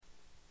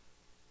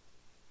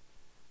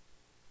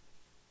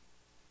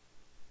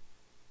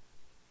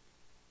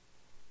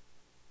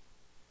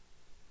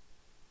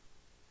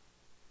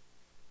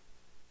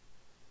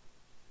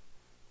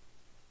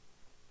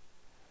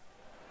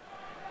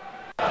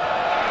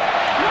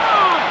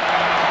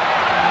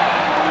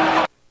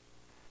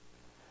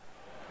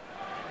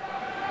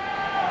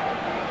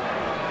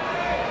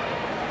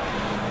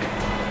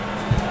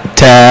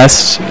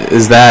Test.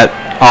 Is that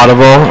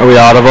audible? Are we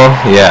audible?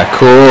 Yeah,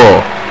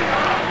 cool.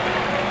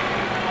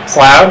 It's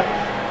loud?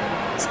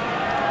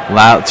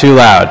 Loud. Too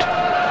loud.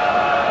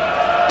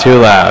 Too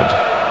loud.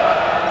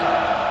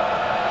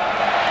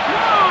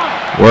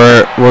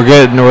 We're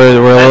good. We're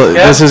good?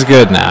 This is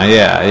good now.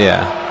 Yeah.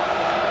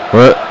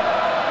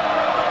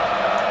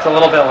 It's a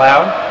little bit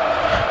loud.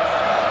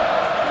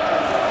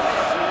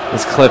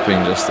 It's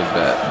clipping just a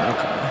bit.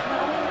 Okay.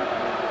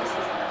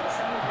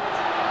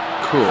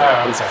 Cool. Oh,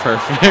 okay. It's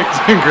perfect.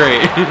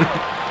 Great.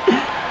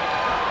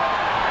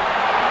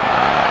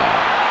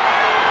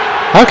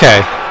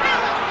 Okay.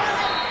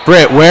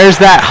 Britt, where's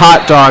that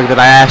hot dog that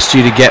I asked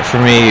you to get for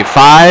me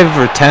 5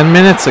 or 10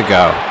 minutes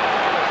ago?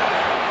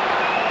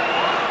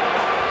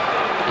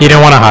 You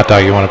didn't want a hot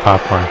dog, you want a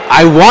popcorn.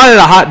 I wanted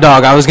a hot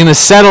dog. I was going to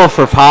settle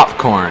for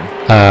popcorn.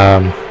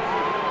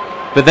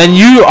 But then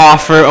you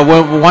offer,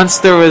 once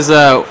there was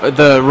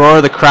the roar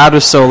of the crowd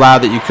was so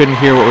loud that you couldn't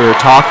hear what we were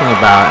talking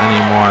about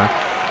anymore,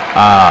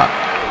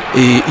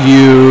 you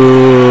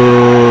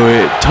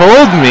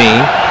told me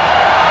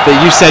that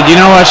you said, you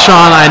know what,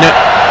 Sean, I know...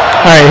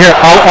 All right, here.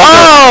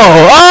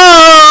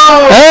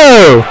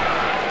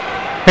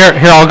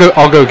 Here,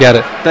 I'll go get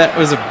it. That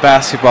was a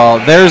basketball.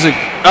 There's a...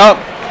 Oh,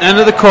 end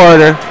of the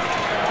quarter.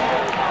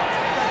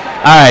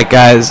 All right,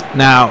 guys.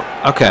 Now,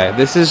 okay,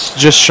 this is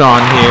just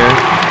Sean here.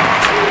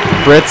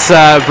 Britt's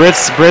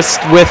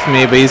with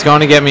me, but he's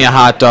going to get me a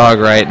hot dog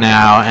right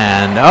now,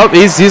 and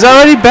he's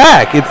already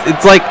back.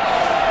 It's like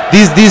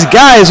these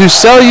guys who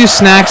sell you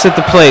snacks at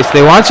the place.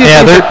 They want you.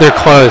 Yeah, to they're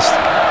closed.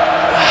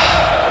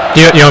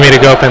 You want me to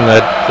go up in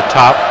the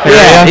top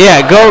area?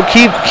 Yeah. Go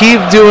keep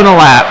doing a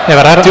lap. Yeah,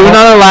 but I don't do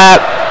another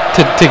lap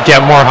to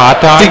get more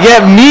hot dogs. To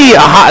get me a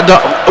hot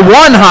dog,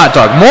 one hot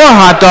dog, more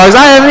hot dogs.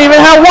 I haven't even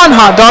had one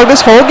hot dog this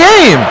whole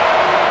game.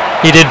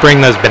 He did bring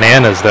those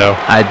bananas, though.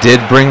 I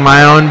did bring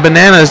my own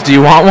bananas. Do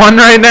you want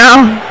one right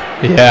now?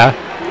 Yeah.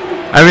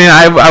 I mean,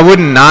 I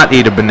wouldn't not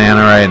eat a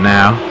banana right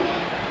now.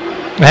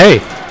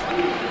 Hey.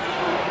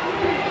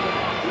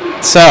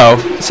 So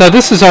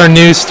this is our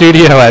new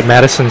studio at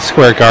Madison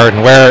Square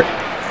Garden, where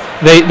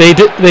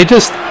they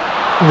just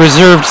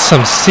reserved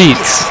some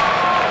seats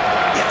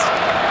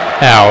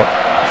out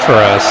for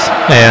us,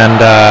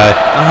 and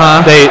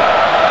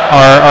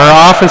our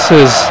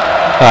offices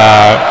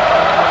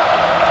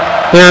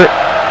they're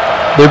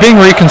being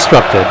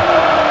reconstructed.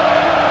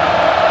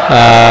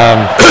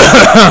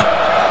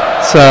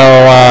 So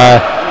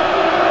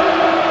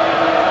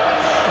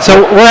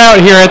we're out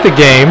here at the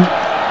game.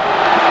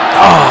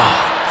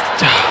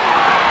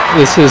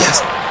 This is...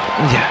 Yes.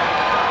 Yeah.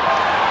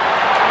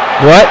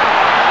 What?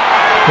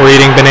 We're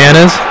eating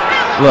bananas?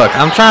 Look,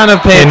 I'm trying to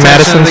pay in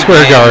attention Madison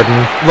Square Garden.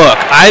 Look,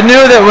 I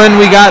knew that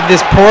when we got this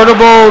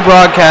portable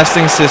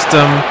broadcasting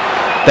system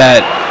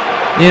that...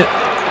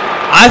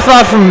 I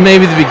thought from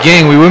maybe the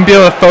beginning we wouldn't be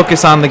able to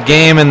focus on the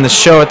game and the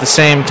show at the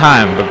same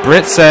time. But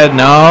Britt said,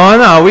 no,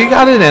 we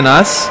got it in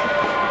us.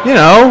 You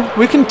know,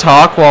 we can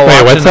talk while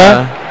watching... Wait, what's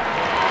that?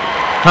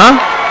 Huh?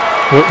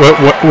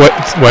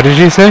 What did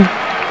you say?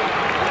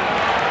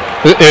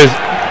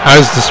 I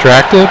was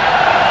distracted.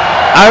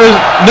 I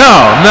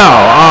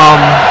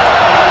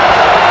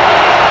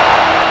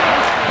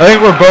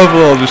think we're both a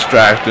little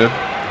distracted.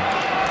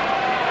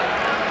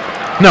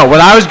 No,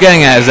 what I was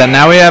getting at is that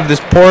now we have this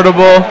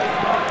portable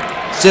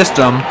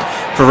system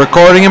for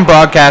recording and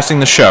broadcasting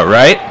the show,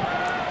 right?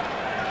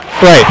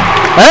 Right.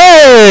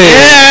 Hey!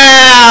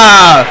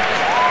 Yeah!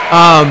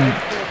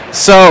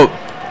 So,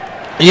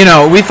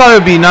 we thought it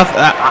would be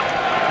nothing.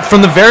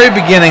 From the very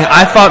beginning,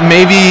 I thought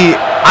maybe...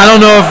 I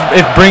don't know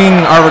if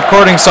bringing our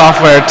recording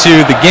software to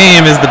the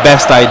game is the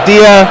best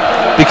idea,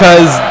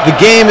 because the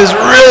game is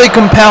really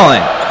compelling.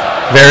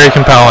 Very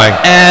compelling.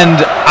 And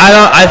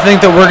I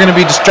think that we're going to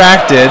be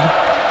distracted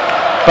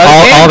by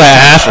all the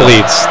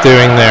athletes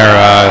doing their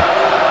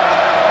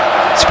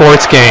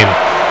sports game.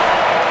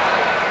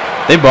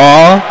 They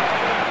ball.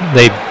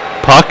 They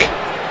puck.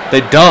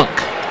 They dunk.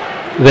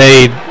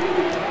 They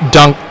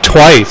dunk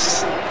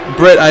twice.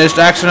 Britt, I just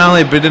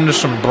accidentally bit into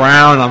some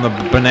brown on the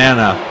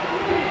banana.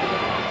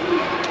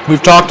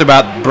 We've talked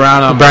about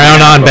brown on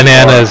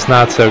banana is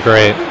not so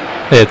great.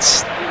 It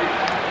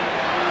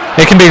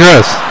can be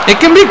gross.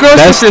 It can be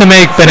gross. Best to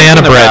make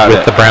banana bread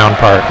with the brown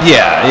part.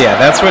 Yeah,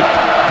 that's what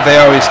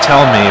they always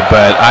tell me,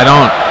 but I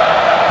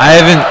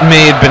haven't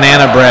made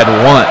banana bread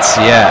once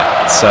yet,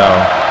 so.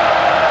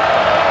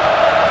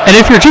 And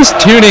if you're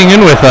just tuning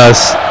in with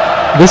us,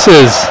 this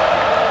is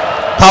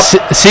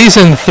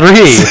season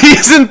 3.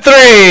 Season 3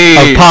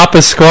 of Papa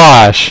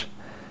Squash.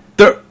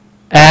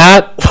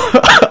 At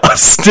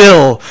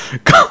still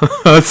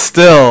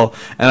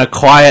and a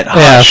quiet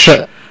hush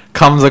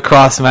comes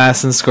across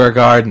Madison Square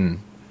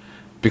Garden,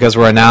 because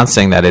we're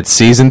announcing that it's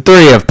season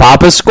 3 of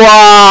Papa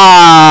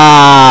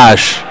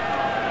Squash,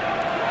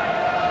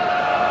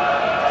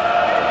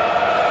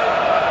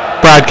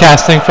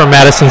 broadcasting from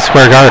Madison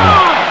Square Garden.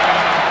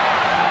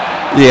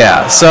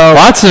 Yeah, so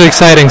lots of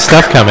exciting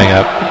stuff coming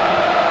up.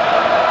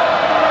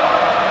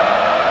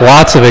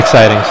 Lots of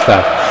exciting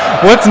stuff.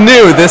 What's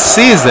new this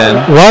season?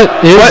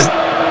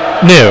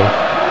 new.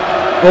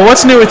 Well,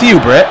 what's new with you,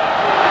 Britt?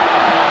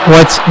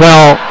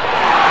 Well,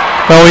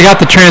 we got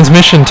the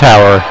transmission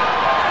tower.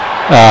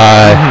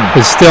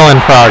 Is still in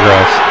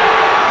progress.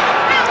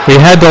 We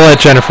had to let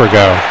Jennifer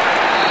go.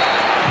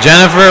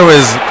 Jennifer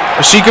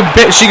she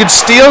could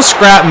steal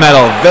scrap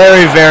metal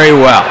very, very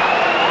well.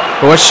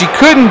 But what she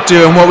couldn't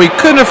do, and what we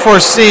couldn't have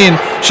foreseen,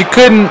 she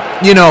couldn't,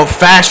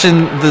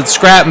 fashion the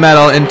scrap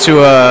metal into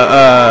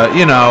a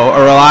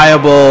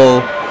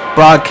reliable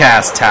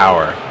broadcast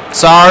tower.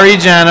 Sorry,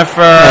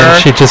 Jennifer.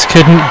 And she just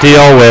couldn't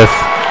deal with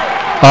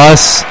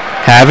us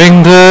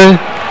having to,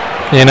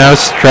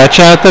 stretch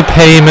out the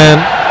payment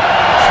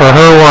for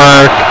her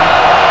work.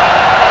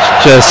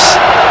 She just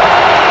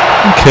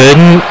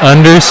couldn't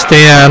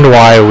understand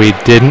why we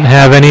didn't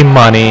have any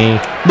money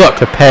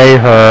to pay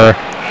her.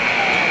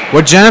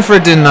 What Jennifer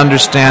didn't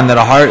understand that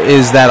a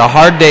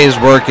hard day's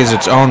work is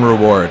its own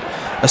reward,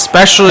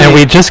 especially. And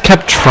we just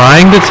kept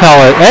trying to tell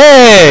her,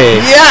 "Hey,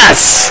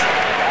 yes,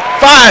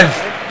 5."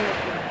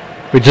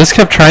 We just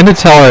kept trying to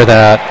tell her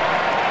that,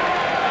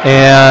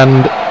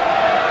 and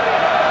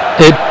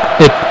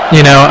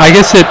I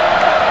guess if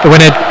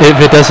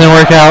it doesn't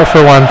work out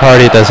for one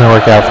party, it doesn't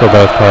work out for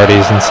both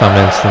parties in some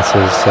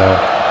instances. So,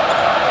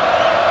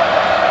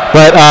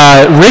 but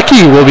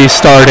Ricky will be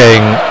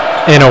starting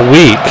in a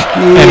week,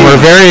 and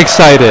we're very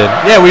excited.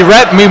 Yeah, we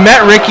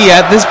met Ricky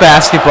at this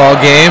basketball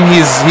game.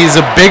 He's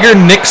a bigger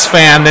Knicks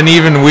fan than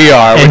even we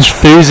are.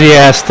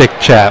 Enthusiastic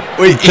chap.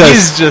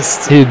 He's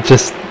just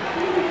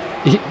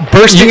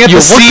bursting at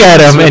the seams. You look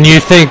at him and you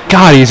think,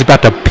 God, he's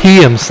about to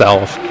pee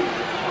himself.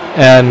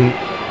 And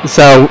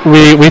so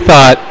we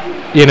thought,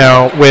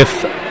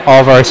 with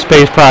all of our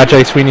space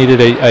projects, we needed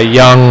a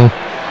young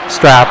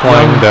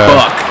strapling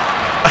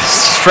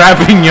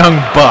strapping young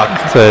buck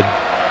to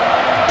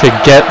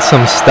get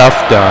some stuff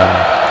done.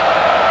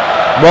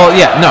 Well,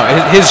 yeah, no,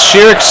 his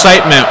sheer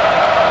excitement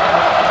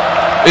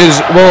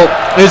is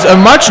a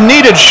much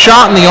needed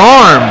shot in the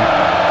arm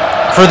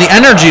for the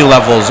energy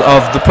levels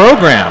of the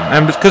program.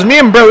 And because me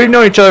and Brett, we've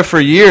known each other for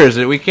years,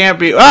 we can't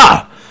be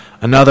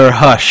another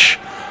hush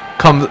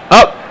comes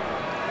up.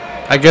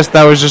 I guess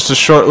that was just a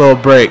short little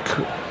break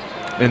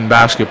in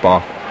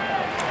basketball.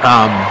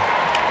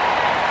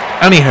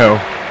 Anywho,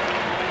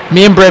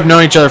 me and Brett have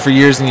known each other for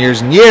years and years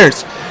and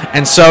years.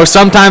 And so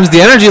sometimes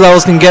the energy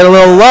levels can get a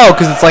little low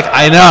because it's like,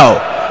 I know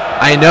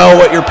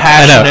what you're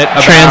passionate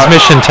about.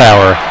 Transmission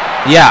tower.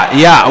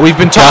 Yeah. We've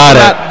been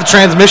talking about the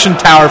transmission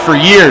tower for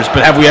years,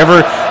 but have we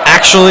ever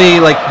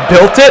actually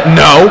built it?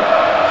 No.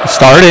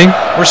 Starting.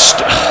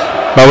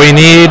 But we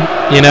need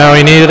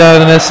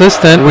an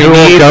assistant who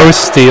will go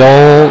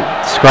steal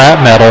scrap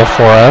metal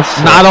for us.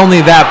 Not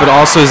only that, but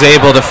also is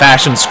able to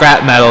fashion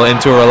scrap metal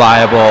into a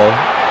reliable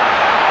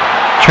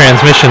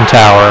transmission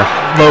tower.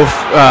 Low,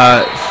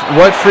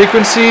 what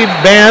frequency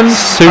bands?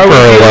 Super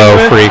low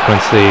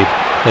frequency.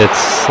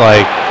 It's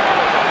like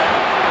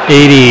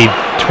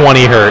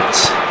 80-20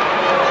 hertz.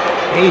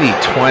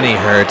 80-20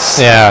 hertz.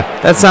 Yeah.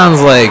 That sounds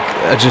like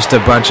just a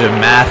bunch of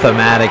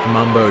mathematic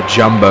mumbo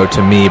jumbo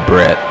to me,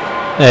 Britt.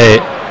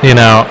 Hey,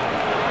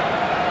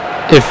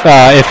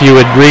 if you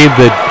would read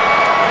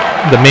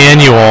the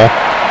manual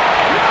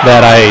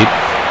that I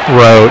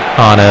wrote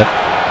on it,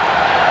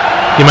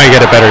 you might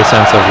get a better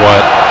sense of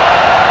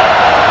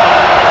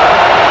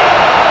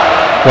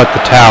what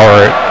the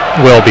tower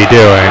will be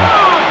doing,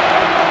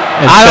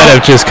 instead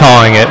of just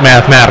calling it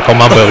mathematical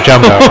mumbo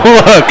jumbo.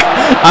 Look,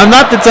 I'm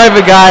not the type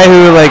of guy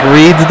who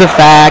reads the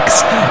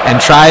facts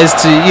and tries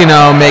to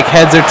make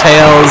heads or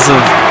tails of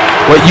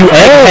what you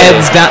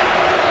heads down.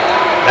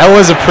 That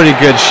was a pretty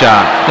good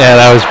shot. Yeah,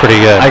 that was pretty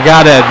good. I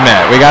gotta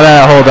admit, we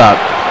gotta hold up.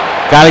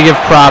 Gotta give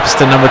props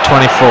to number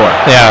 24.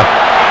 Yeah.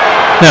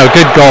 No,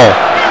 good goal.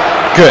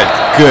 Good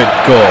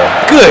goal.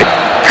 Good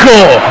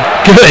goal.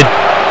 Good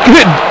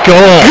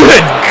goal.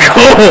 Good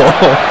goal.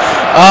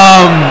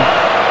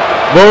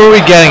 What were we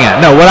getting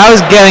at? No, what I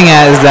was getting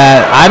at is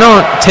that I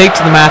don't take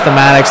to the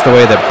mathematics the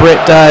way that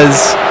Britt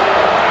does.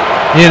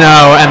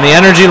 And the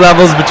energy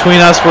levels between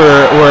us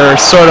were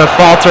sort of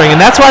faltering. And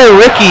that's why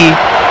Ricky,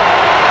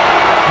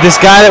 this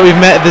guy that we've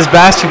met at this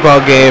basketball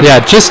game. Yeah,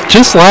 just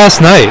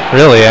last night,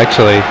 really,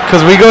 actually.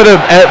 Because we go to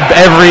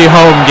every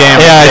home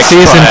game. Yeah,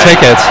 season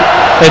tickets.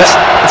 It's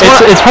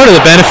part of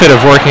the benefit of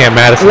working at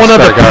Madison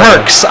Square Garden. One of the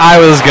perks, I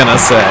was going to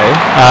say.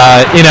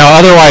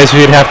 Otherwise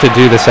we'd have to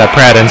do this at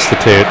Pratt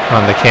Institute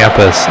on the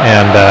campus.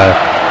 And,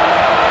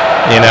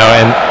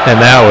 and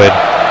that would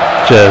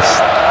just...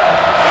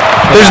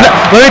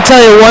 let me tell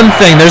you one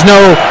thing. There's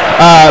no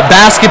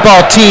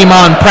basketball team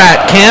on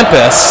Pratt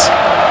campus.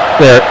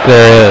 There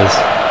is.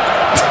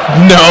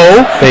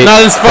 No,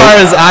 not as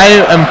far as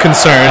I am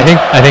concerned.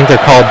 I think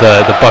they're called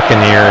the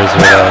Buccaneers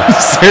or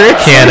the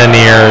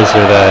Cannoneers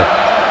or the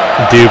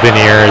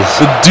Dubineers.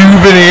 The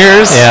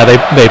Dubineers? Yeah,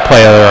 they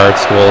play other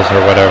art schools or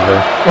whatever.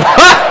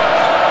 What?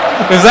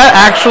 Is that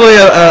actually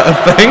a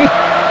thing?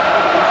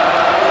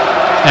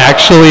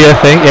 Actually a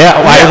thing? Yeah,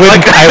 I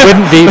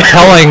wouldn't be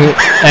telling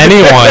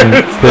anyone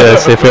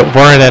this if it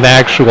weren't an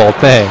actual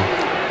thing.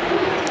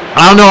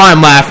 I don't know why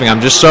I'm laughing. I'm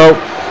just so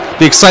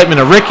the excitement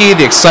of Ricky,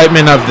 the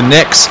excitement of the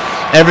Knicks.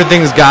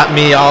 Everything's got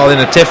me all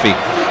in a tiffy.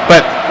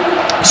 But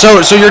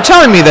so you're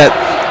telling me that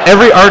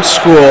every art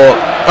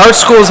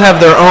schools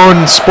have their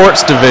own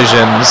sports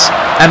divisions,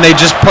 and they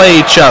just play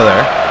each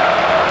other.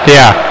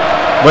 Yeah.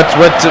 What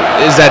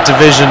is that,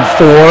 Division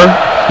 4?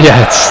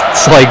 Yeah,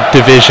 it's like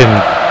Division.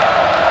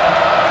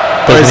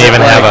 Doesn't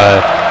even have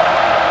a.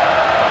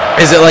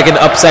 Is it like an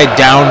upside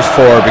down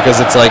 4 because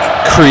it's like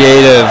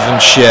creative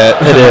and shit?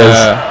 It is.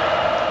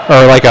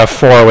 Or like a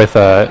 4 with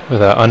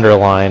a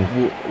underline.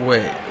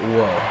 Wait,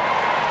 whoa.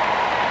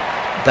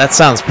 That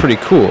sounds pretty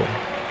cool.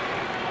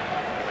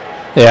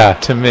 Yeah,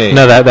 to me.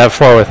 No, that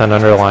 4 with an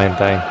underline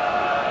thing.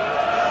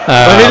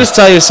 Let me just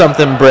tell you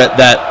something, Britt.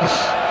 That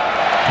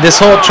this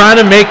whole trying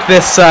to make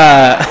this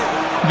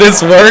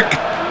this work.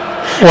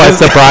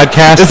 What's the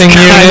broadcasting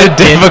unit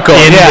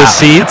difficult in the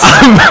seats?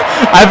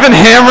 I've been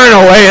hammering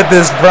away at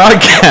this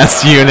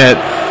broadcast unit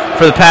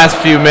for the past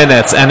few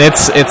minutes, and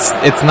it's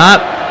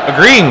not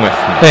agreeing with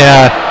me.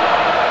 Yeah,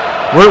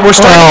 we're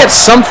starting to get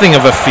something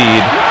of a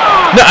feed.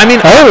 No, I mean,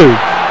 that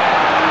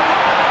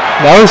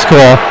was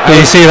cool. Did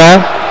you see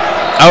that?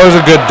 That was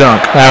a good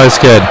dunk. That was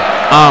good.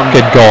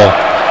 Good goal.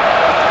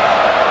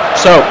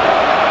 So,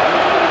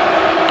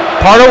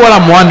 part of what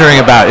I'm wondering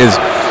about is,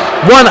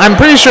 one, I'm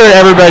pretty sure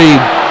everybody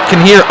can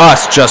hear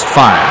us just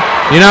fine.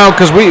 You know,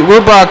 because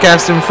we're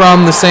broadcasting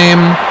from the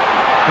same,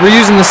 we're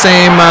using the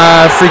same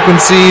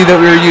frequency that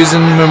we were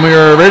using when we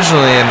were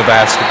originally in the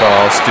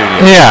basketball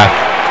studio. Yeah.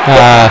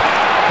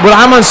 What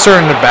I'm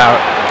uncertain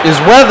about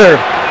is whether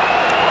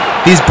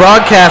these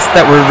broadcasts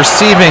that we're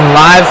receiving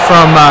live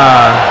from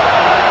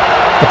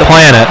the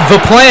planet.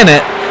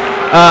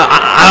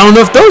 I don't know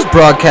if those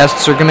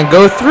broadcasts are going to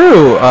go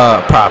through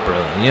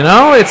properly. You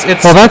know, it's.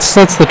 Well, that's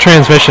the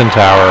transmission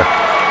tower.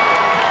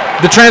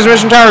 The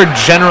transmission tower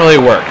generally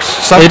works.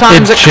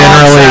 Sometimes it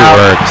generally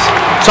works.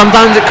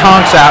 Sometimes it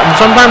conks out, and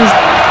sometimes.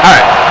 All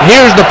right,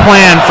 here's the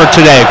plan for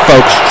today,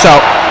 folks. So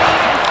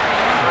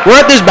we're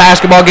at this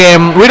basketball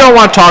game. We don't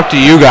want to talk to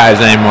you guys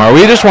anymore.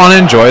 We just want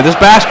to enjoy this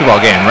basketball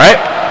game, right?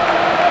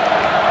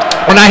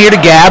 We're not here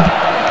to gab.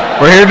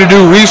 We're here to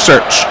do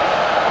research.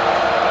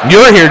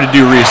 You're here to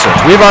do research.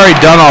 We've already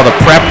done all the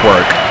prep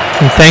work.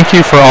 And thank you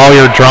for all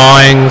your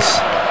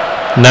drawings,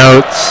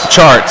 notes,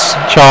 charts,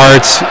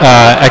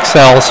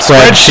 Excel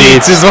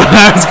spreadsheets is what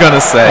I was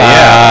gonna say.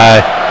 Yeah,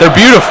 they're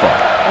beautiful.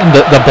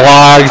 The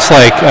blogs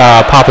like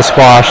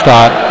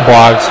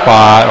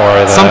papasquash.blogspot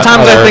or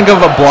sometimes I think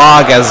of a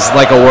blog as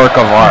like a work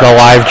of art. The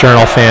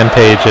LiveJournal fan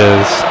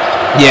pages.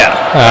 Yeah.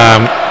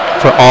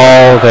 For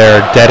all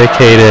their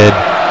dedicated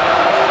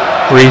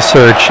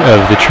research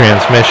of the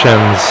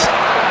transmissions.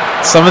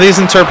 Some of these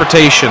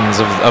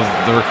interpretations of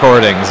the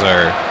recordings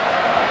are.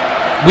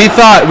 We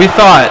thought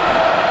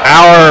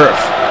our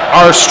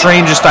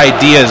strangest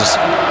ideas.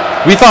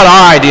 We thought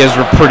our ideas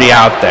were pretty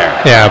out there.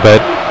 Yeah,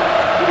 but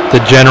the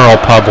general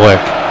public.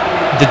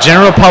 The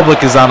general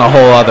public is on a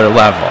whole other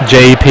level.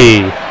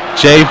 JP,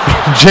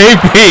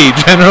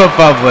 general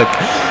public.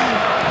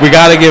 We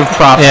got to give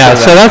props. Yeah,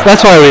 to so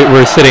that's why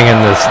we're sitting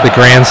in the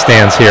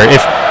grandstands here.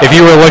 If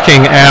you were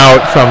looking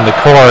out from the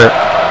court.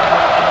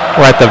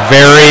 We're at the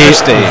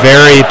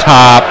very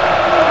top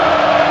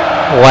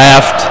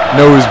left.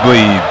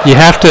 Nosebleed. You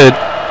have to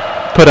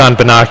put on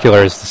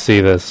binoculars to see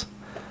this.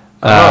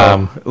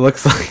 It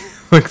looks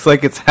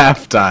like it's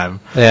halftime.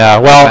 Yeah,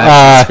 well,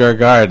 Madison Square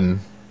Garden.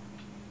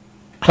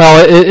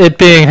 Well, it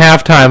being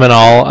halftime and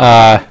all.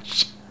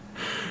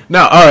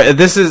 No, all right.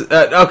 This is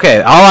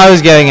okay. All I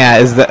was getting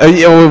at is that.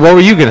 What were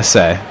you gonna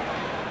say?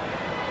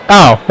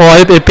 Oh, well,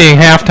 it being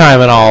halftime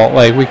and all,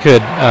 like we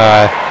could.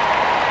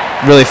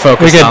 Really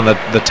focus on the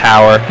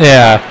tower.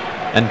 Yeah.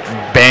 And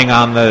bang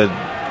on the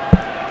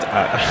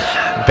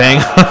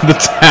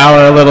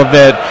tower a little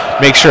bit.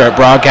 Make sure it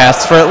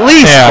broadcasts for at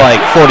least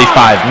like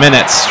 45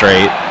 minutes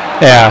straight.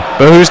 Yeah.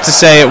 But who's to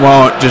say it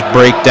won't just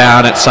break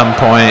down at some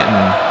point,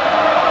 and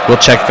we'll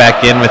check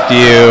back in with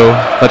you,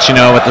 let you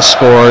know what the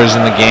scores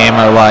in the game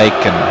are like,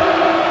 and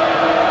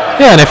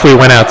yeah, and if we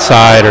went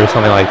outside or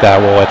something like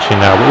that, we'll let you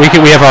know. But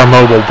we have our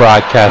mobile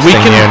broadcasting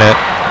unit.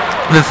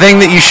 The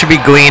thing that you should be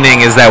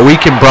gleaning is that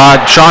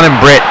Sean and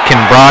Britt can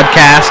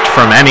broadcast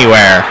from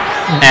anywhere.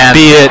 And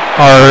be it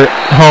our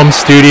home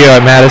studio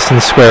at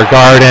Madison Square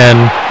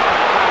Garden,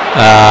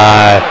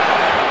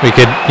 we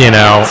could,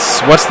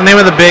 What's the name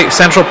of the big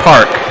Central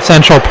Park?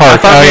 Central Park. I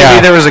thought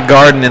maybe there was a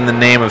garden in the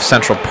name of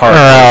Central Park.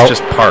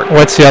 It's just Park.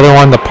 What's the other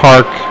one? The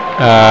Park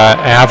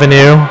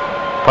Avenue?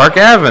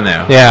 Park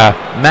Avenue. Yeah.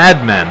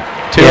 Mad Men.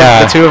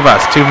 The two of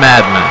us. Two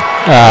madmen.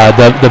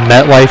 The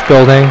MetLife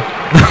building.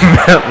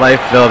 MetLife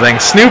building.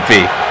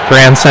 Snoopy.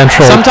 Grand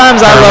Central.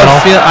 Sometimes I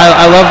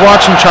love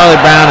watching Charlie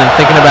Brown and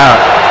thinking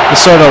about the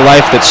sort of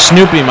life that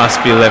Snoopy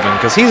must be living,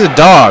 because he's a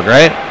dog,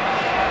 right?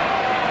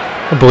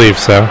 I believe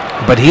so.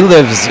 But he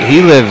lives a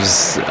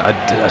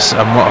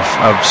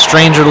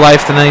stranger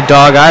life than any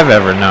dog I've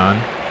ever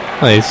known.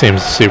 Well, he seems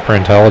super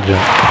intelligent.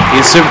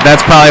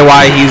 That's probably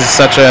why he's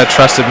such a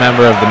trusted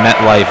member of the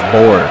MetLife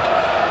board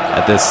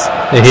at this.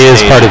 He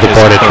is part of the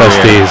board of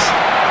trustees.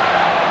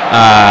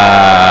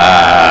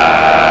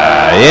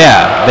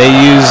 Yeah, they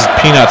use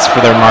peanuts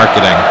for their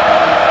marketing.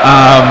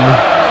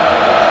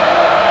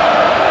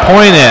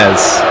 Point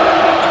is,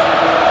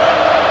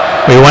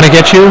 we want to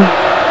get you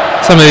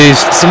some of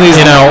these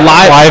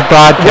live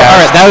broadcasts. Well, all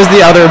right, that was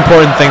the other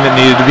important thing that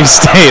needed to be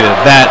stated.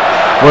 That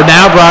we're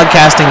now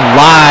broadcasting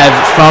live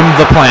from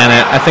the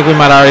planet. I think we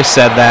might have already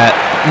said that.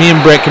 Me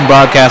and Britt can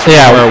broadcast from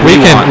where we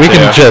want to. We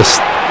can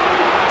just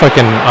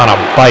fucking on a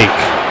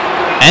bike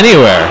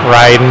anywhere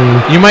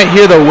riding. You might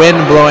hear the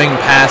wind blowing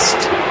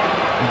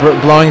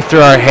blowing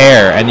through our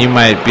hair, and you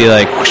might be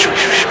like, whoosh,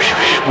 whoosh, whoosh, whoosh.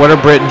 What are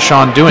Britt and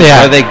Sean doing?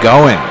 Yeah. Where are they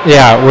going?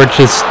 Yeah, we're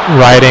just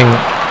riding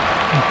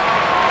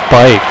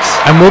bikes.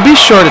 And we'll be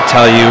sure to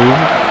tell you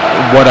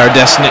what our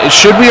destination.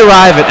 Should we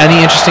arrive at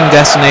any interesting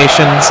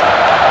destinations,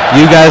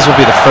 you guys will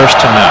be the first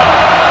to know.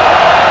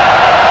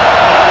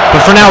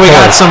 But for now, we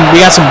got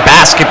some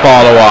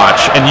basketball to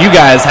watch, and you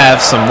guys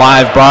have some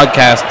live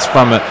broadcasts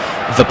from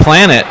the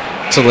planet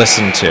to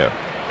listen to.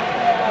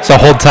 So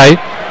hold tight,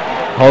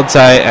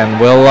 and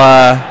we'll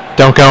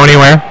don't go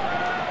anywhere.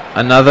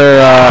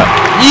 Another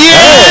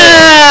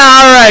yeah.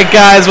 All right,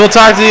 guys, we'll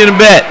talk to you in a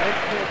bit.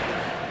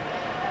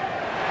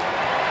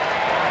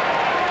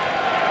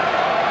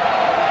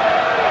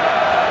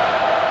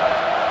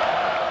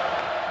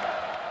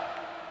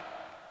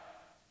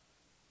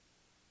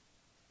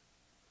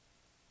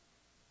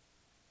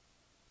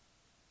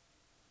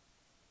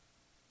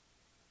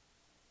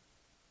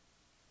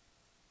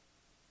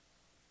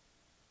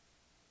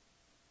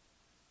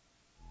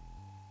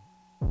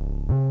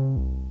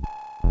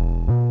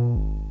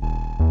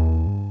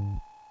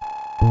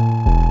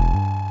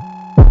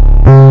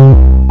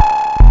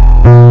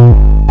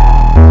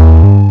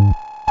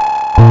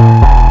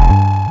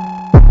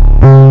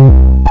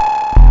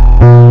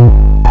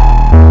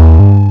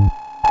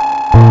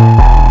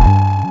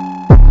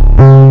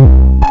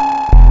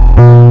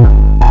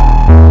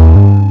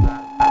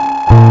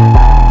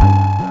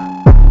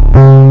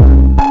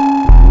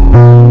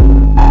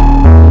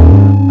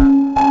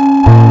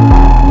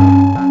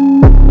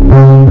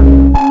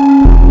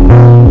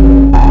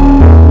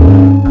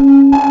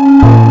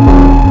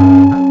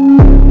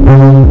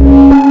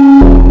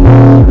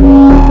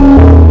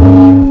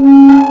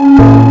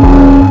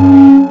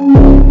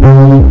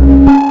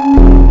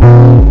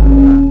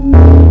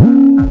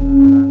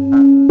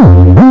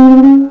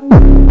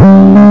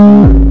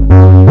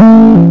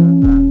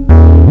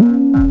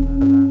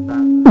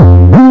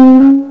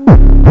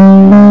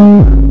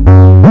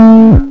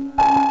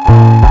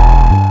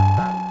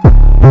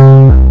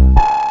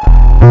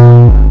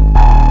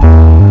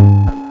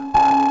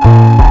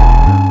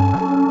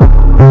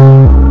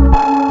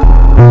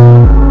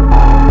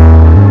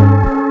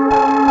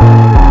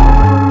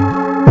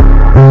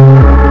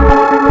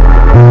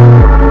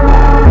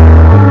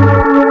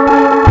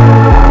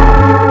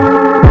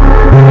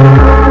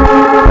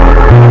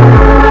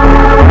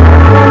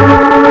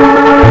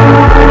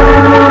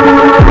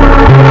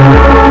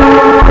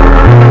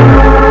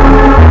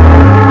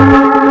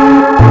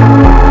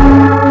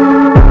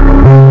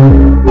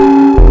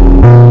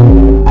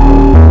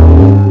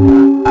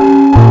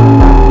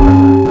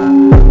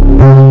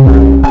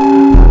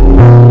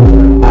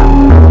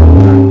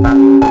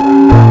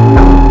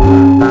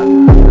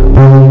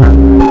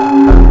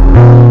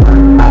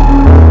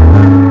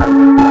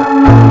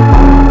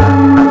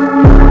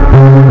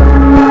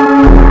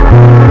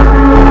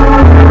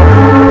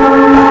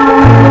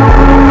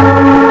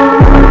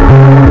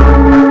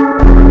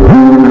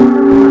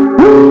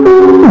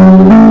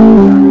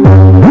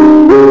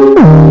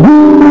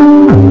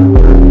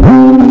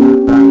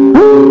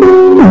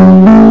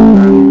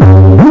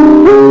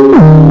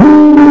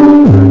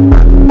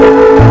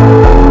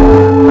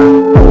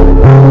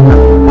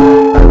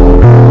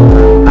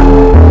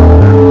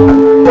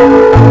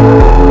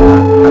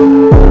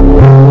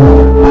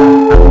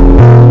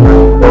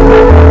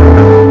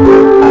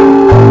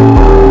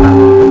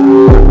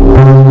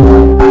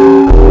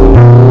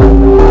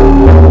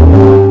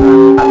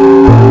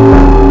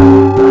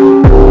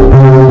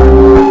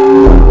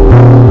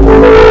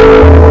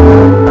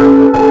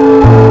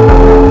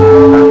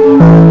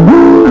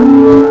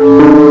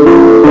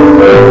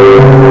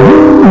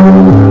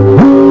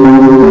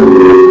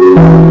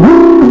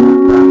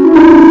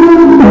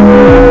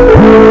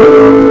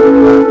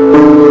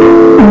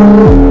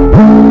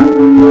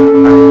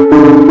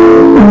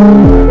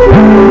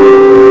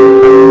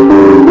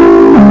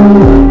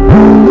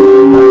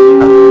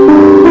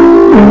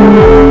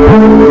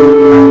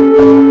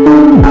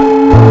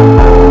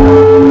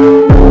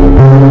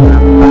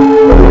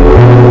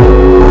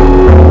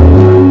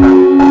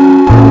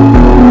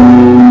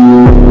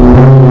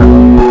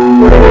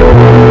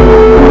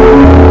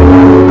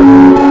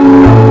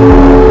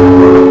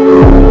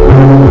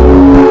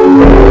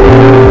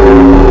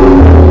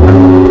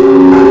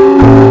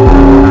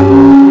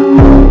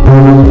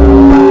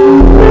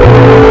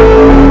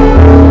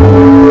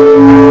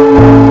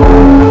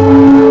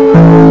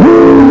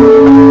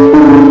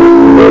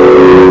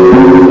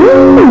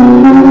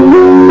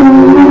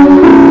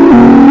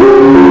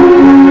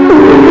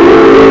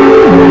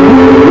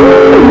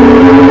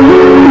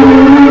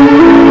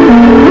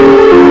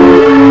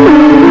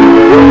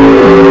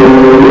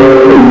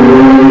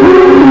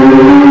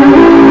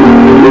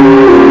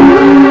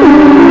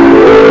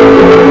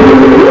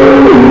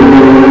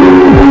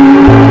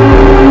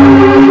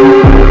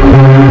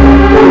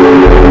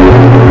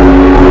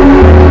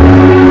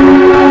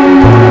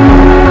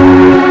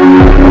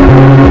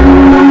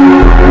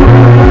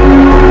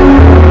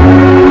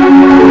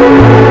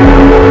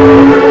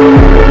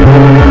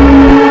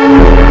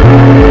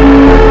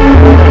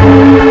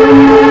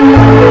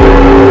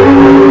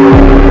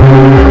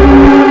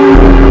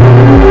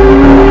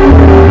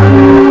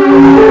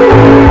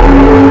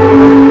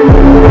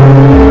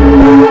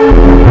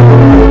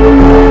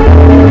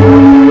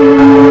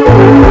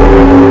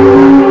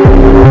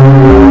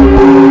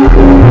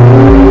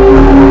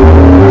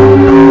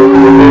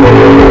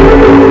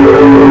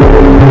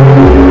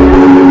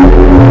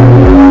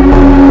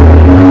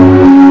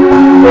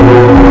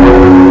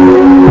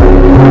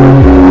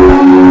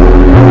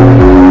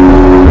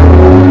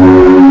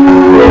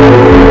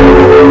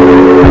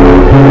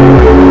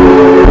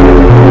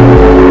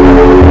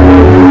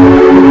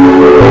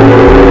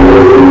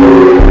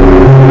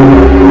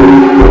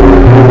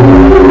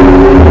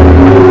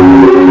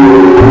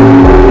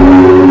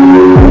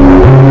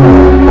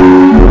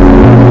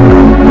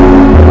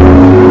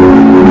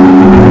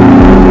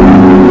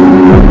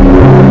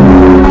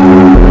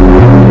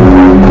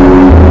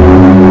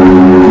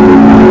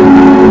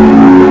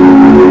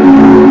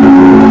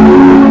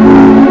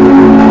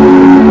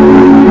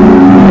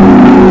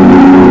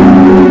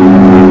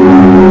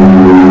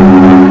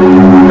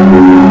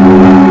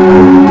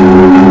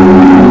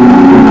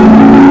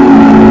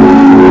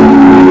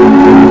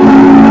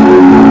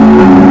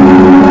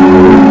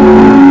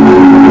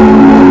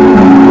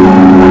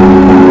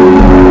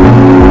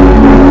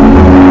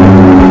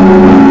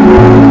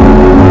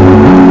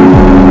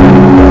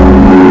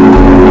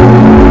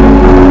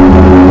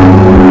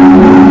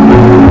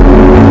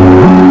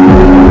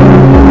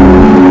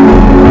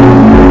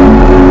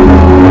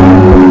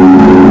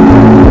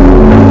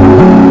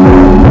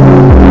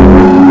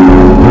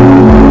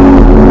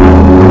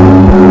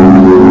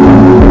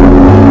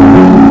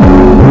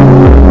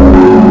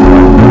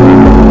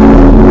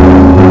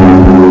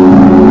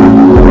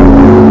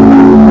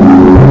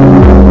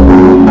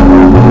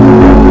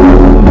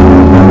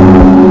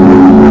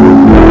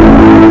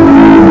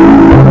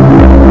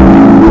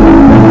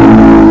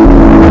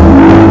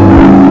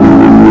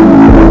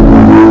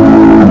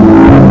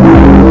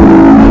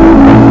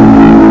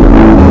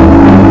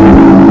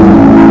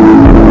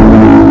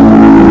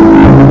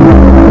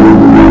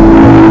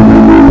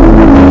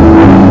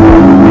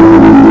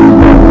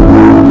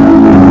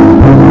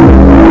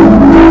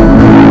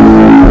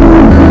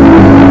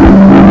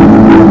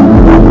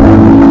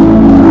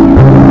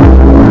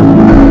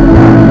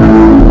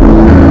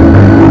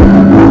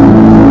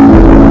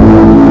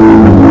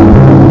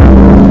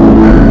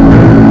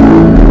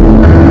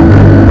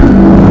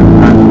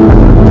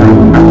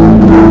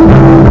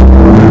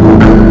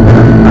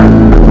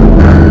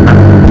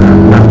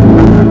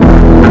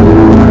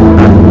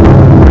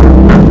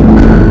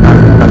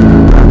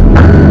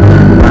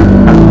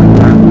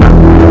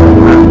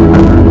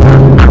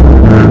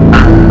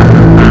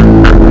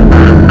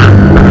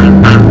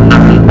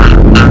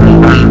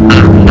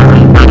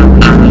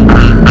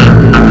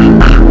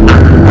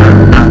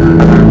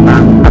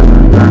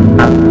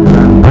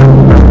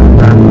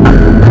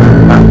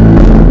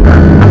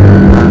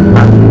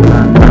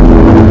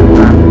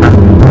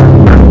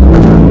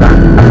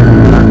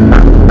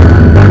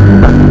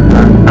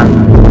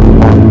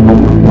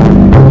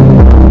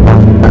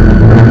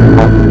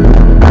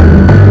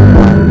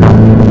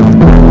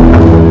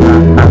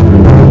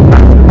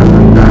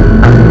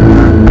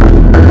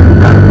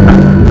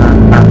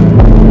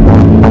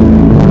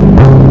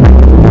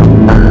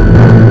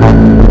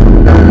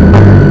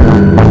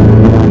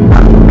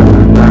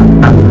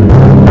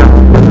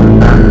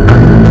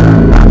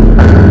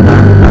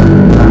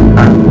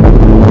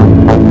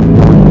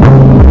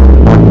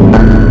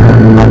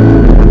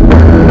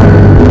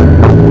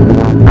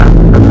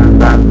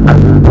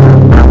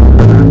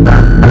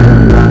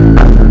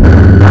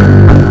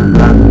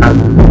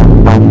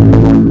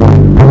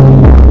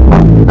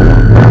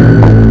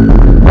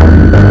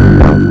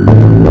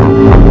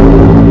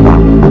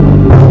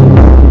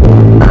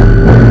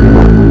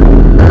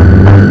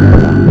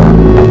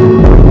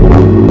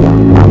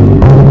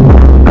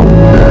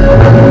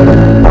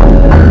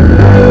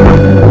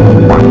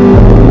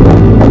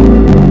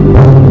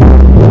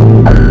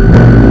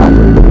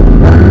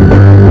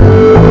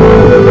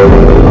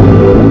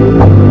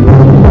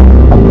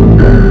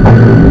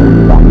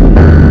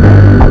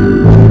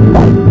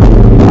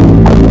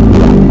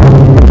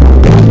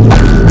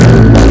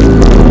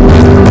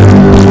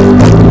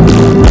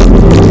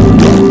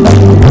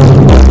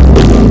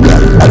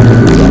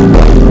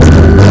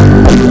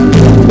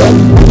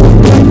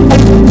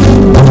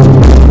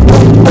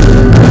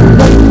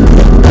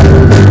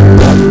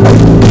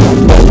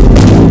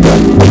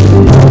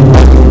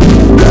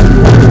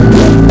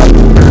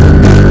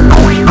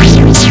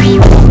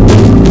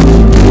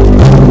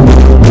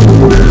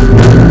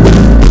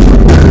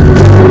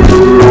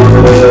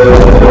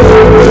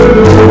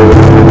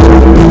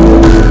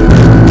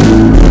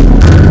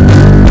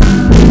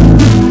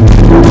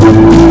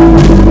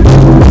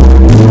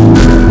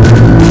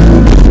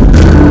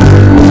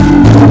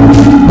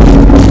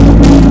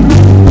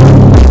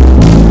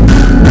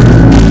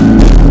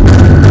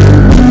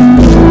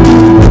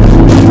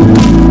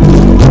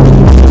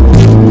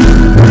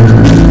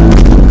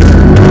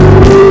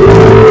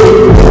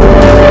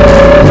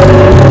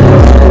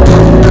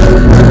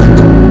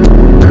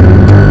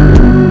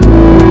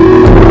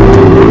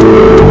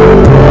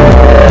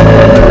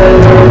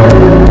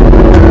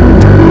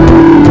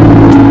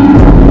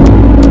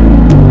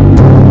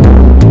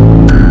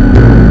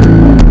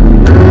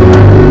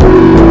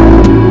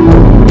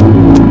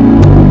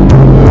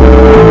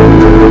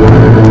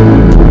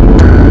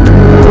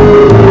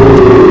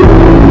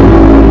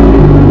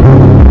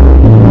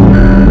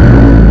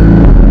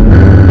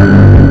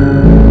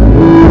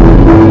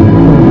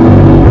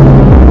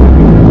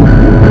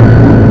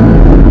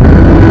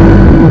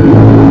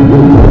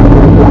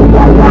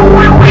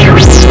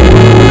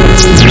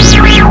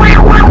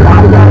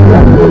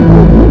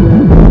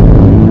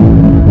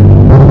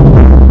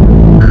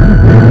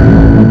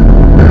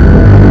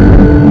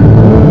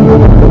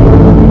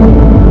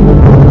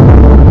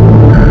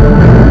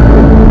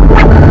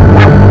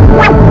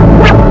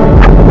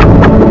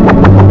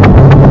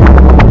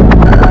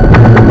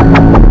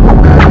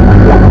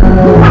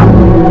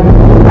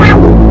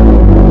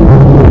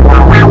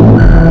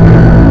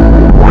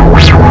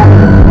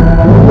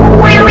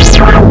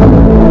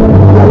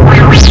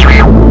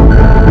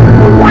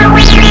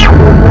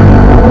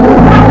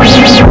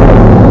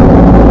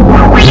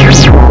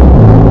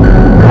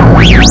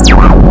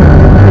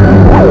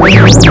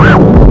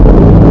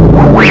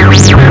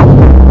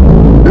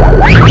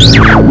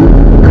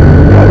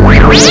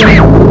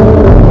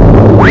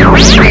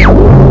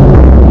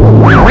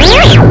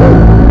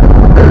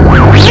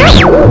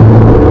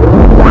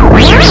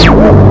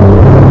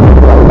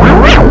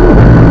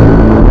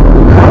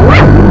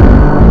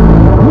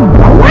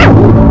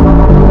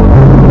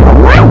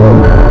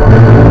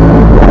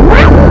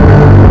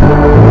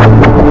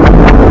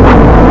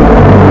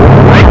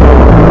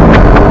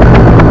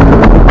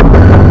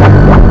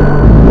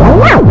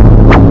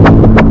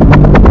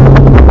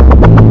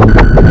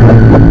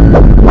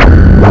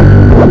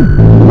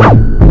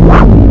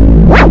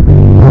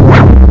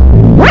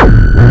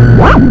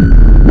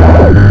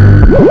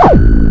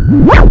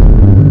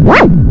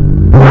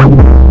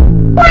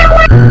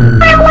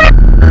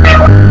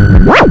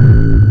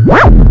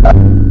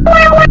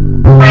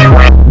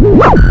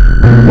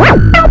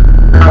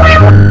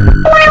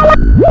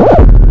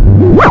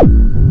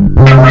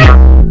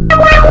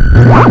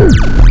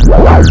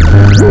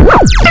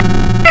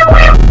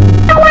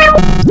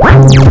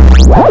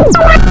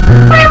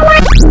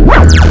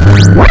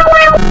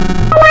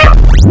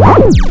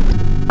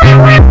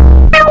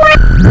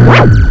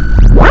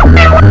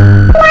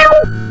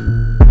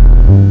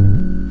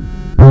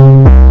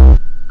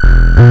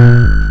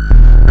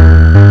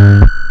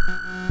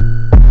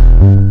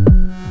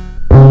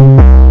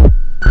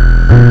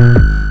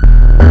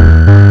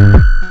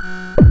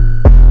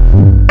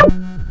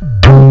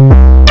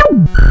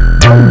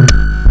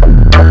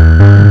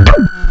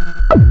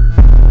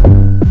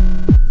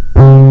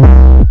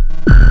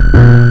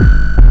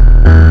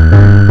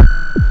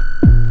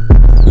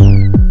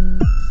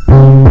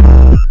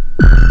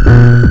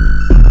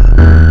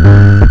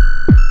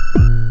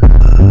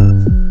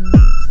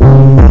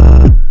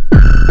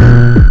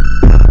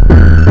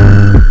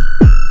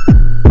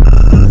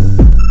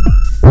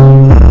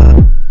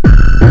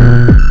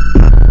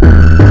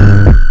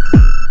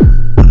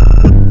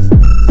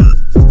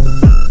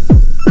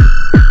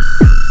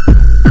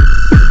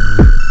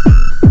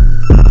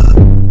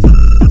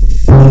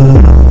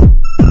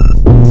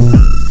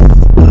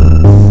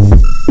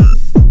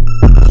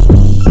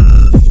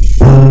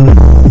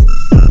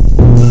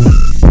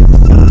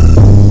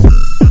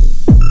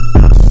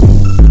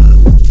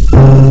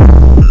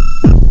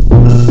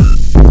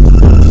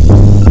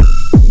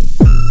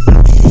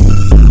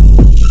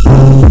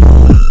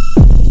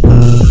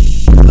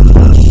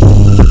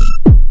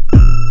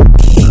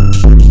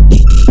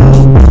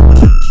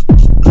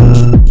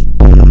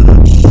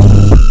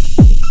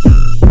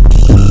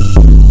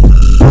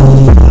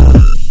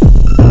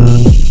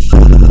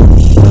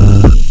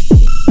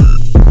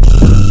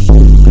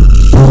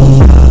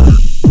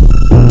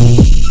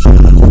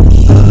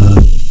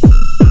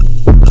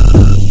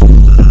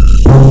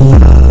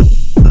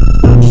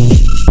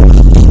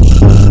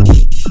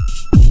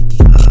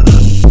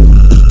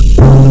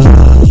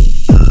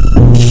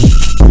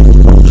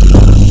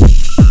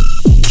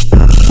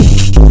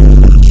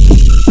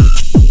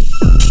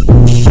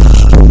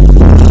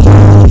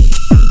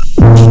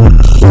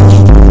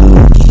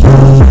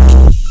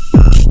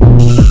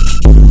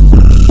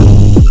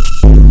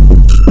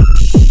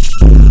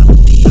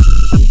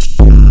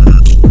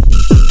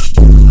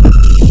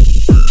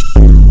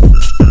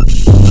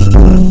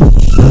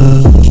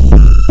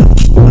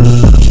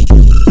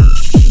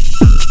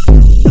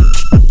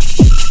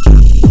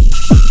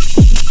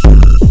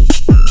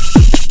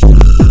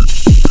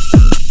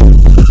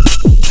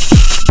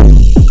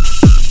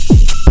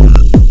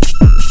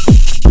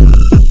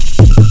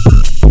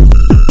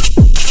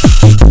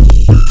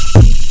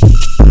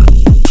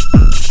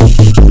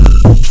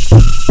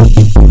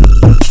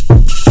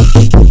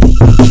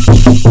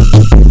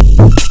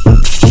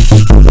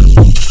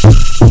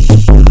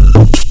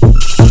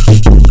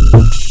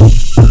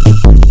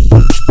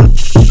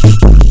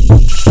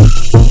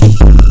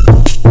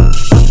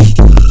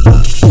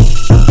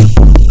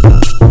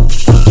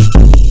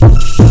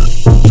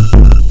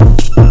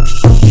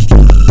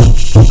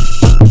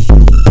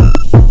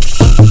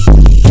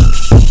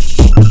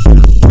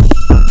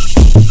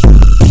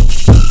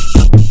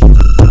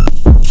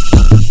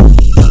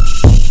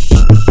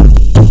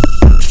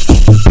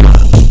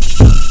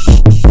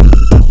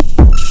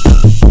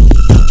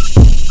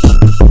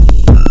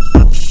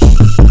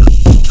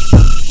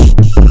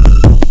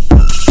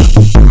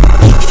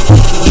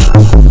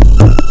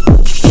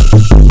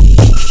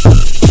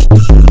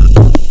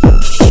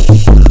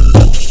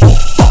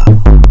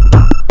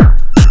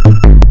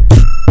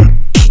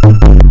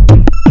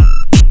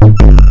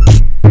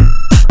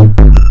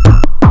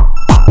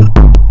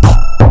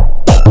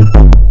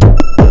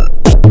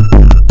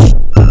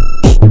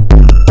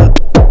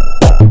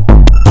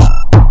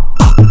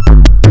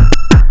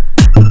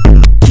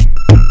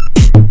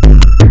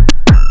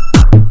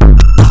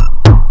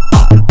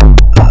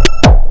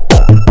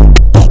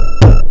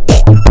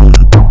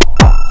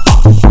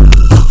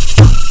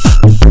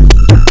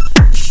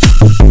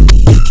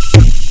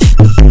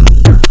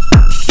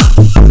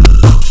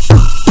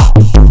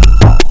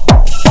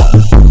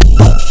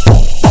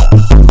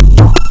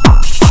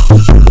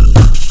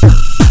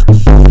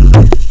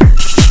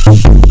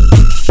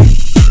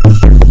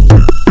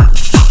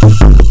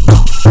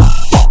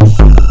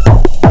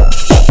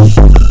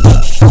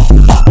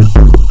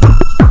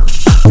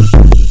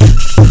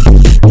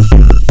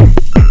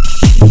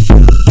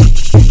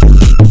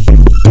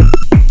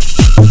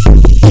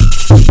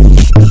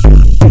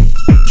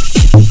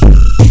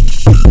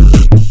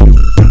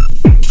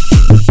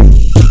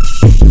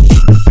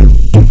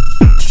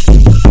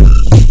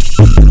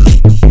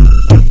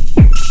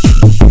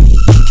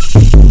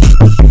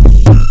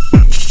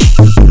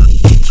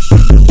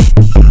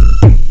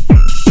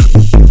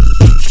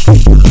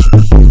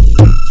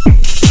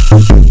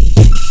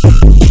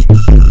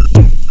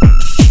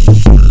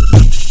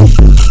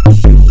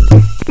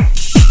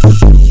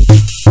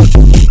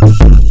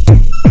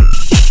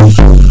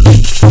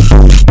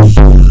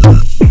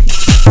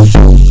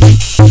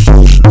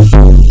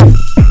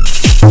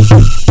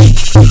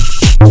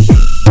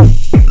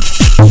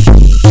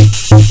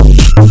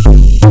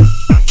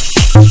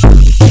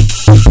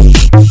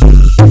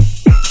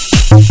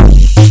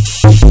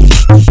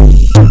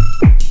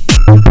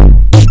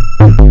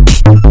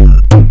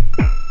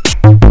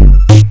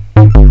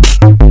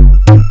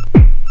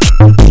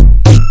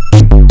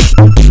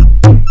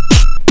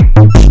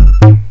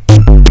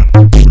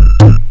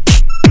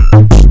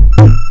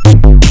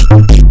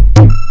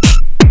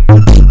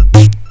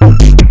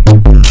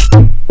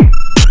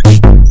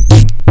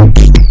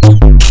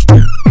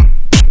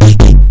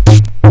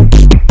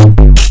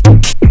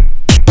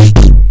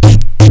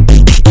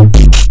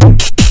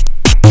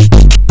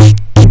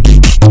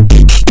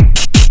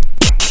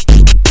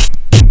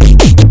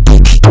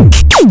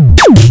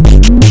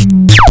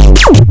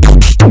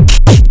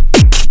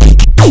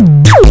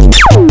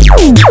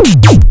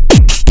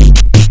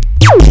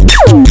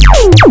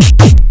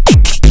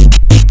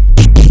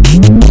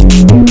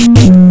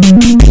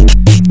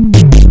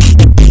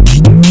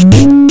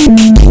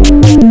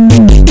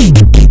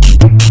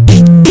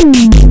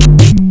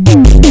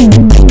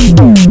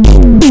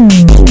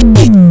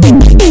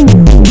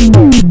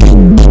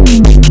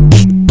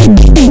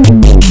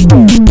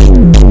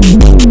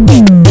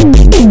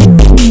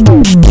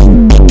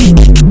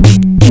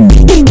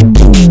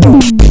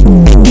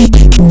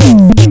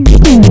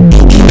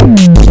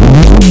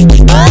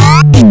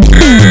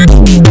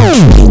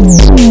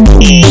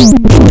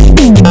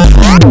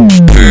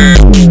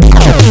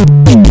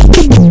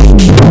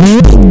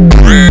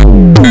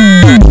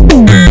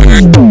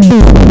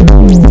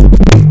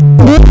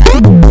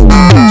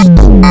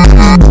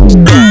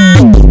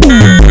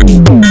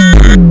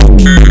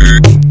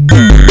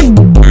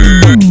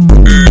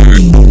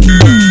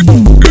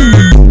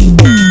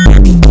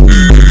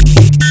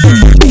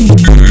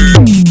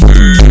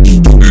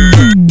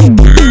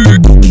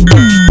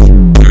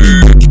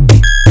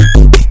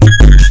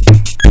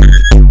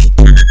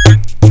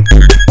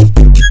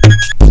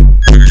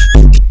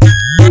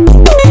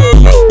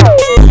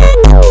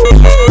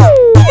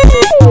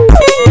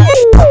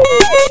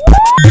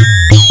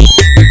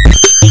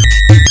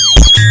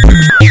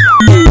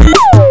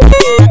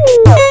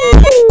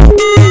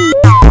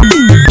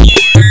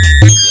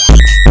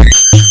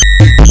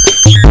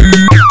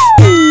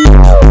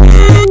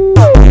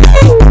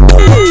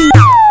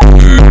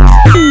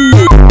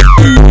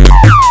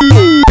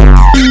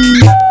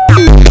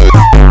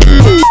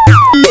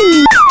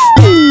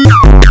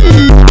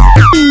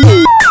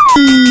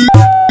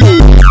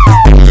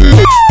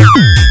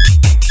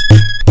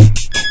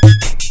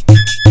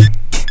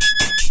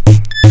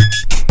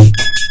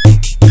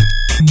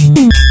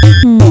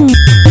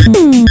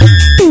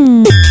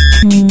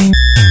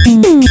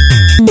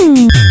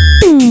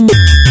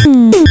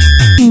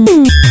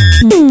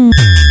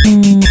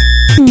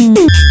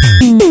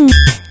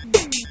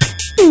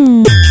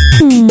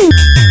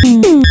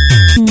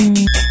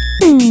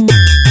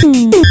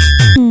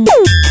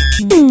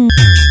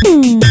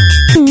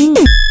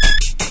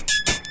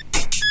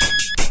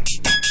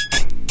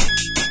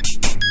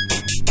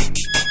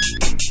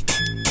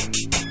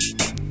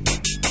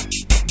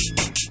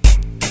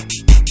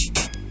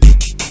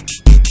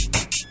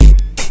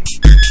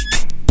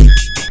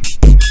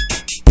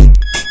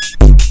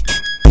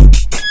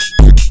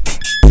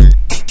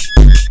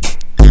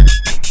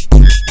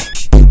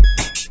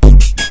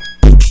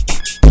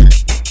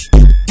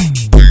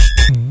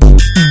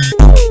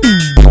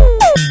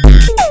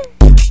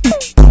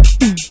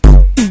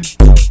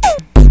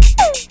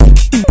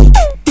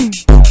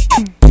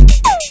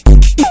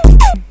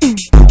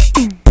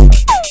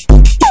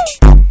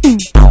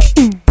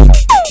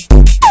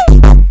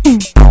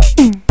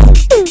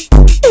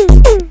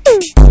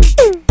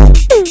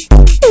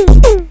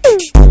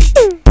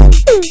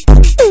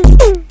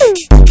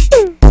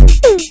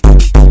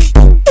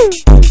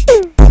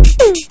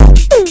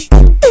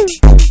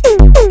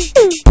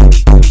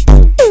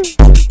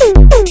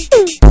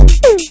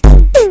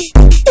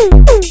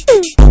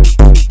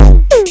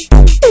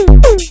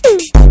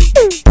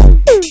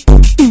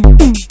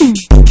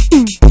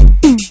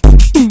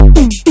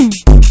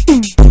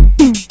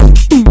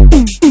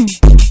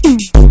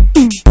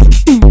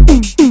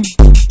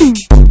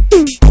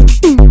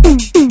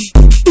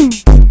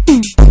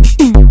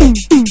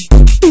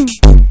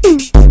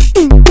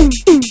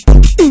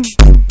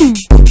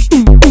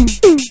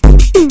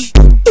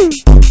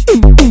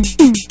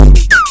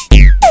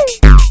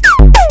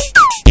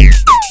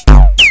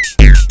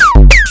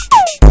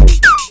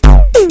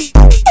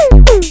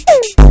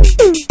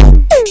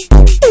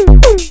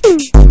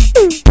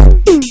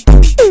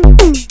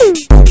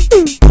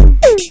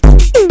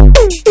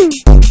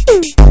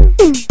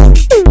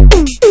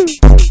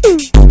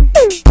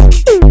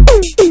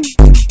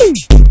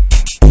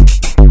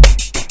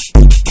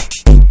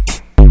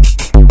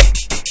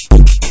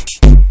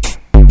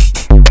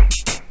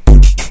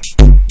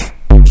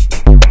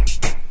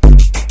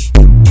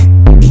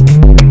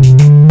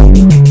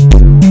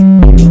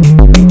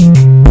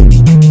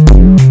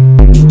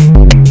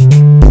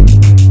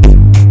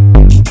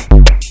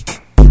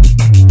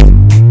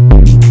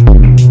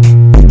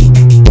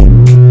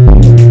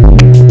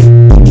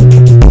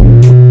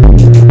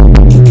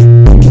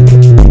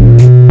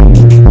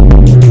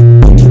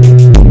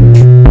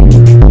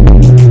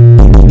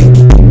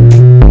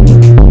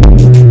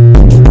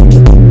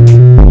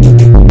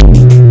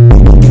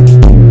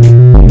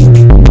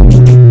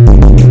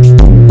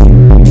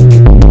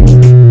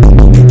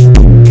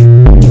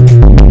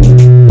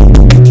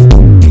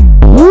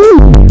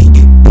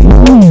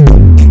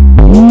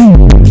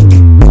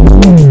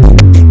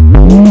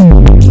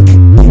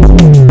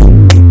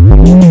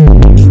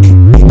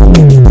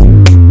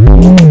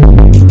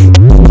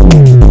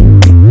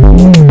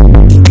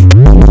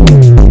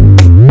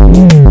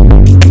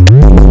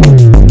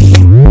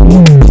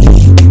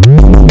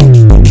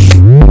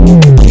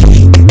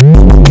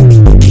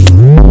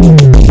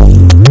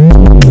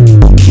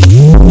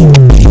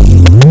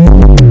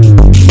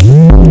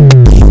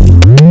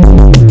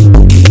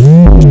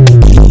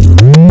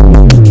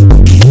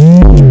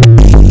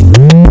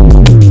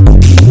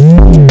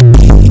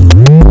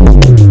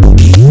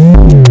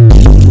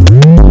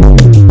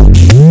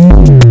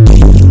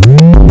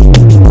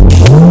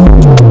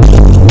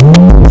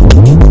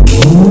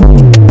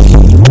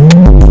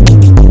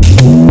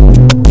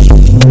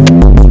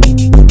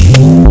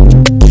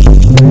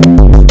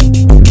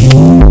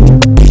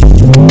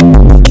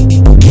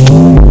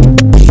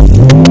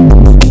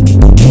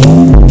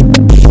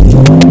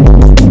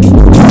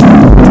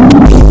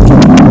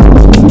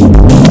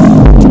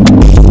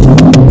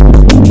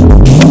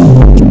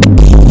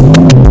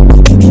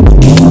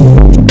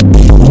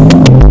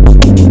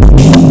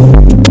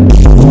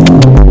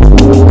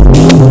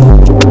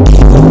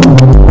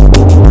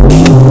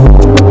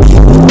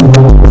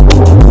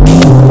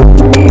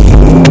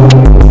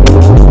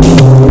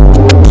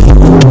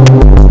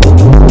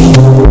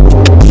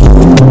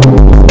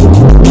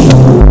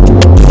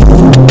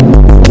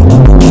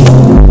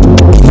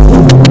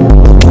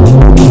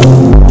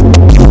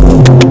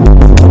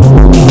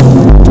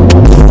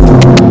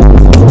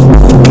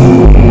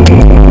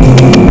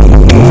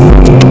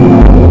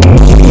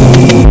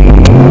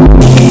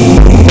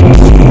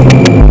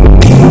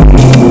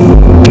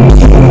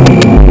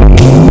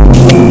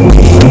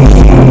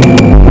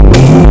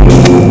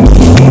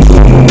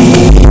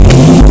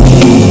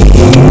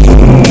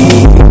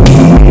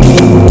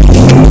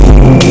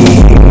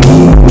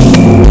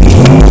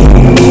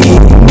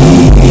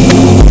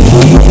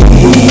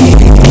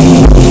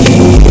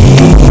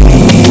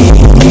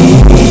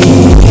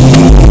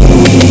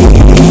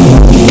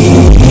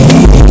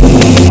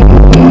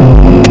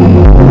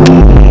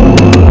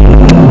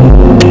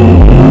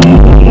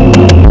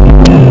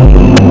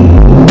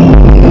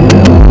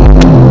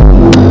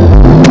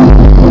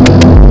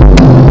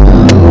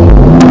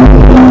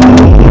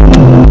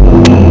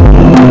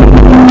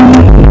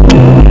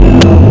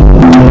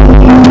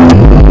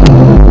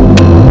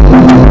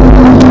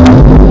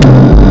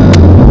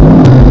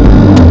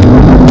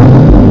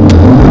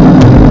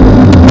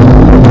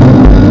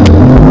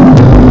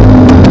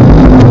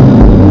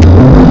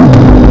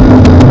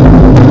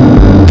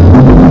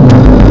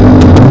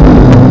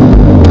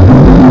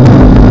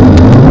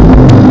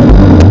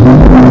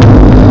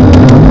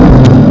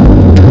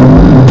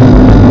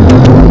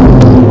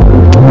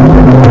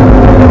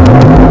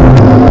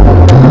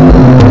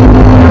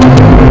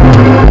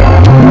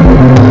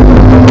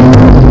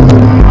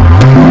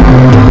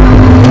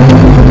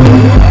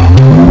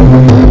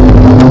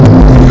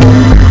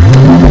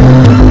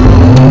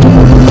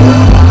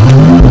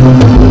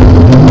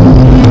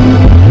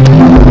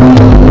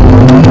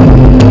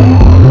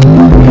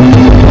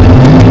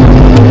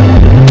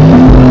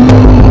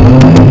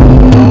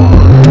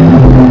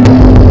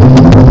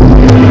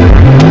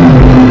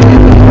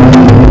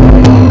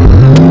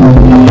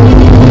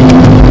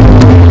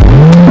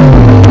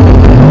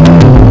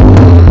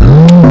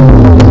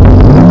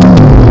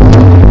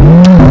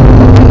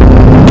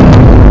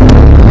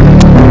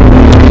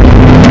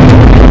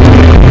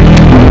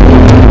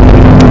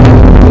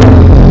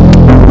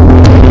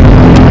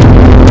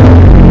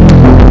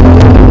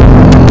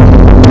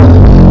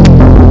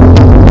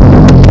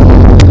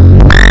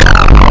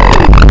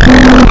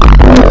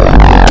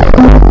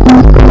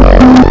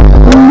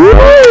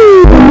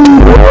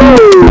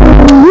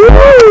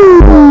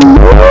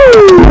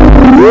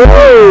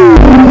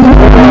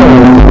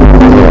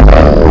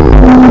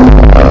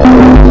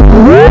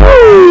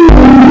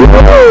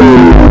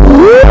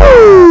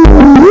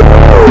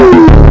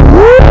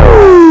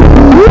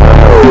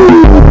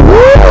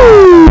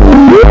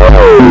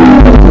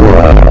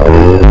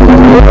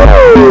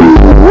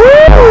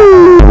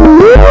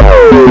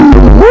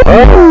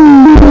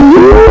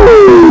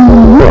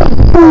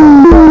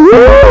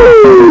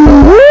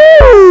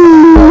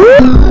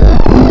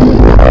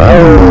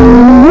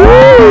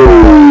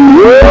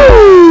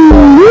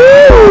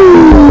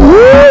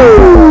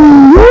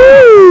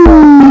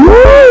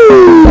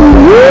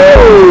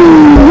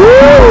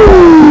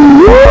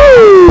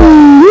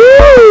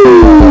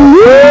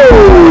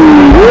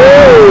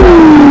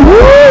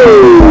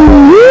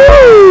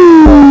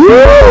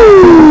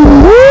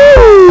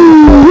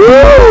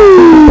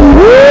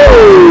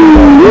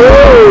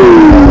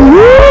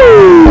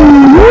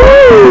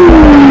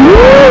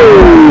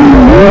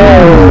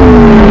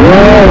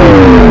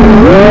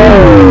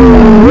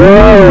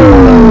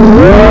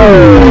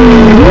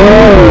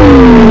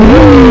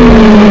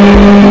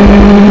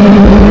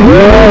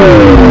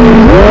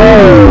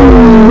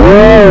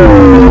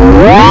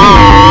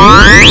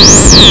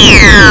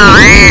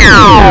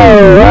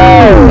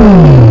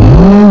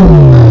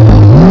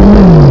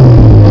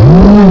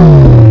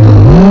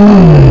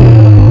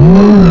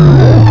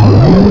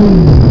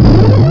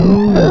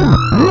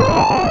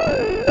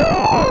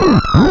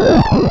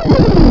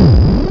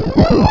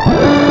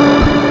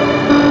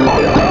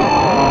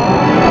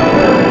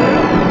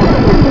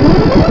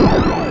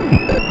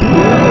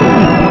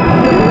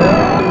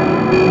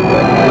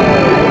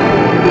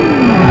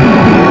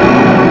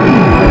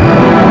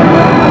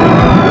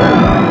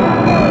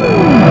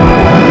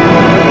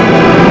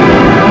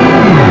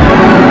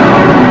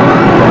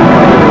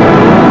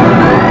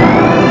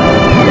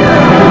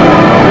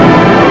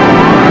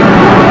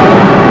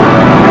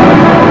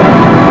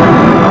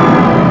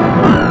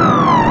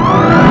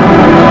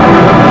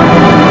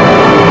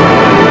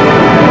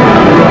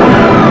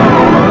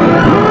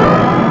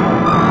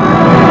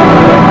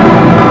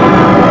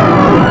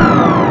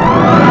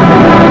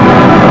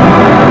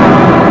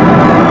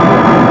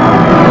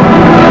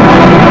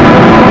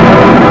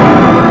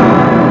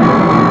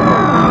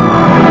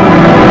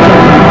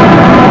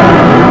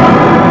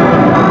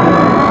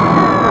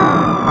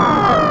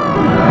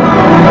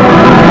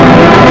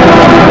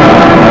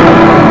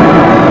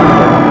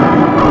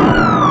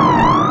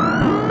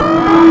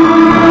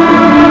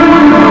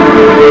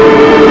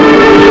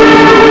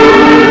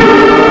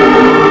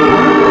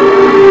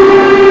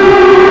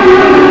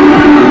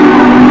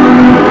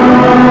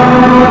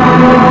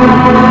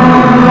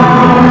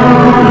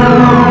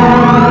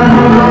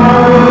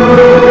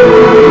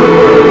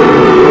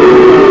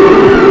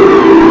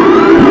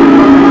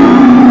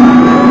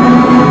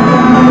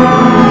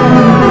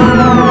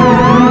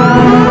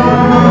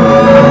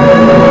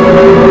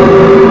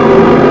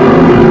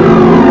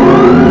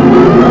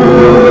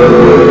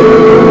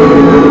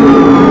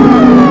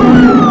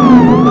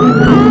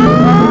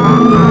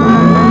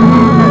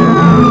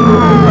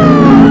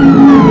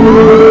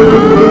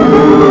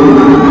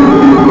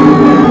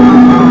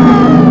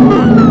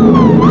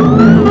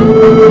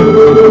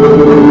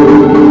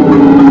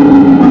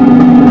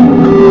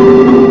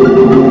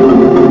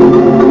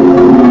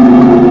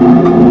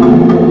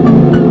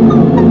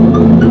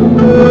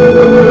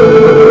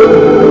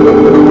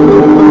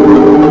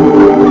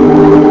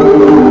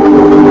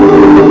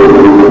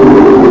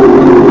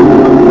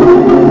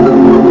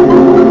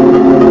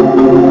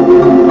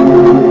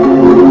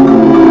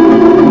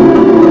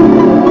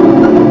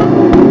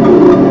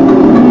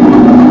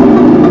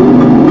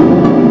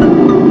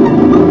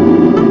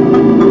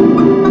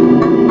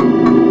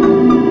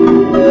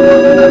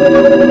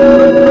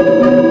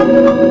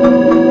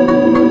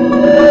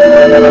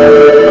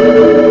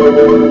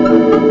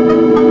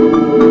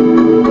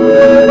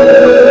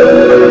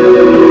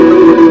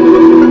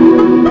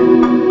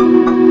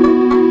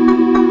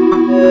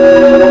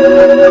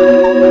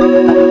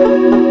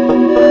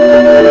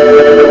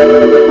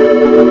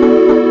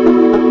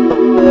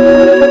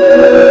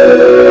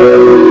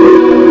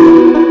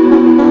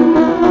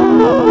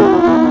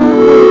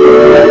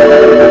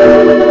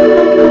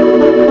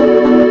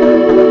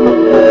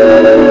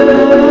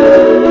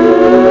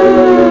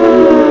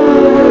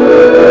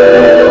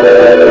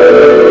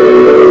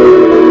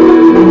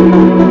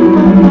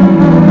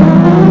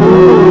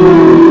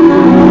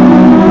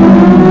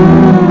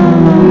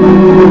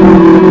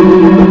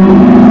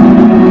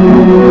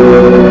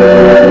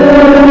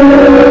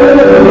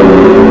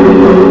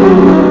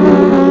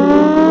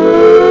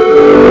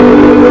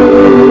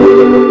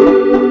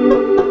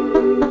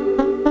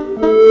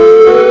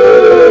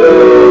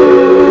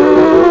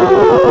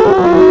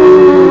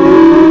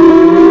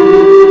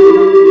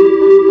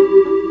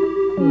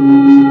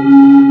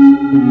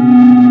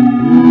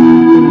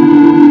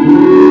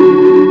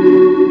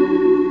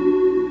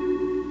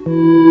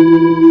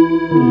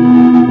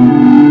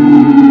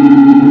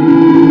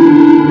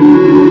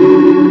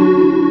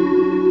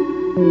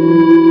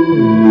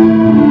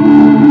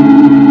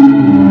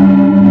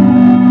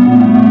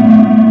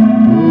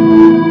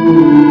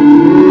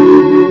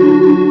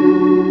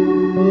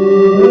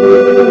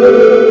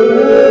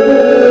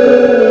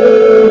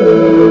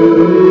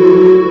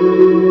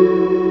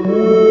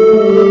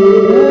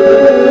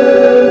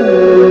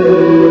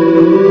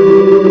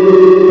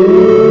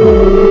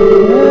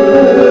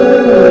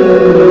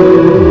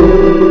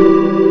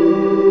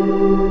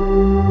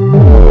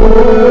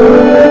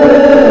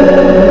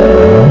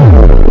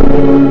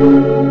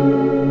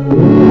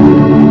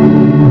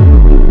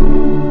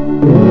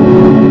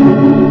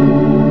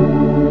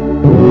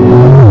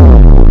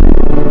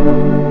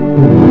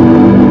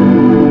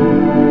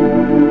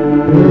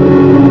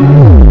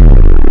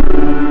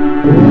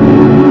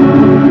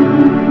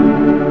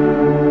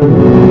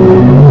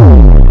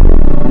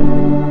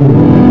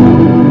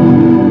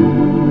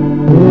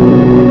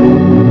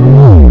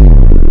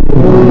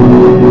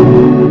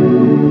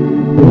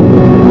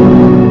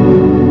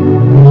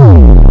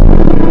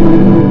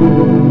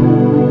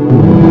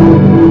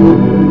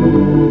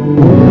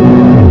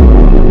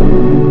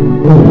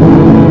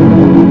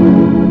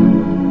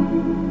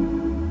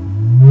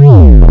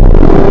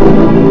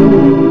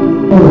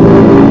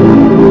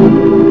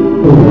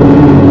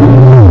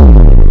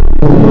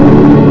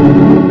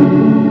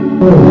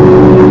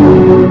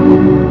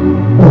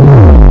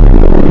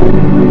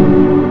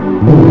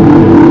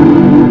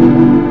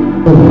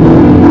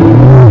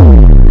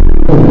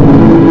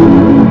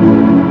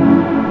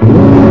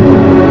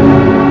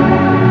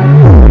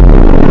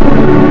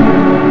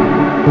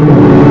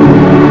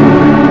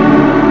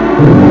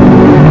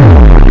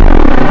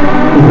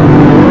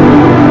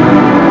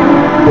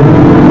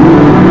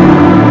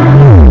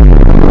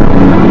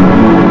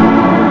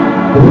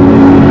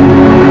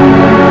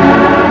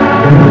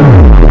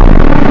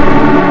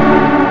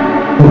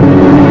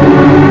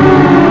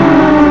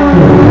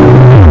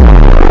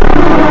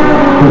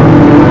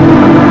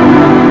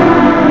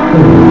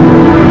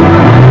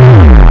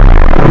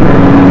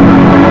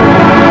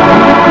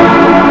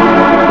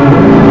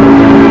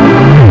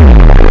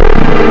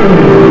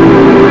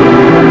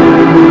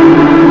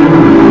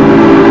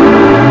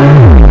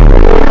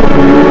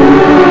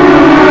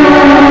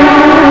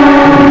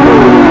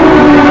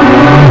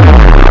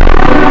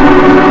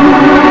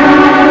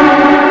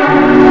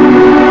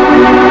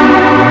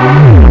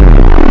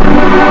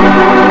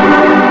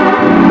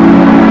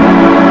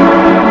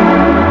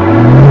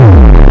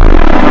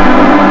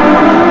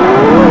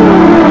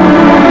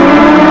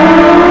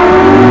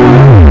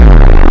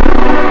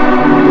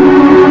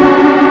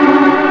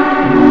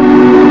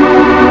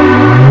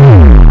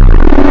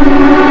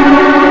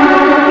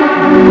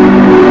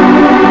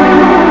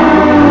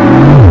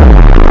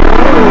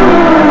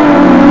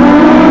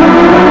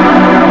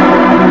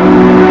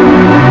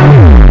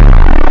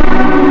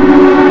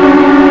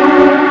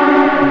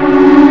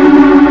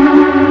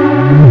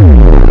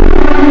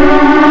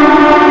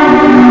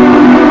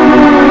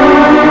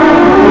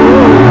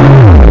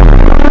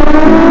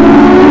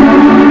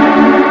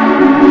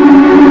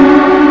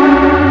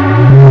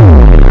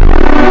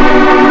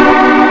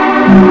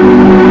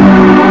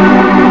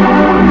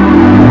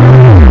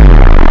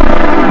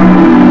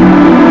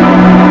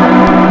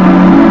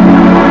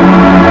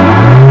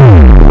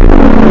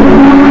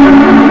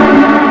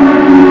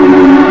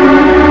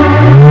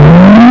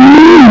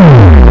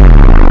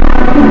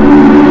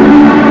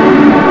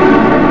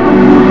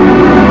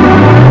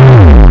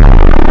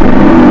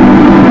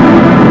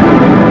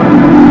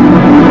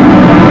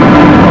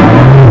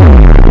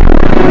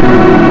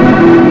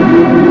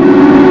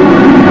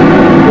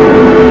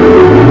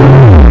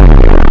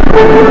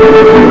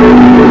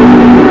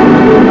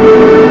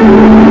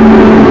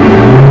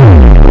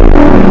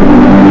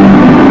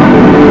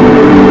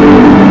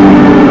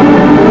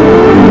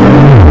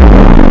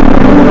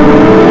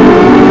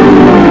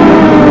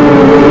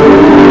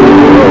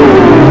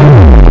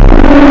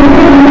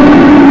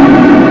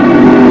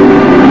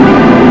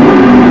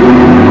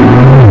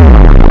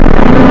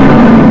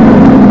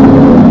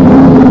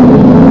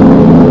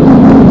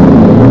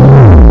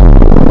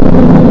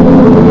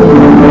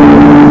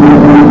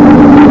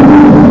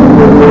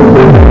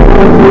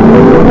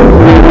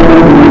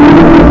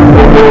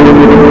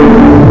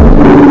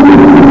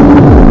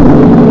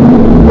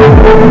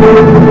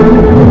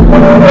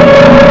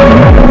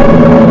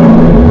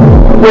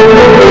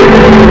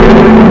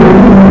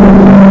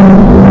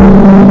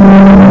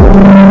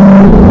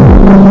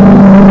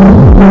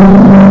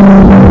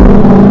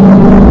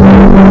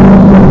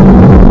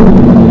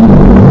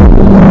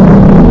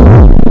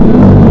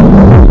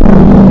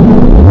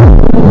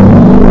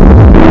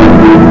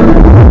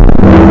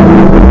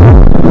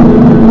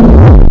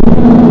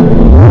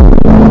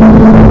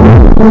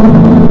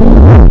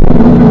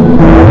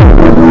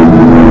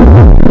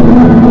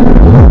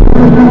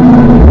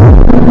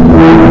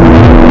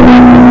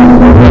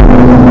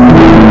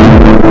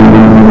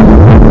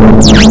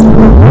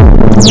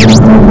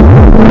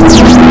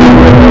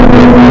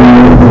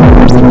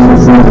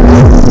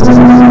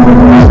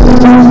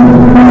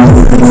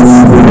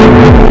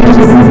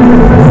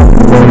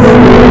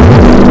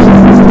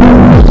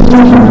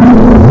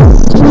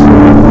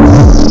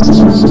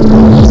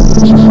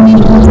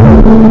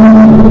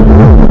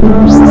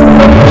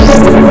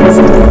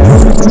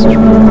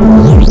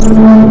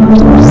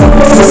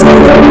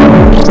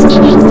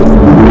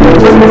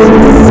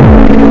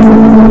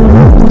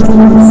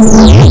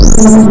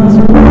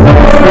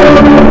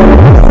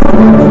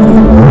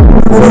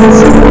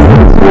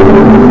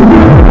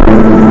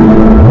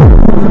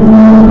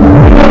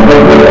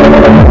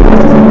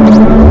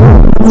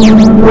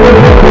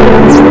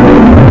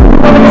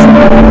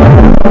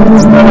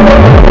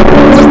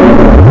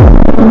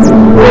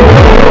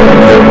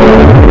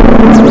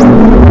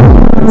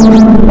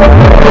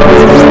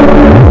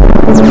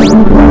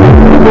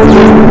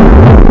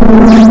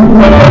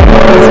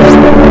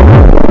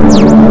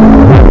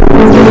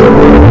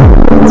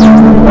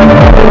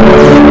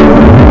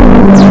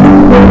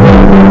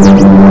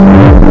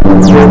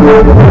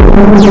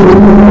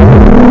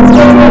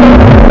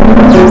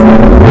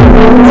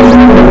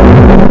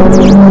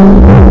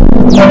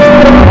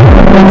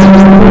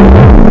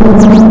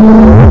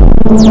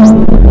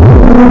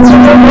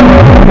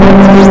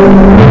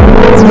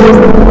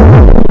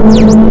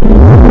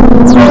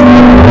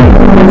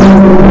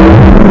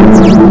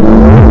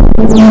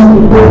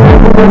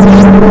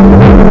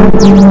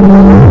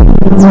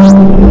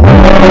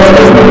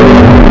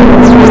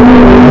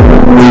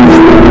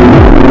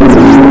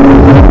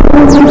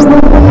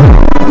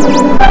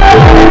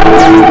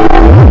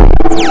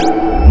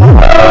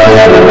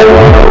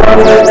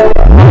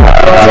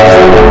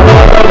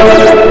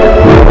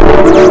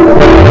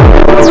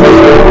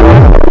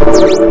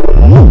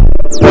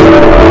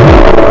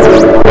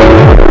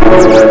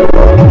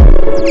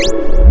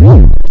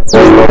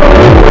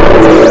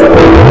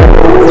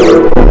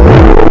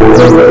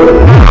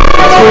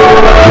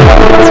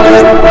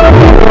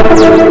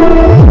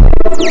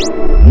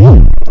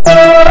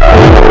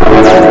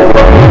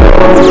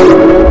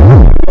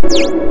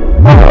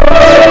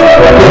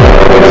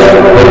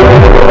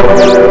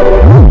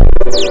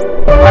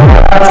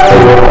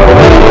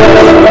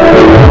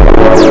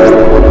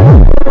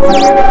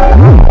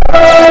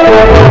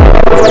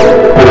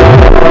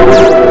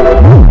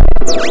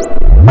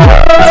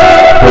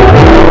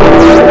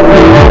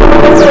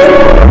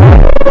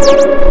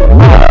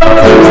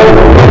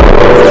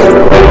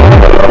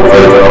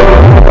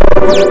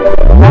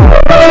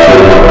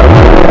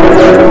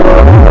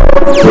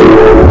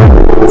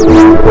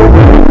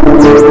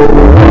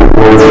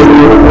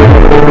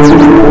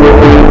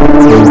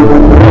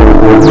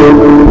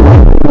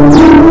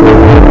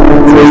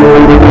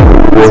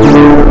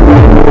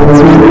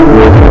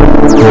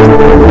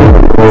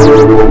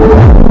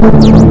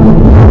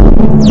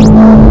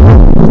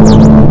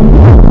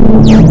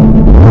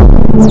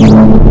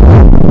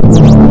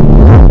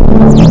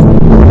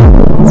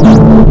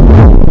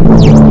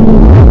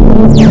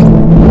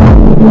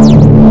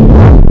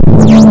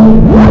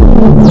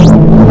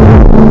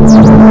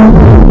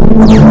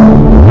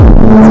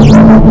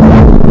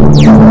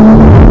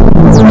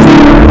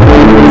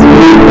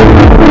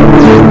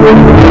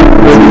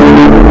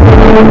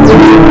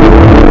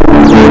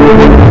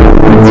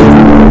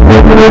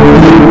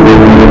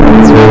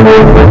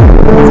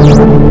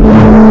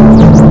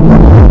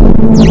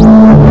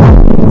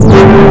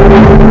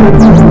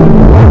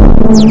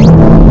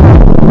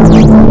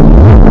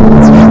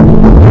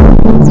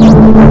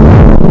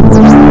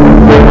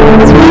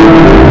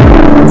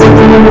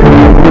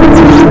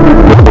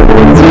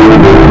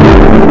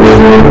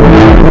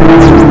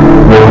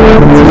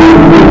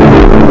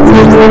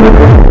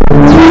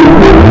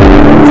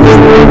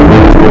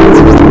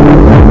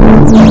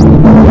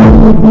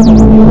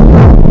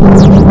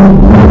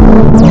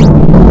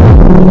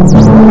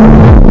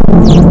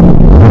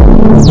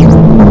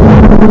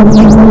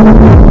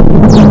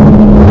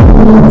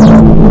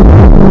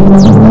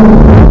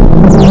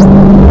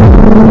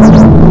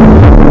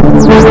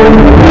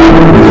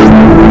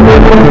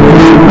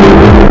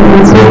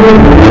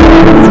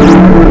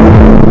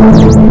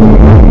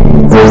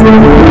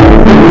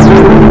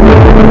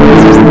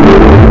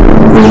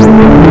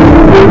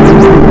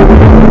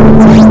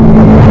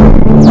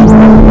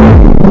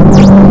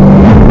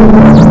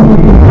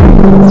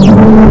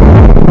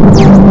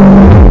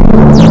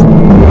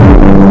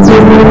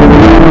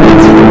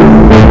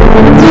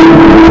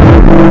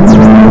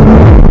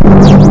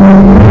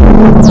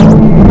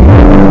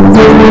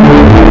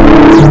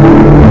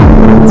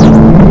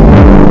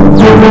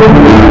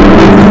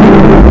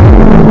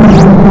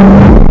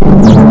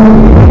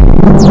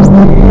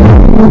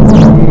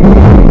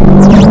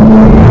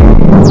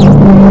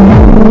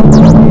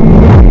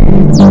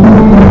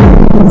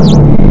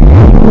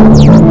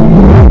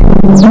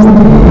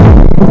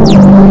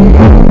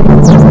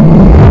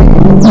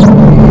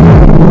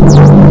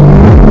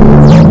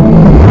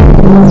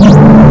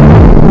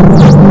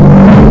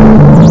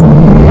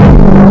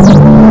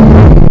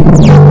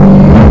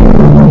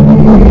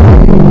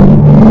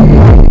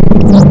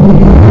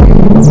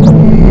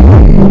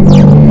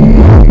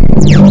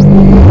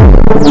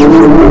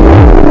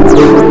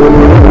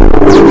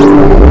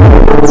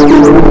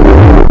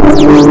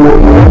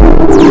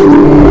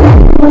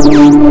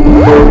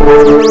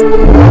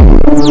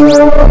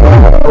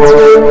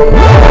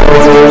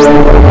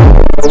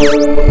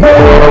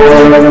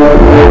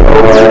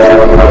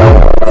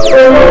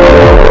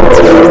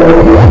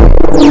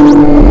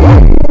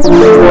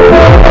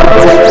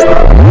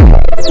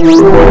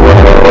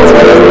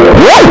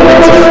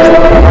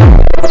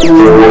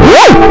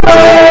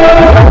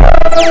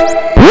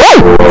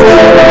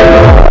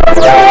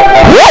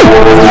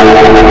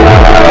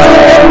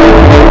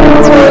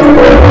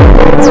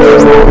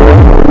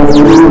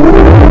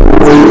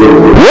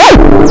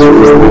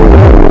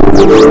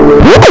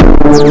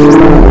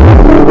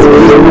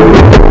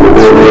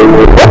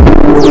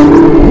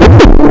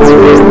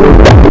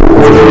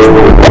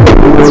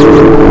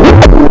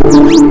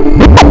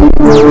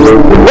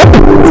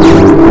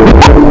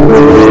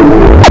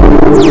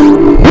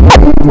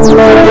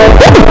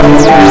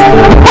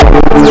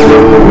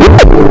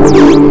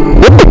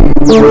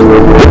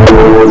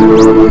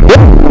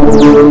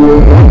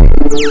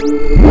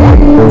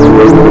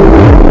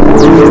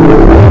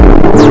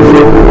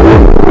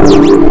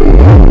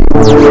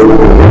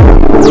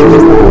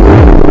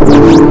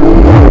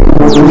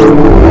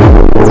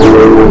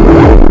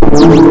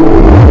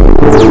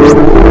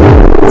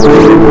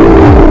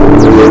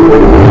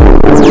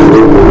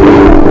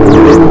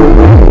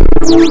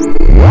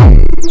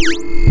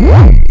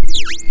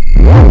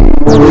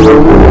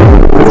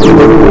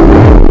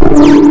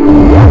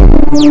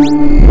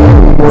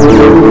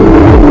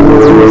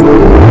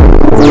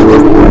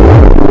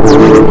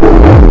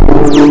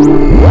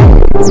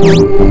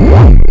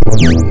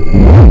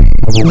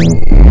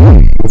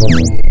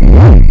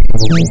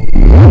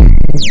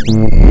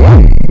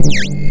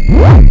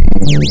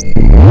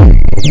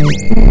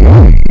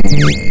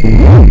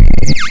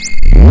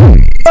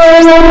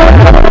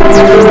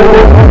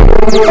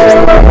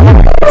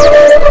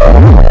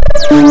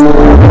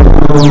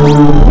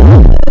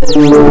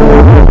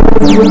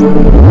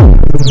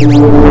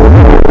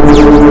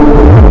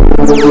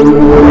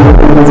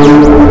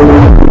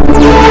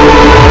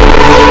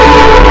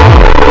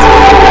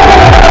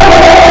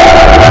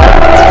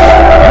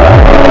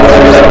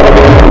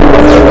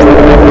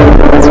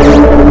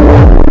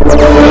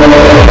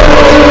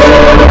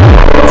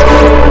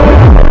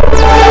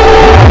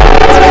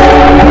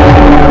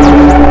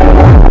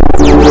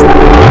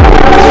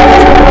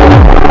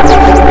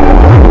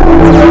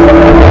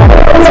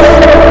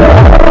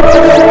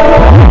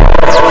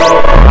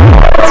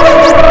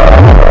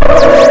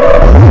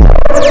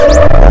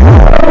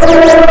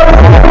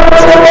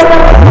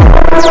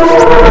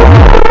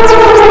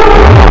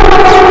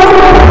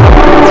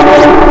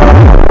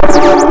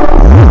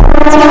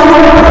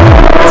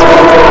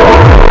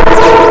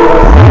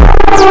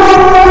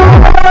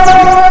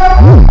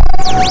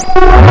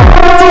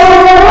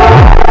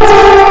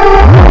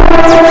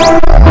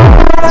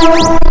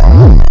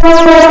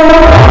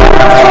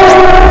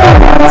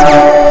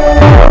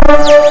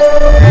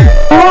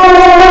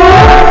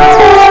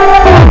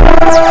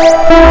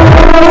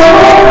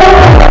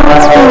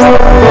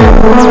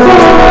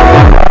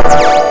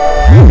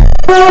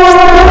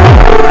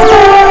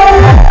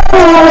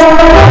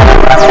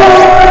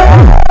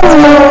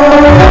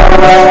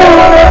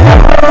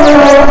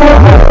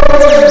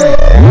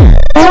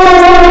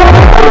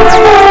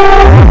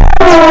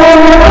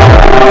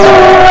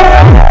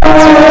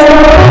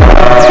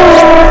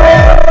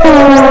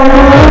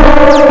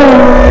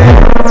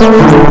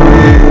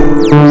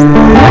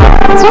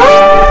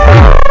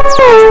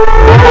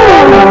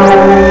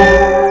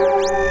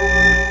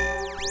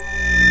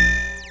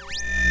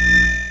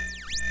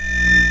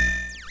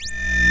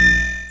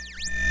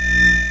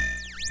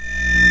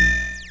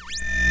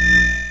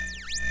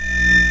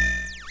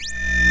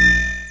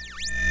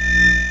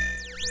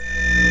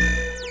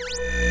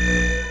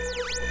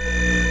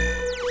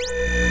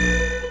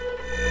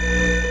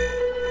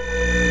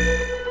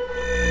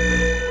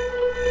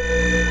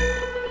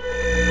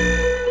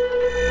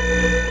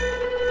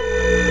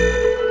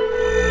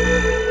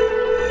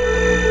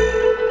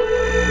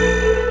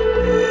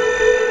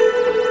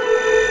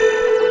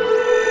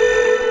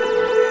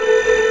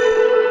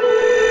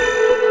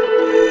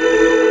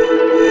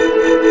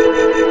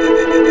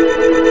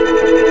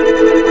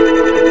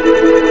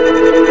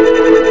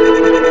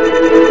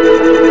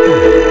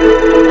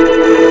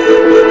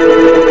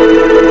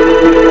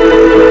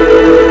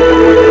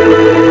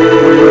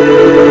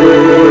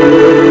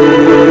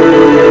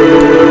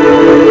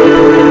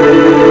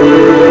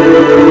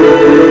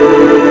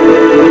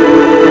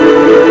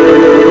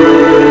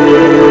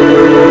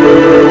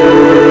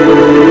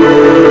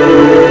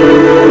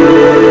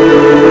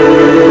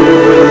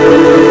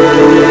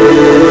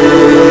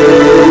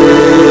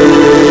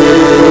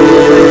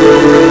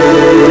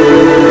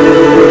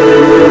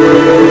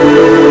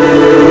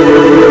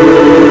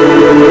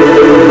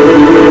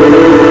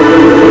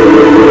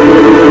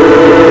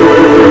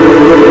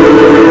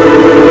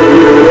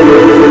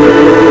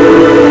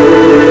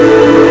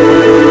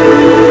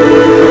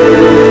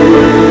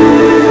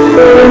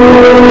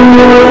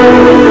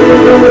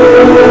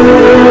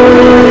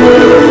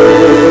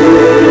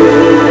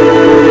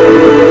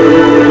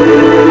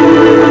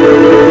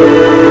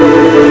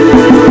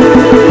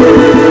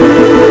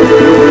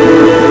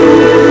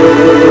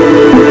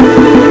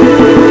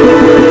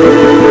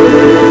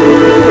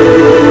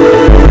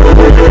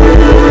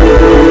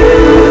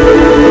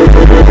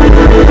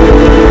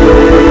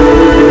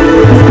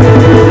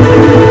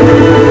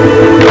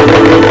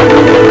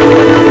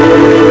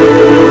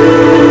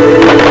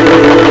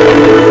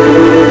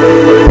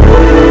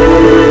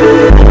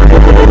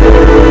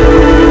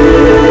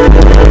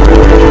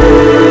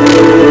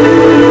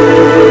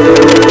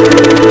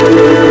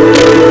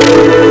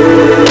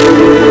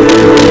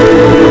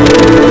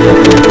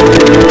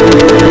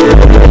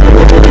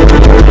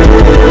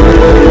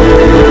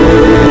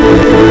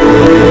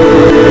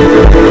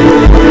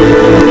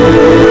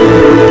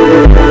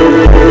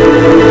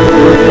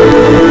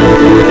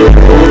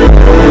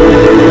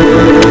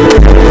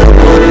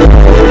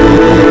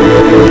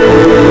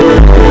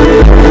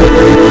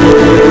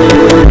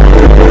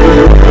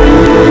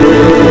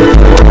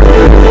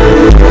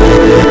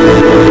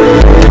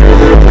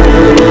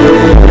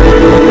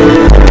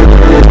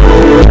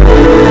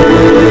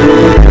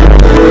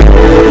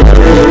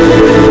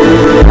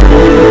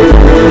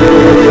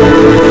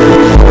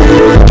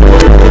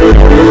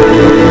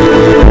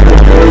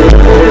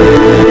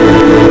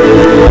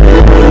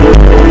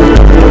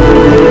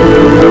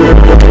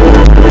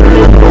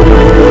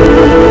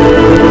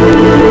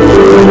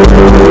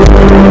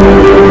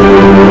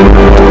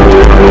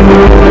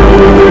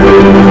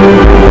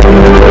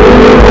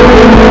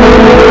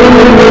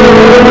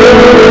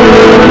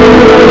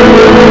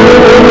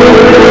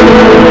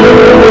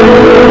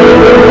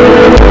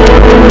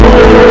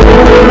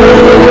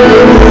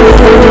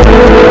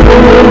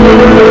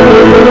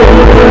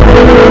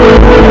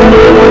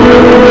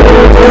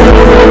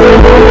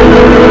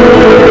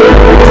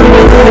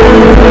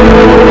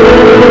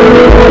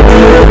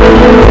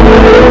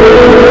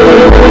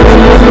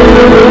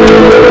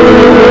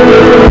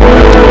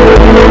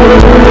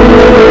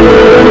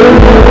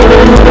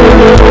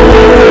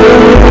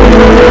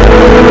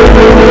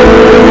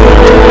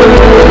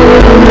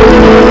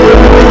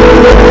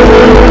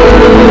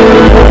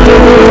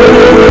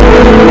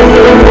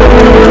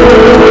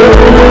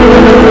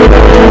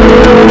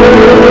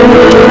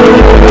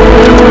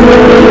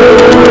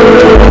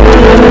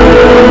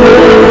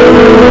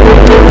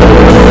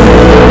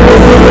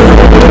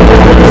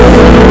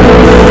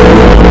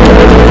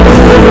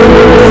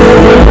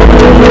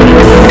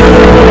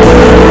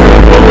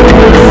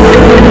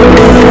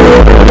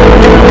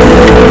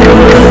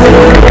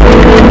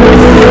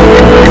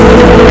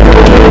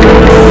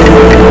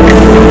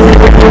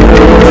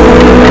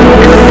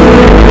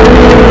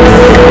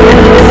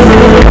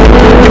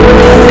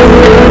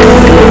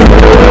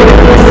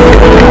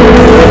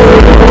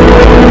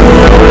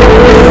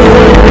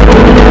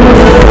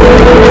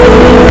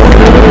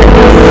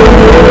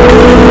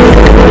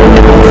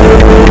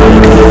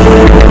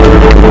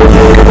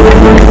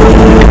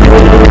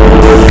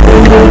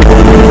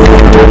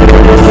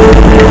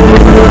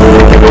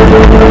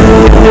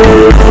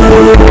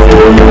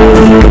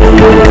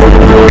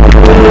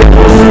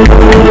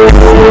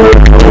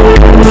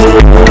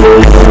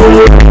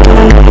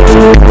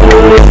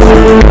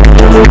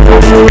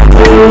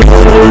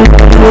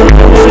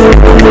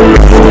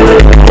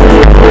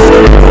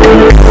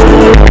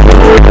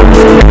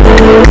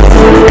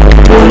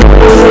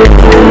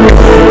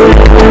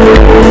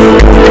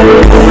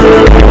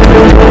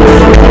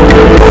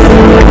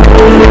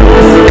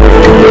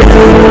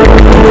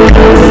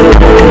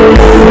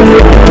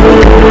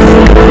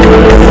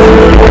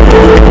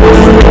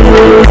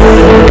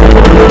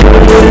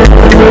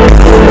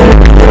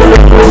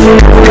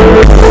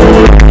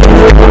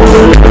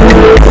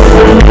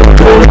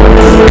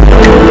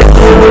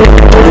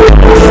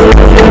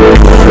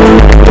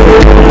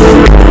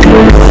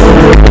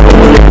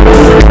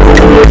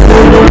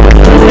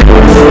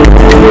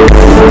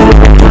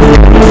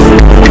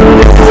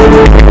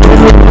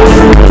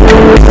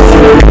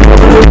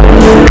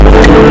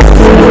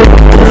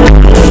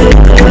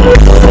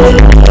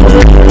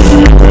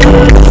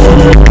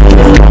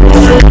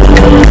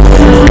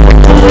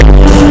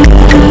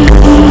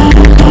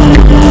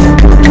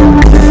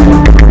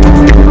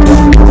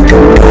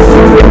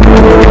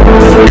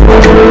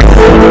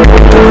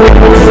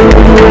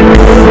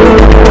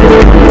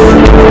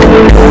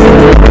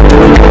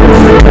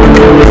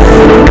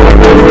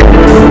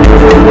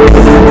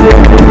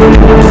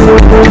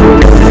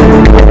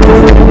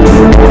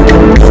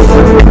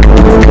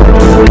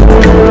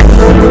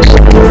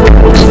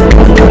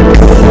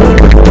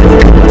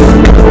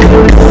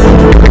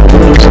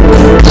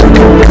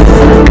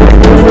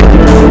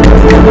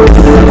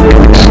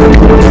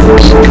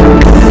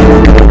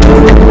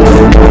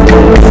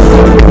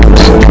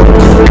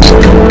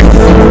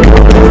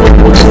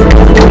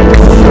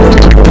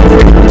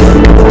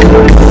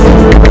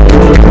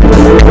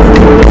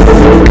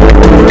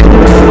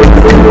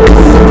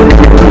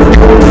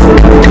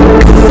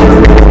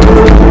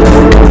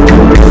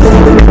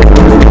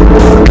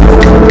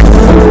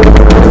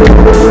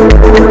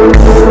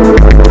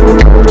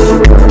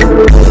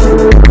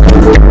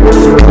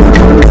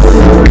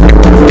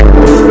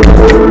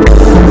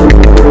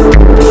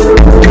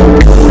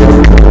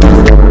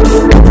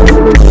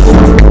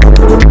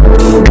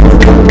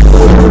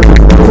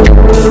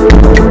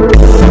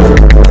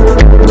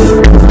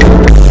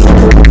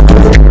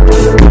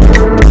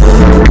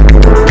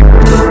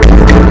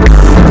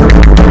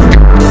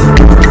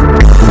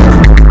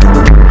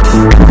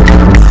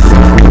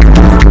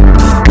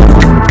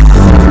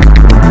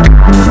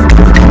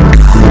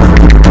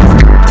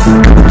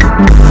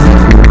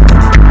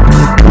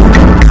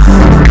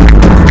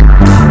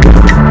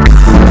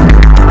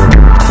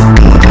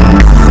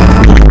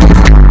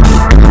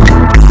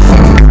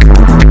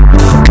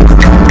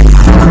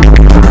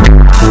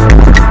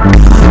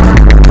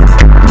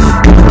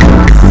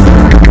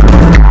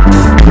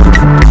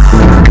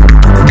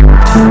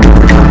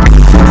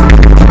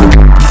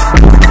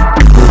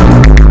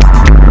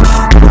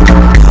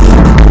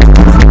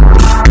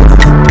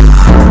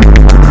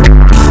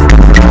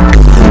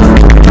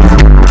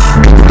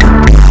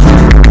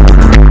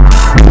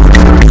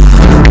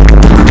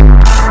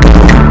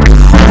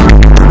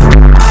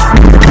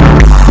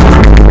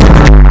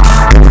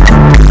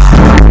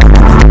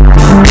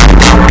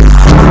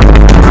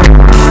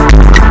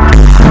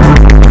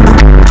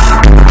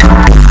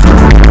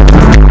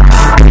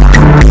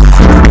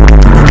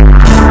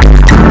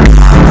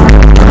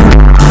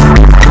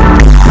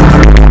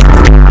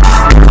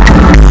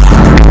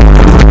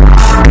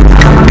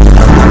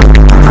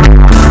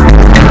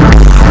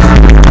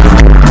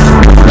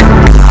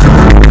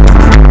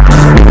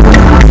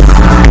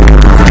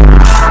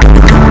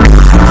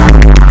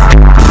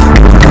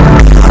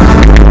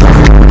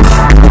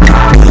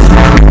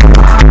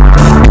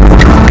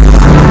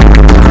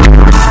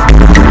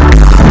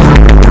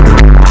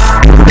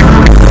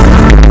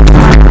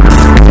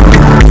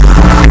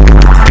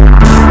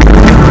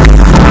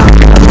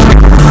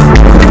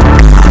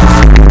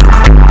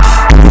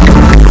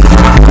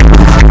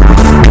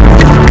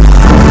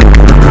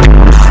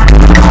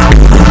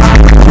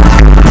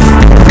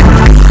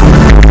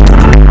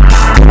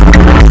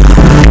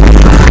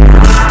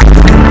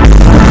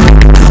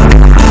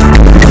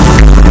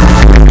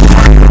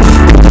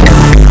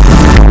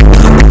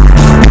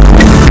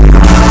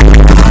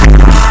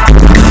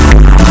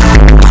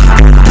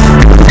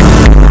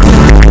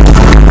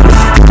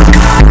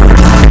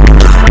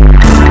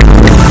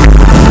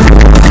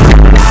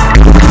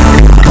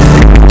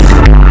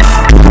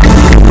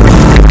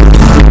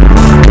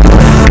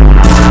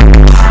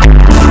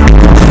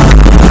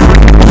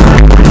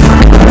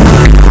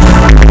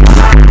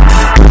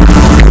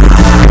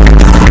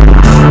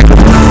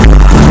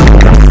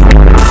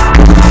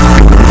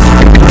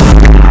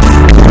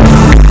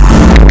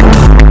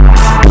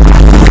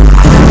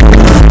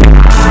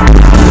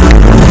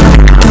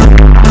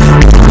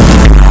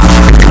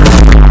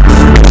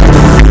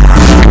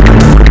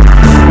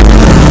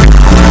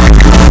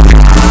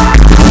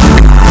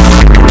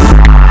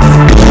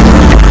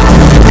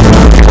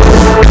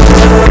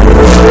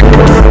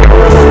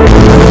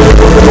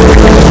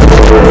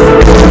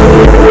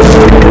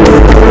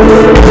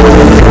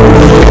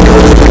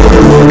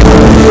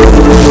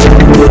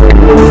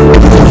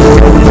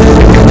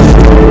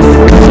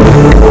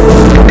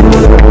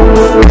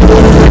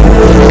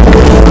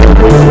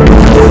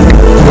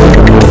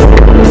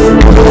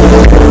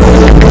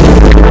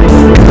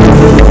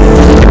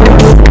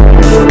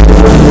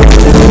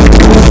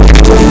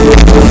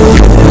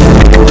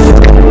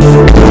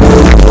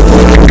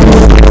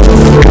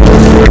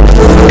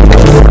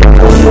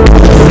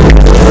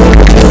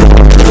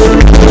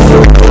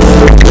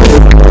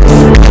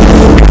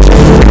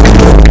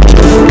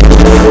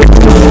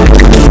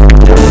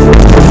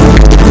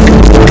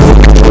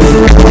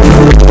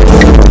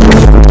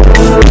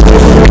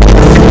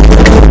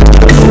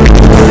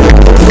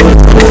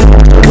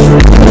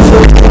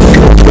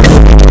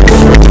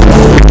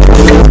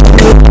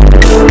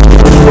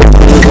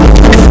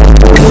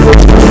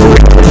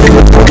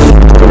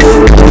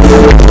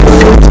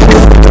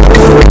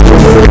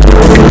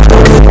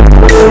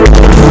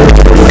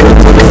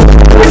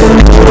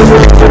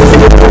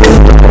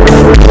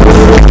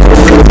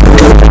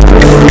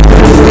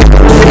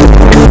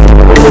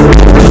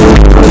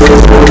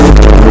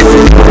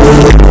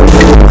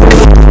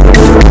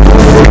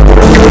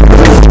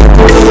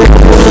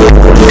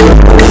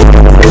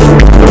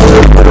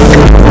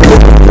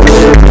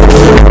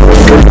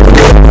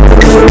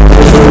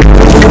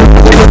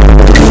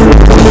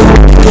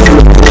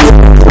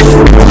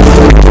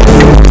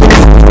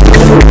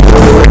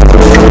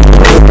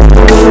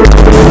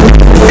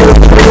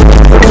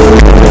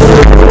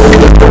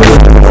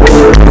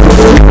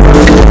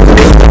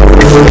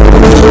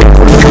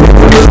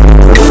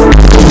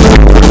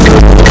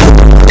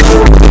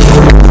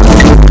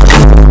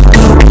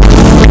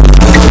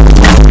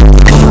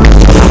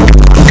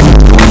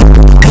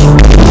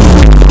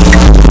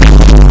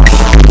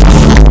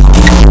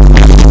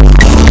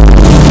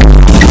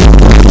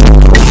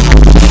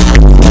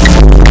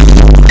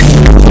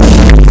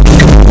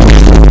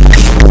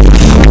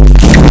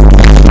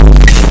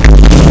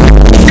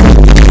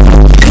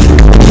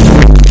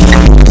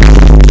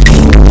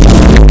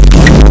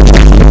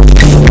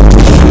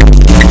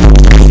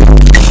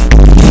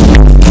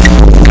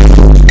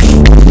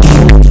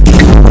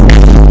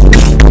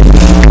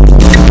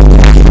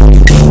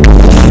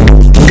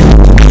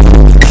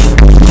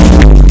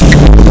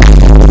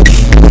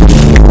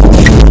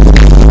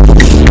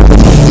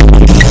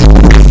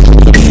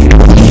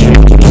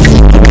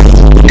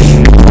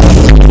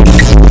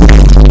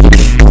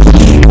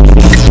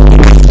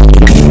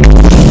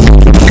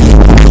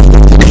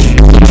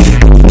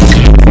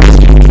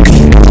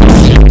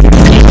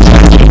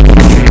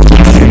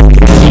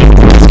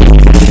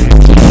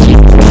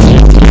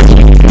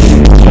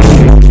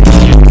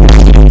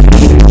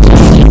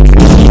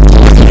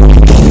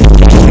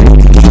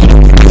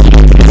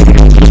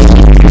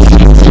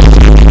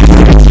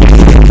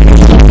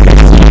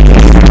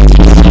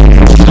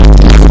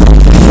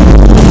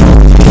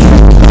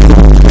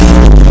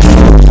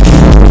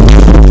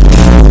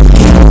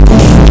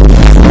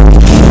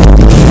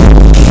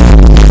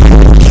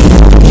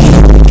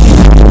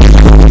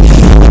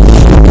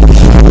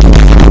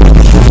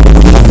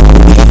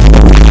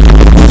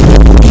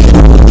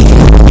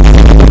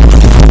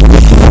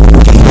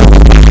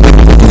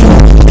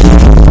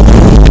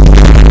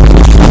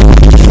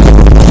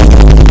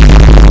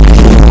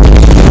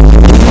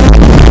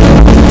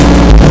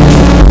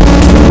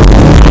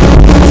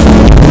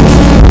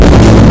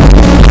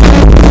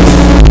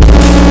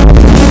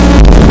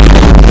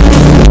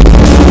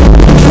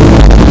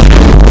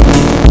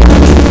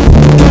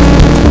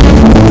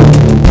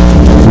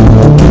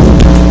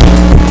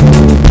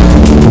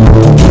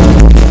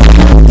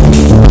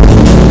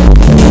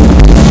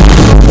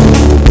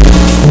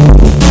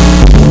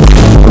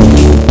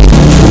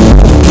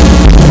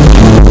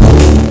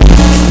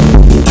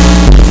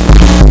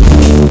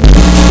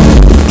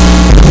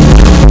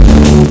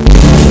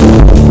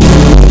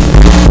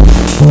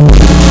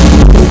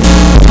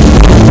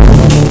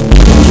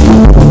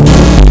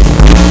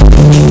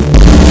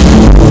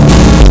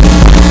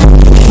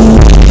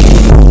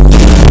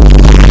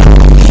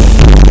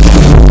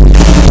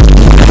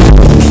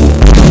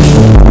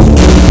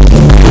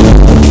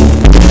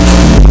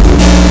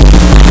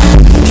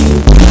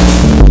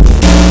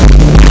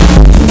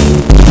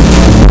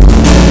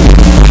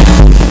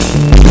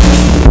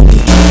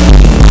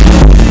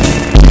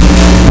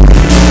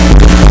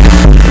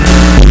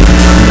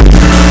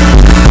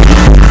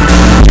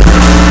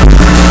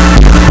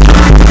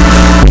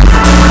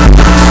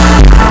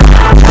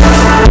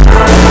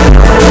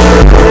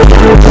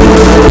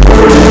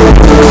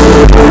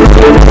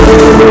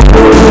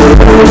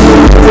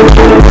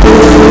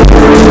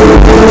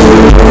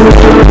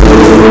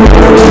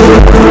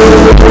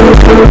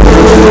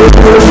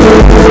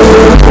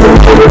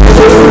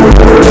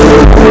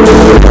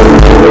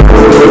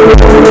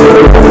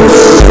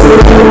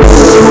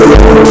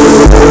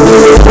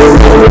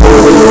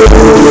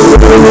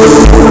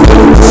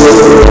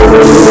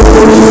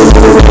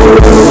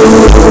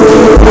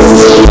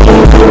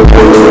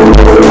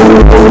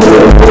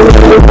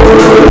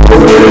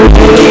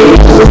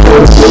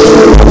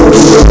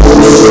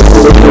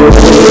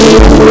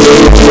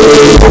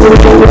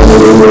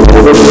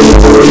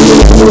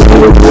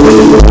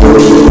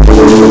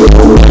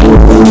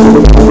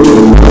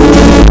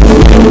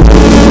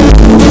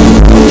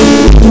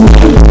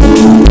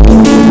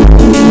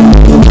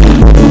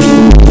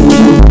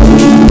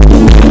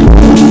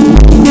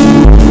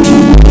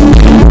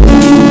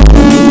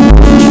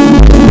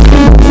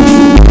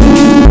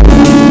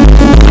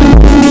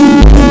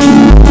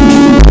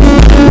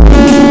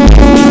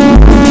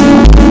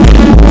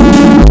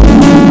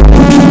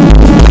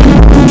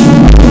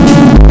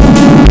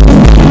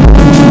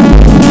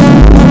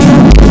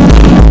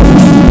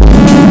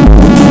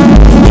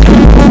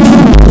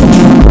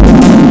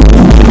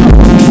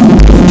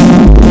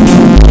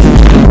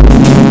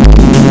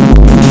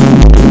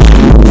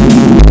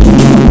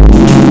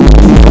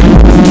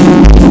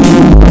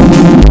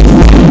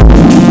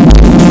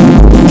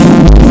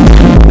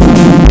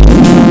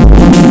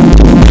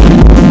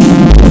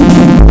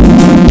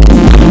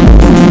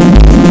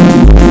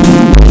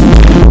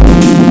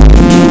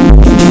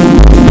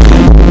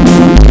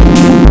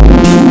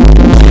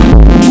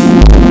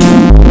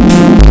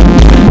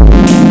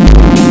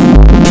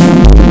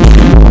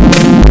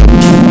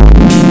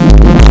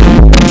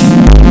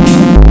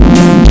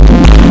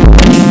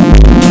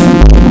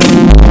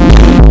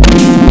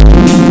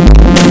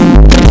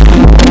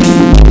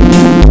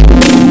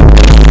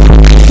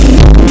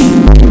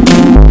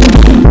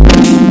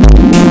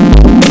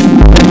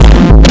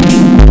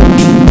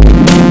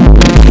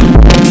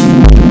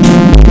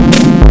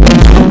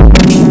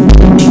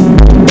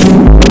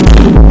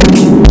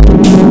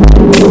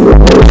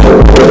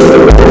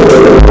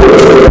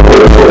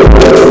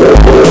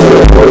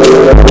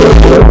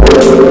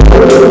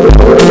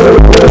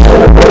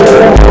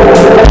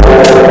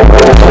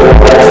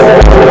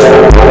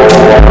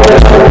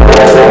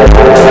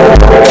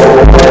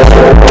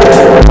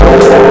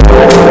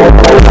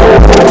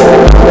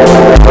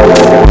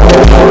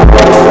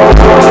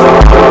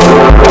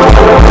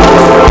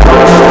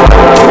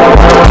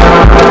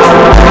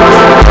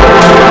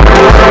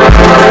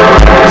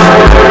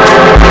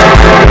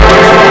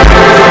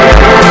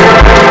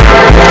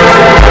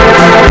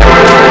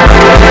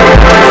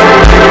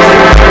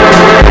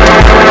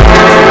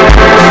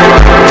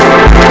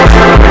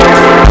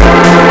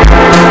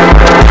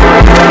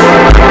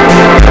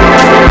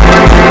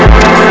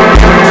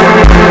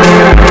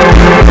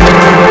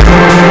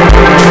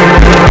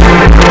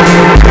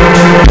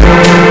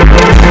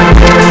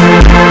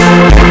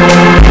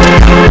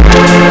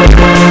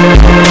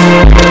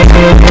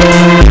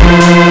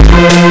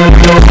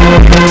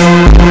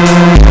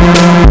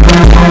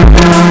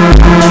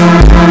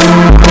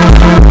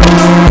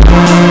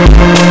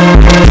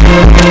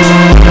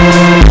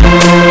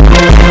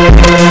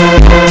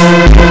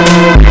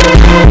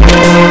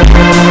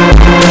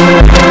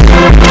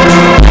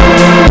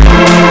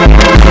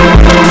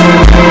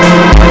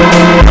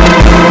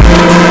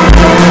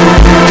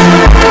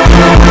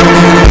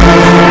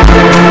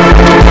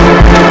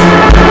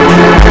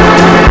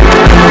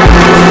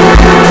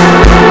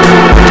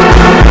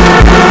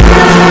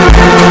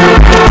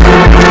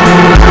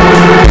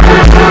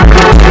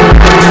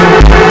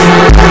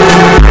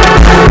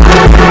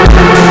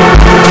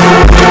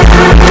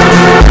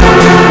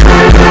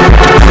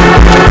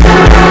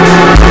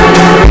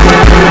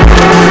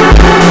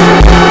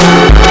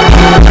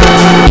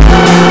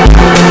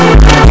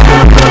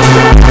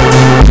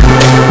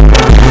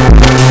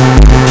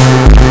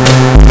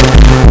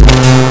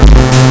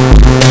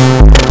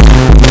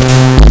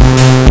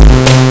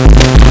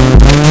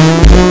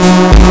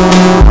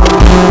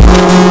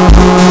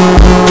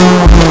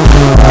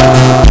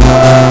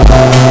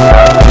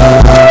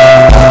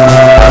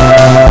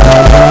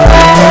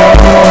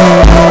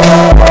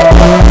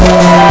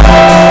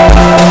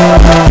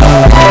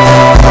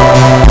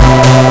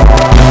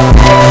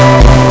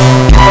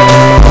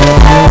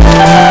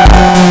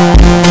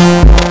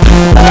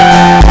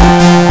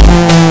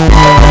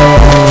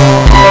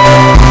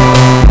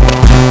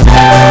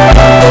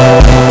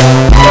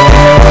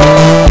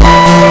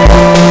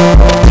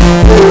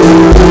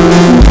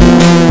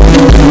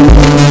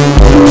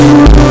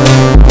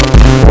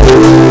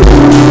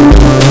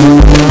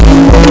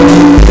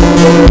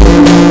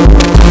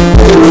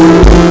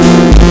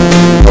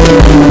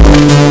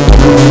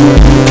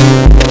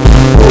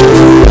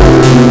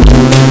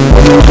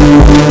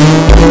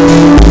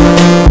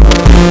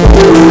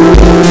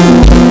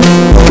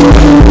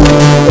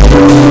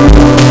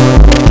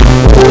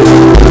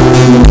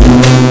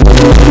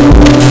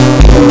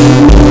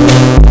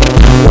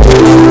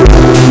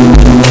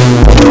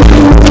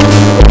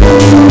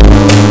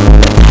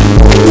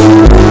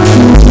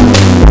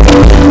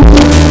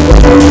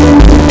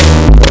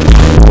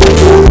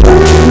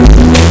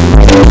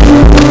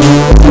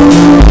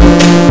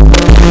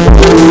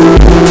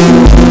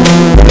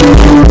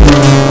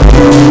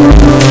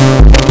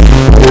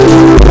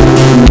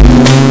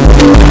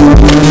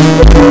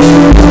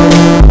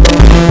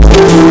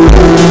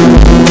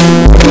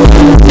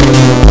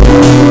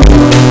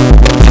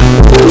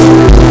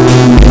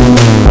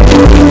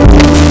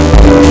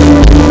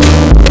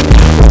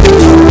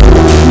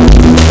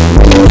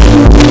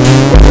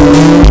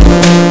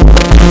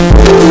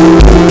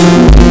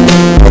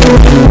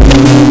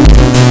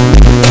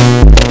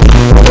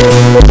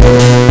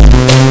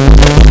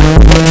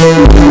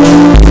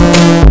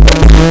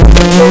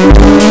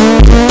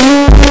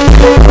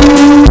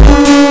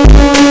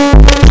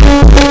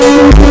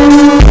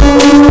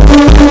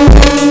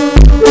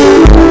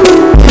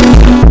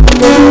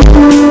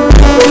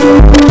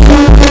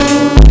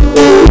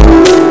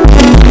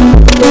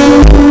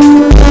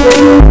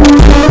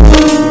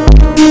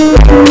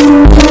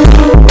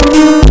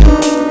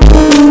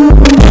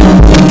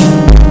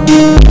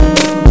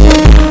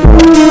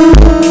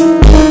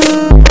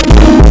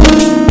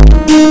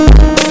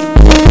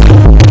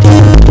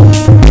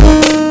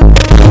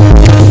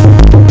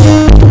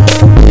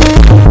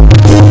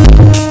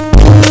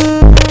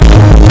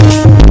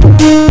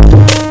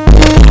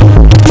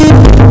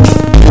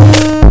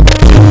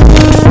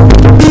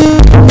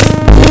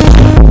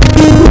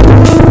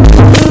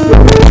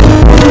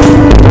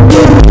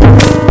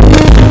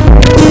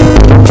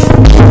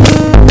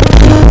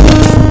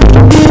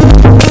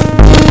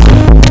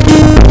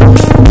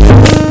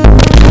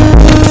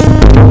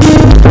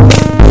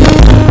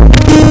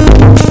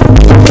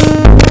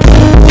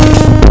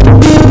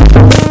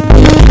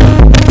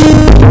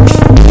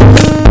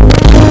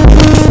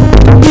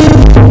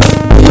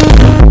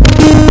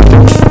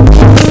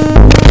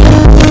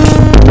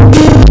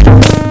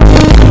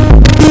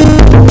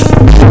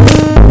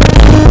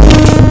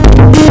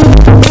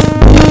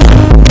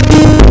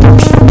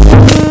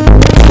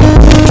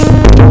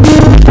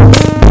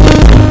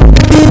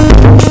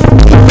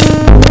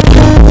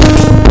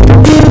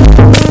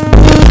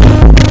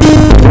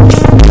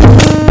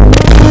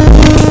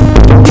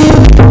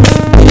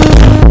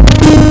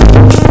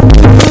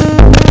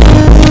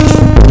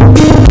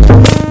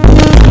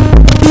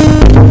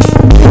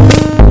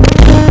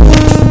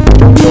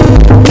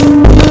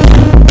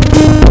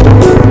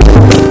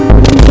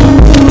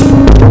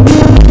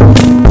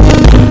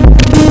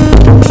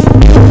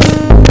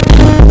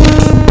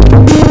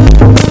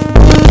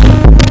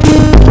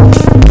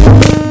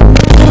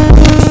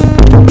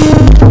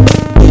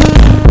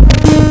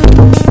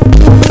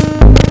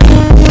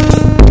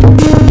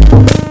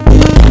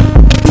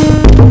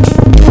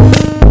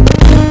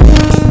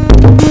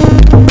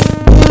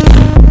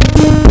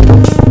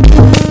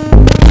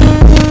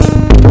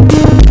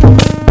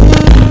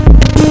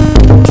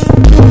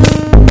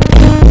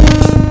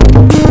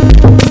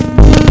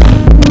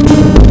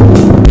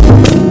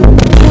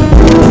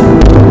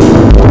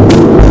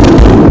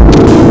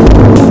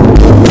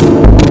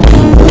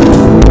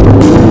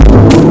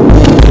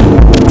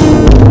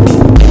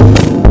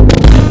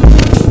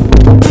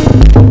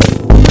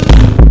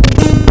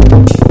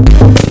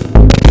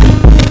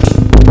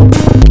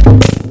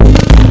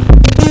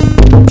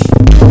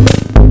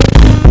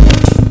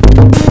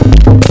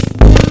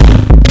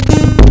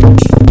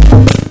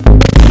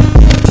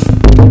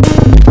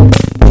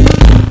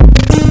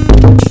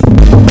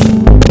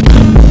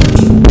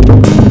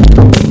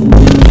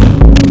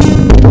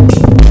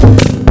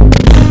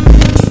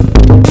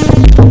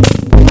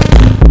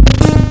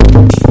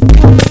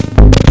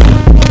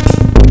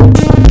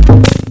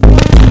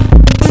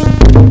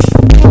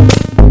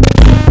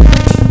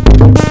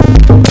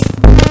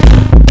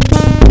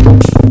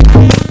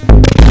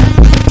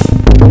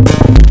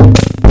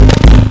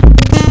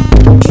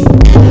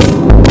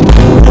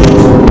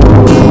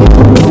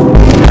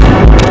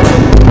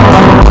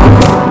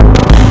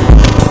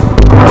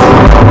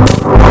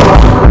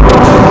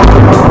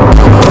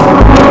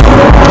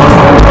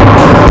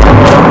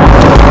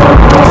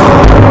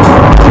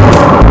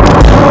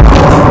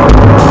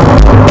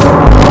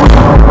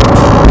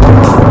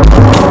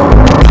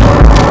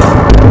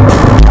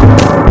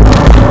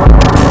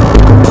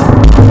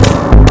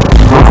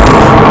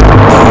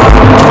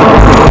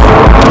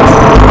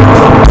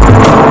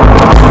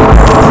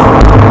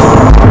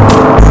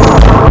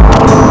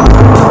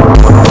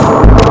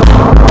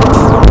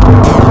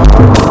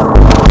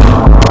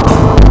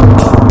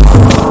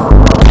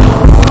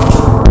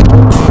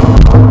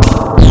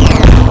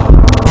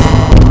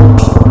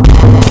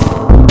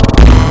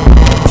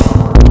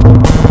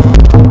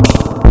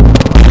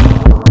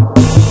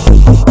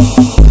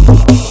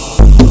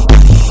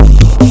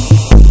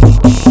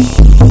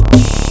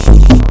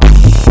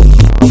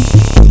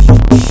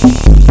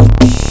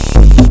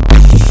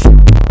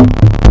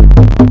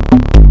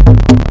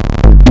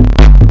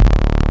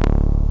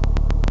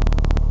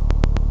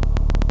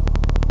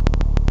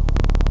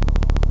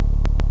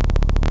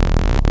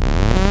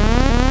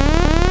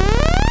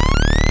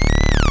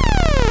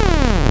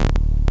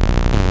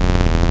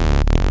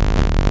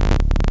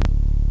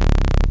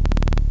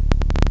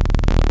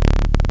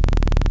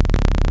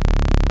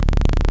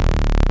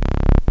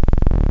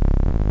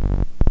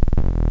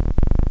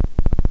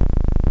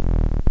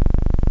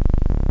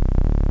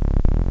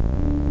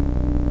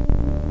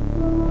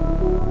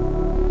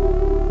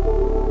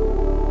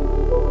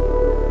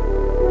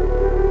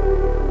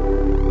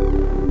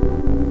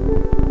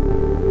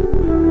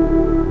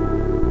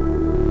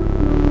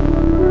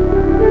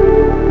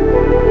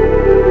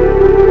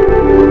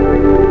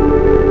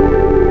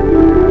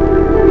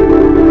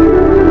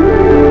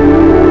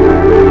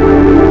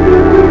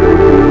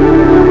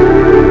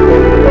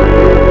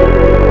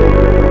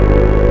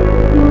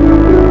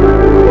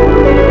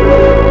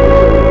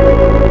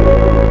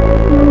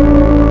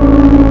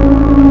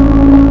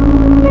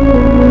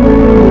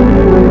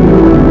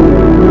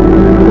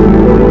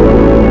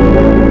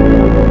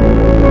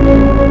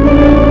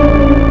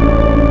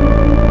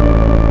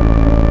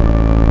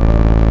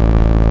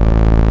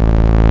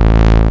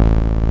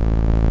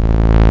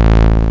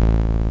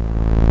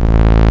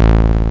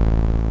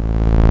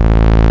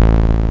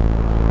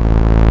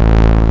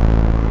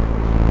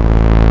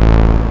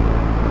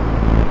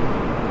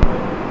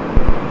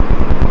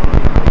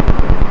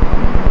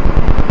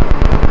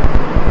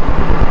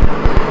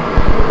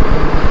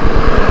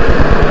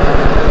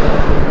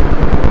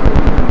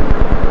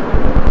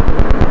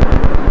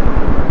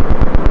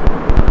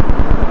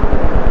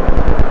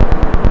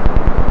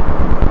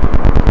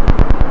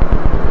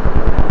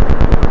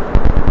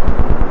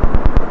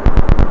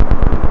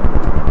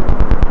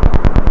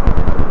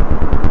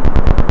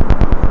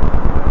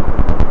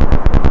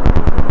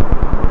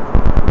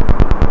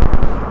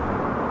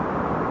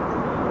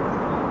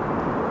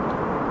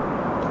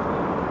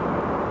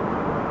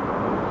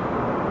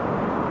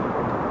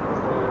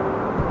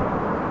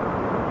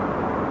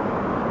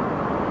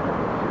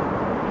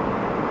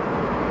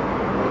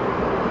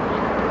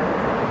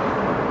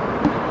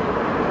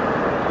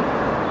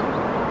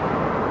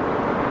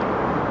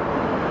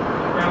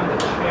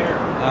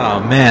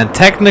 man,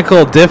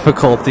 technical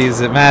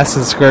difficulties at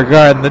Madison Square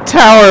Garden. The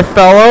tower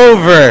fell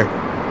over.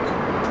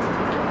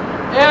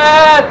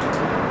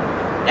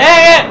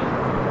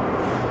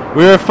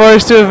 We were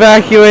forced to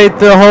evacuate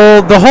the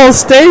whole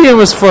stadium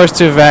was forced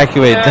to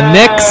evacuate.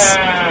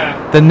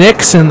 The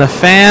Knicks and the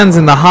fans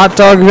and the hot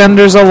dog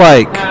vendors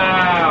alike.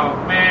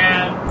 Oh,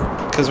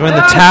 man. Because when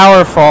the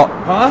tower fall,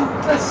 huh?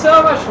 That's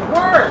so much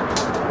work.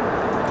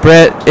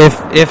 Brett,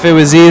 if it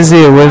was easy,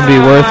 it wouldn't be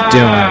worth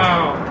doing.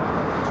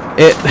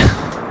 It.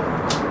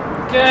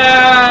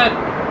 God.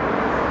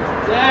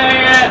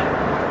 Dang it.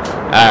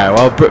 All right.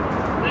 Well,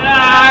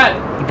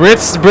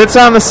 Britt's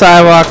on the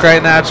sidewalk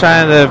right now,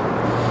 trying to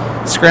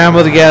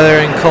scramble together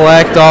and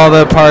collect all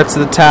the parts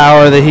of the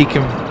tower that he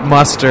can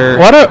muster.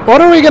 What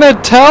are we gonna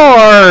tell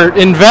our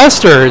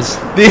investors?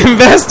 The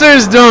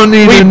investors don't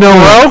need to know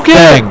broke a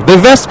it? thing.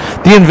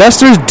 The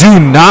investors do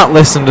not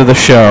listen to the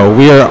show.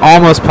 We are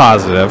almost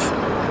positive.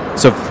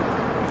 So,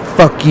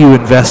 fuck you,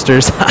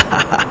 investors.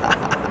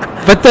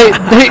 But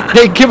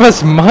they give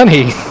us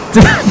money.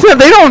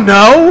 They don't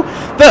know.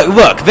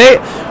 Look,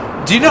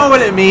 do you know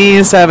what it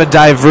means to have a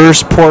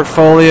diverse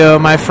portfolio,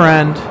 my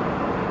friend?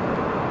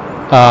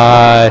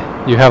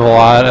 You have a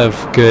lot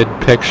of good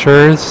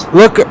pictures.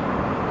 Look,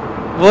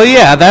 well,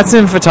 yeah, that's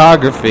in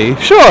photography.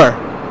 Sure.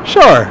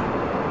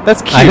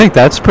 That's cute. I think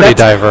that's pretty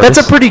diverse. That's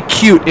a pretty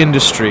cute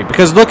industry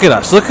because look at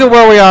us. Look at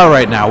where we are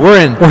right now.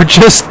 We're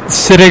just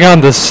sitting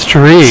on the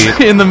street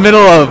in the middle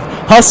of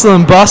hustle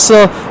and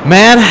bustle,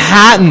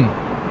 Manhattan.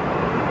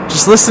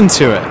 Just listen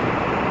to it.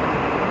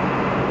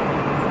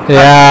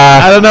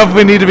 Yeah. I don't know if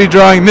we need to be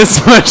drawing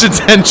this much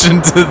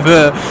attention to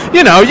the,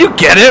 you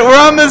get it. We're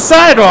on the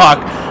sidewalk.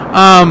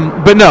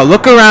 But no,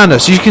 look around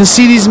us. You can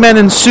see these men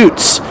in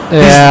suits.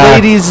 These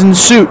ladies in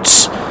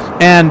suits.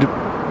 And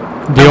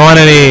do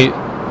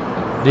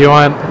you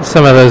want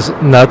some of those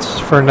nuts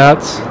for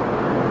nuts?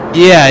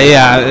 Yeah.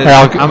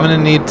 I'm gonna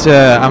need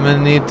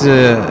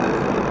to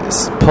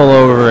pull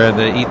over and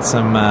eat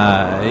some,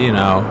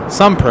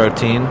 some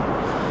protein,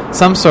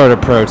 some sort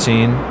of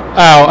protein.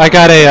 Oh, I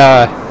got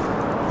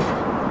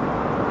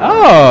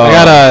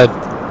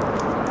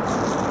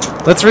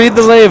Let's read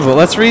the label.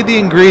 Let's read the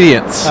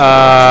ingredients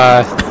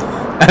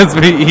as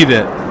we eat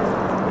it.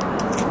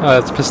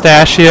 It's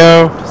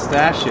pistachio.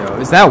 Pistachio.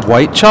 Is that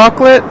white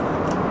chocolate?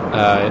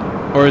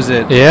 Or is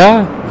it?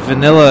 Yeah.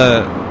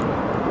 Vanilla.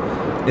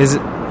 Is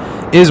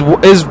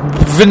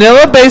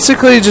vanilla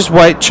basically just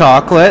white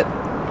chocolate?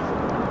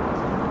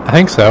 I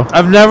think so.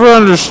 I've never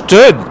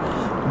understood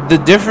the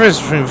difference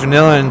between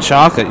vanilla and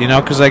chocolate.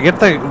 Because I get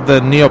the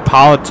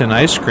Neapolitan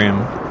ice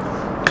cream.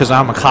 Because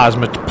I'm a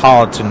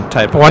cosmopolitan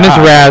type of One guy. is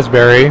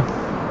raspberry.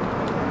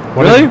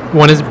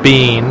 One is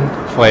bean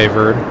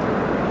flavored.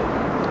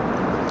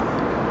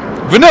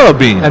 Vanilla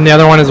bean. And the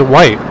other one is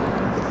white.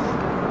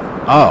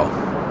 Oh.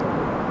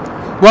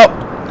 Well,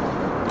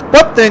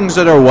 what things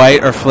that are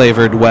white are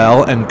flavored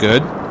well and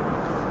good?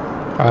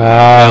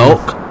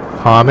 Milk.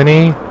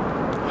 Hominy.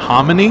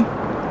 Hominy?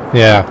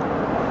 Yeah.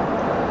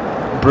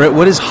 Britt,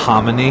 what is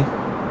hominy?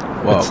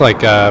 Whoa. It's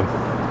like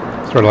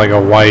sort of like a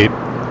white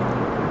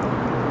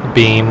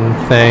bean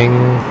thing.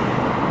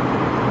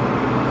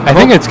 I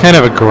think it's kind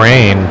of a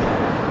grain.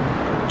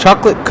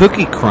 Chocolate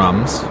cookie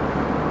crumbs,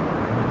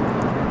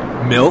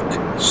 milk,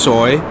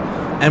 soy,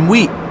 and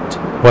wheat.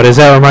 What does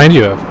that remind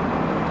you of?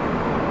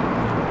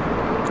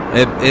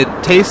 It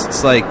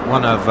tastes like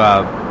one of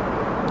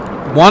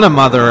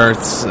Mother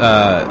Earth's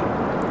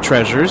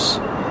treasures.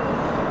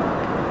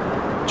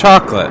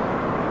 Chocolate.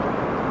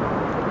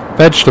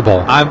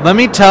 Vegetable. Let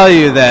me tell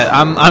you that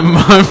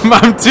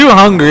I'm too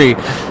hungry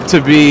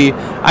to be.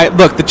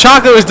 Look, the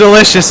chocolate was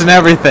delicious and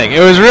everything.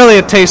 It was really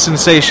a taste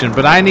sensation,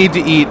 but I need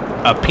to eat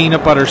a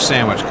peanut butter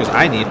sandwich because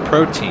I need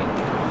protein.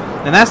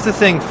 And that's the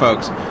thing,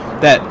 folks.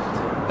 That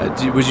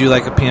would you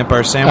like a peanut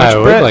butter sandwich? I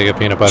would Brett? like a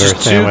peanut butter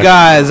Just sandwich. Two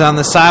guys on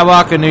the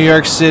sidewalk of New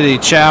York City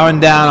chowing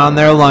down on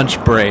their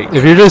lunch break.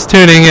 If you're just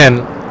tuning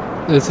in,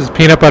 this is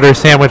peanut butter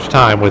sandwich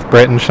time with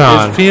Brett and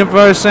Sean. It's peanut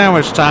butter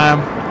sandwich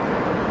time.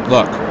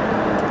 Look.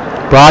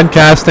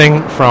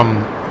 Broadcasting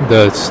from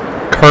the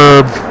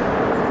curb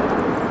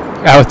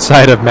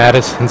outside of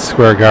Madison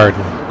Square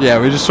Garden. Yeah,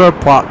 we just sort of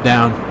plopped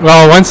down.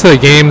 Well, once the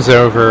game's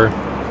over,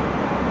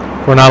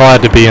 we're not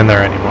allowed to be in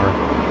there anymore.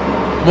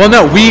 Well,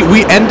 no,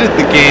 we ended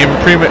the game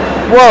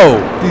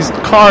Whoa, these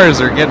cars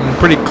are getting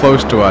pretty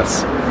close to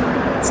us.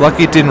 It's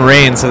lucky it didn't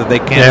rain so that they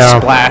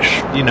can't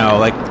splash,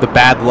 like the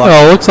bad luck.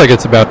 Oh, it looks like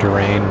it's about to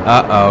rain.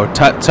 Uh-oh,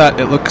 tut-tut,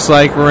 it looks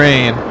like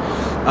rain.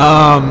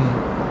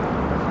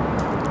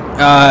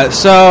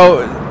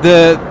 So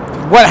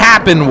what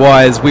happened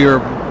was we were,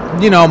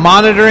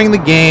 monitoring the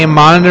game,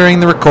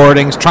 monitoring the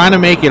recordings, trying to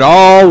make it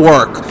all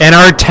work. And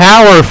our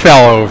tower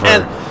fell over.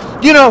 And,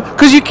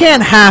 because you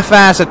can't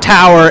half-ass a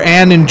tower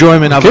and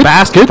enjoyment of a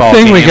basketball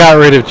game. Good thing we got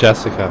rid of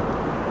Jessica.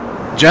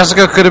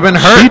 Jessica could have been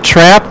hurt.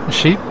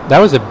 That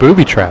was a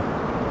booby trap.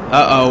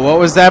 Uh-oh, what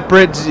was that,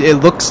 Britt? It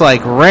looks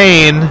like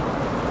rain.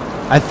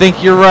 I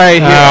think you're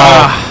right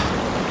here.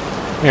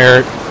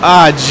 Here.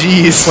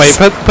 Jeez. Wait,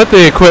 put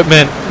the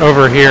equipment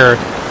over here.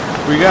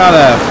 We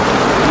gotta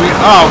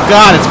Oh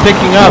God, it's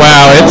picking up.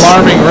 Wow, at an it's-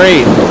 alarming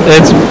rate.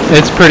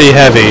 It's pretty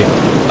heavy.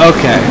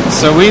 Okay,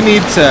 so we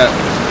need to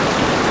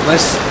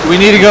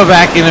go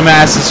back into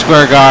Madison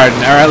Square Garden,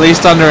 or at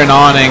least under an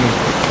awning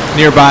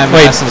nearby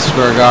Wait. Madison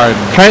Square Garden.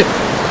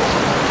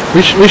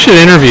 We should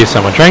interview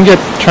someone. Try and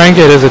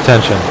get his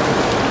attention.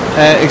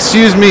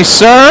 Excuse me,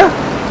 sir.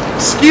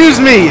 Excuse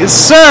me,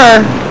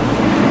 sir.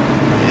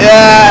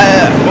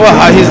 Well,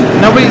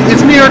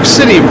 it's New York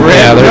City, Britt.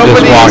 Yeah, they're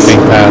just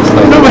walking past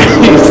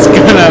us.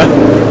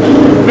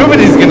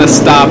 Nobody's gonna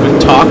stop and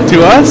talk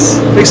to us.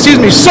 Excuse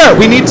me, sir.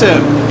 We need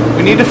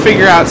to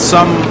figure out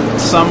some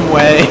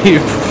way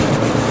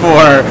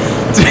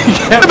to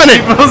get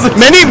people's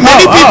Many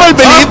people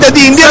believe that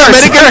the Indian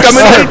American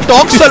community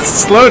talks.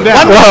 Slow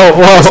down. Whoa,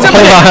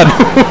 hold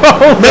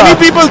on. Many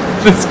people.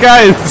 This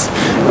guy is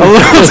a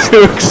little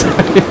too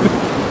excited.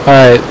 All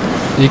right,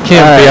 you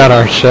can't be on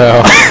our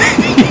show.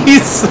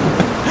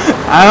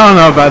 I don't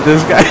know about this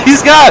guy.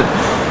 He's got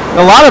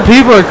a lot of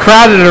people are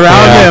crowded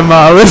around Yeah. him,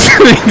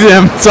 listening to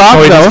him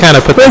talk. We just though. kind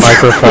of put the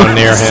microphone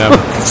near him.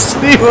 Let's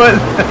see what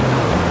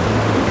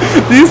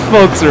these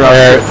folks are up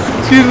Alright. to.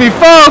 Excuse me,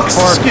 folks.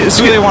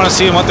 Who they want to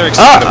see and what they're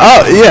excited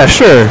about. Yeah,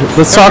 sure.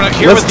 Let's talk.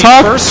 Here Let's with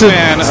talk the first to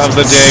fan of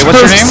the day.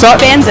 What's your name?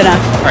 Banzina.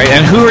 All right,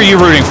 and who are you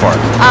rooting for?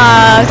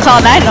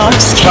 Cloud9. No, I'm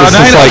just kidding. This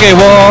is like- Okay,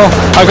 well,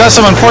 I've got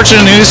some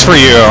unfortunate news for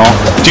you.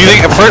 Do you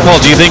think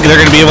they're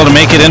going to be able to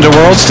make it into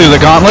Worlds through the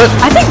Gauntlet?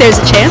 I think there's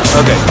a chance.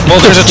 Okay. Well,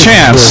 there's a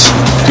chance.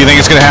 Do you think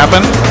it's going to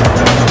happen?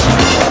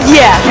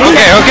 Yeah.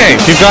 Okay.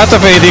 You've got the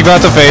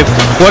faith.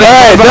 What All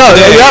right,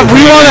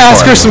 we want to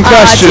ask her some Team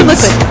questions.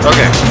 Liquid.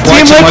 Okay.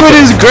 Team Liquid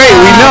is great.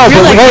 We know,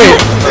 but really?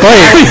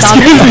 wait.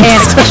 Excuse me.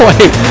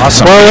 Wait.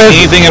 Awesome.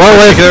 Anything in We're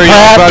with particular you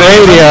like Pat about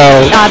it? Radio.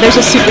 There's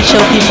a super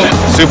chill people.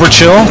 Super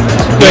chill?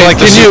 You like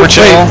the can you- super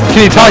chill? wait,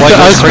 can you talk like to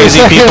those us for a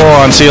crazy second? people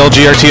on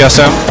CLG or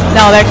TSM?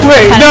 No, they're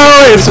Wait, kind no,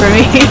 of it's- for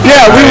me.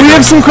 Yeah, we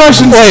have some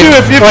questions Wait, too.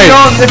 If you wait.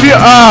 don't,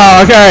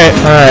 okay.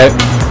 All right.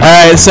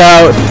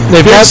 So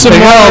They got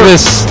all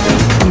this.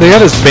 They got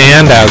this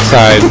band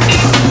outside.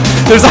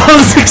 There's all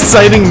this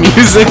exciting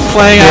music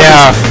playing out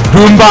Yeah. this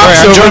boombox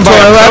I'm over joined to by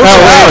our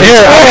left.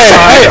 Here,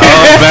 Outside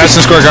of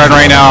Madison Square Garden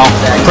right now,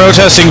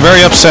 protesting,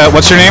 very upset.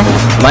 What's your name?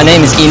 My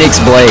name is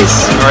Enix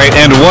Blaze. All right,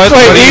 and what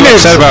Wait, are you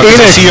Enix, upset about? 'Cause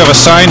I Enix. see you have a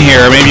sign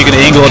here. Maybe you can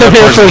angle it Come up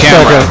here towards for the a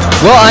camera.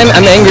 second. Well, I'm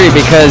angry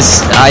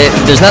because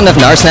there's not enough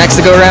NAR snacks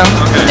to go around,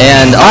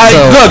 and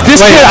also Look, this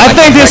kid. I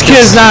think this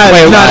kid's not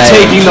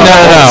taking the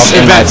whole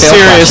in my event fail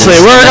seriously.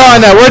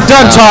 classes. We're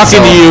done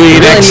talking to you, really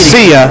Enix. need to-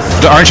 See ya.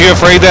 Aren't you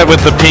afraid that with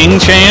the ping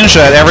change,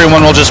 that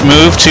everyone will just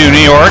move to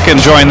New York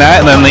and join that,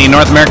 and then the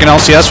North American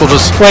LCS will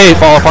just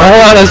fall apart?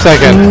 Hold on a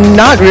second.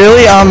 Not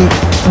really.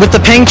 With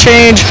the ping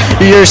change,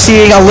 you're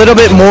seeing a little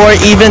bit more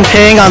even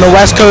ping on the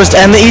West Coast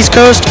and the East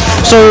Coast.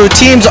 So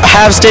teams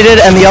have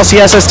stated, and the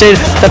LCS has stated,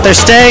 that they're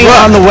staying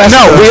on the West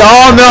Coast. we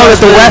all know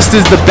that the West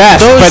is the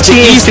best, Those but the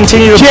teams East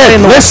continue to play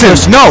in the West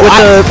Coast. With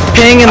the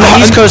ping in the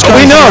East Coast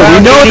we going know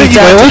from around that 80 you.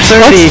 down to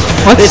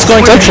 30, it's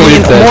going to let's be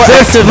leave this. more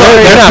active.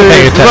 They're not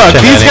paying attention.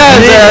 Look, these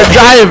guys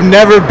I have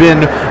never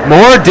been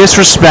more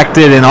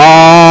disrespected in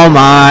all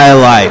my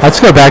life. Let's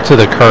go back to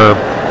the curb.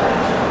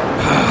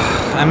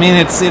 I mean,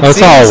 it It's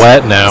seems, all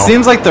wet now. It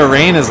seems like the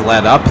rain has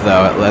let up,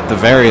 though, at the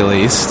very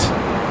least.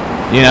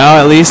 You know,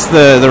 at least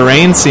the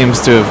rain seems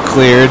to have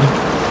cleared.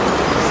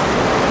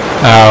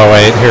 Oh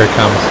wait, here it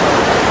comes.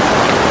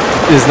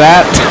 Is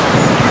that?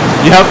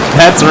 Yep,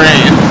 that's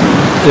rain.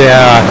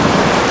 Yeah.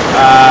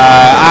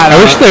 I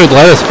wish they would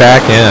let us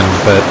back in,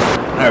 but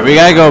All right, we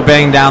gotta go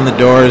bang down the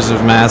doors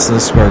of Madison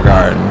Square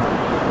Garden.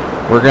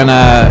 We're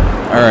gonna.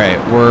 All right,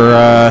 we're.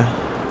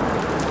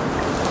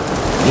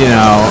 You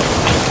know.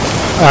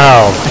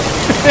 oh,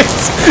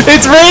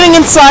 It's raining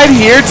inside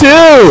here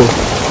too.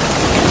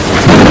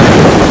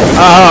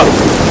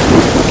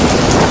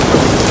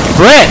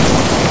 Britt,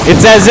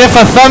 it's as if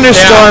a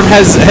thunderstorm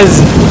has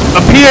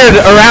appeared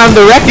around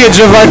the wreckage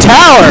of our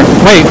tower.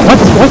 wait,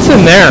 what's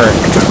in there?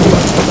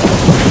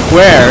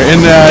 Where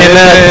in that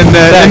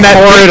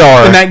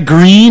corridor. in that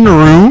green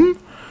room?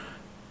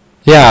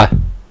 Yeah.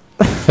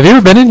 Have you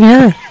ever been in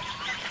here?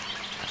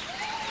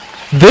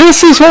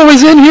 This is what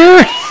was in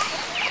here?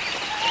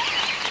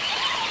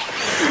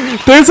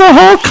 There's a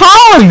whole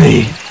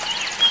colony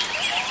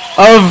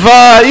of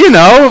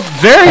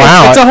various.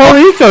 Wow. It's a whole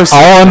ecosystem.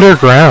 All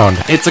underground.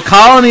 It's a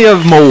colony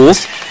of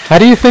moles How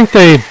do you think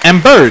they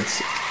and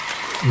birds.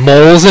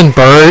 moles and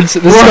birds?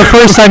 This is the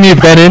first time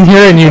you've been in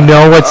here and you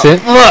know what's in.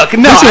 Look,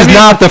 no, This is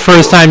not the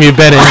first time you've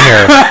been in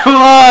here.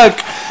 Look,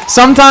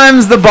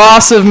 sometimes the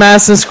boss of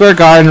Madison Square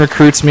Garden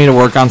recruits me to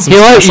work on some. He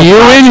let special you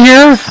projects. in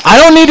here? I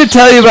don't need to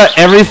tell you about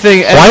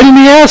everything. Why didn't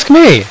he ask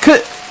me?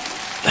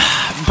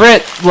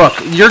 Britt, look,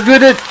 you're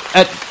good at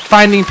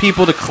finding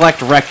people to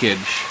collect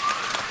wreckage,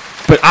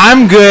 but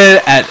I'm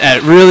good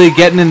at really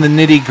getting in the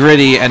nitty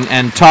gritty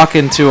and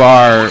talking to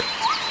our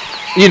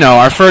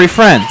furry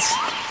friends.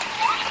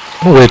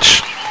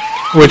 Which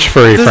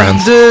furry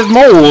friends? The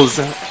moles.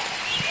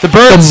 The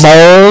birds. The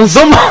moles.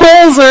 The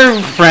moles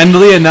are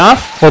friendly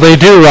enough. Well, they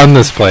do run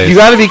this place. You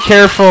got to be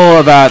careful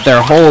about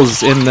their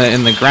holes in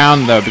the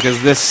ground though,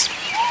 because this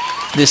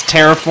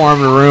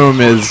terraformed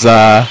room is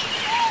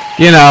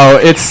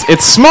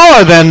it's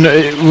smaller than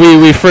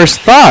we first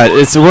thought.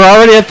 We're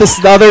already at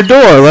this other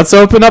door. Let's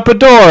open up a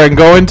door and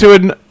go into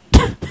an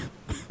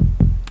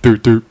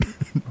doot doot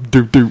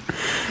doot doot.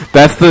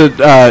 That's the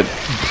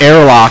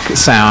airlock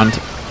sound.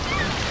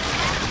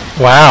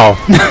 Wow.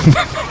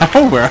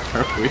 Where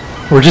are we?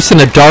 We're just in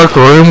a dark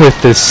room with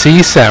this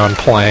sea sound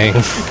playing.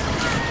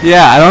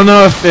 Yeah, I don't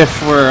know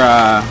if we're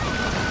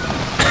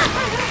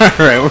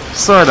alright, we're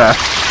sorta.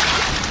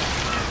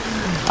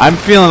 I'm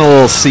feeling a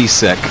little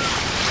seasick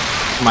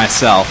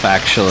myself,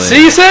 actually.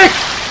 Seasick?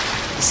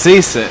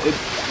 Seasick.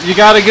 You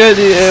got a good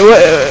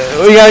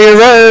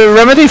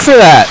remedy for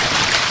that?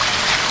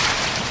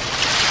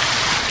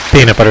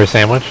 Peanut butter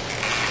sandwich.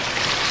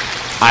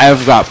 I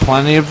have got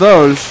plenty of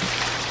those.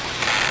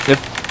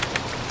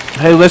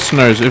 Hey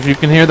listeners, if you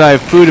can hear that I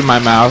have food in my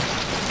mouth,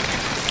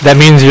 that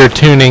means you're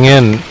tuning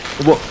in.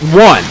 Well,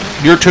 1,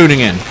 you're tuning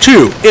in.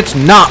 2, it's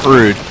not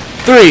rude.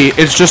 3,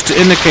 it's just to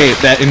indicate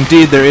that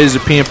indeed there is a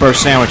peanut butter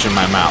sandwich in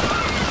my mouth.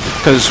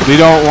 Because we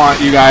don't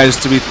want you guys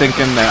to be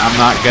thinking that I'm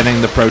not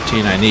getting the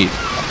protein I need.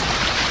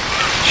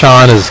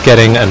 Sean is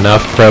getting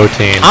enough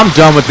protein. I'm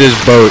done with this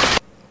boat.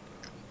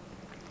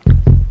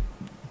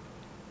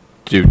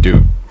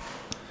 Dude.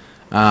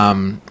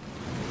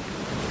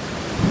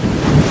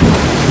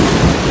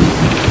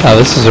 Oh,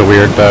 this is a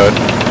weird boat.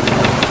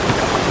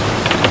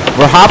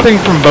 We're hopping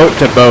from boat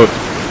to boat,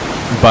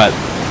 but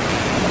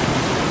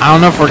I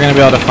don't know if we're going to be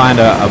able to find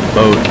a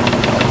boat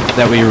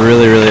that we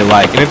really, really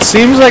like. And it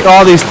seems like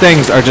all these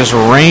things are just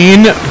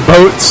rain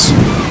boats.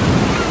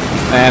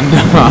 And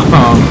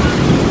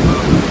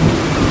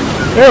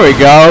there we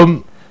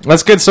go.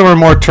 Let's get somewhere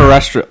more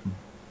terrestrial.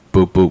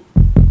 Boop, boop.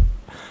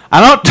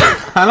 I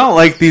don't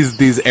like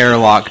these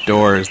airlock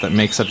doors that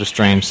make such a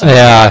strange sound.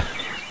 Yeah.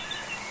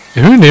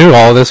 Who knew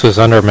all this was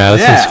under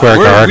Madison Square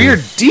Garden? We're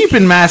deep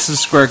in Madison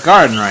Square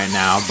Garden right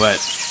now, but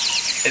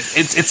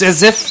it's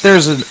as if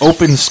there's an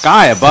open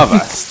sky above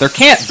us. There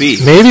can't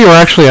be. Maybe we're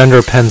actually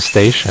under Penn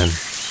Station.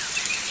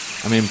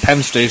 I mean,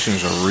 Penn Station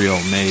is a real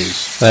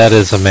maze. That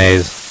is a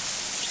maze.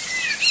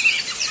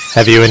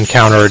 Have you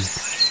encountered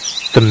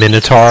the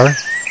Minotaur?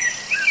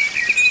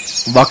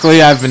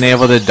 Luckily, I've been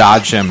able to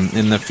dodge him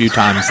in the few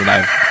times that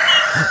I've...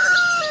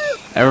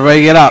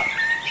 Everybody get up.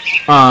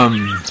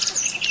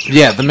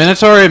 Yeah, the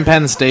Minotaur in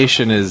Penn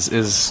Station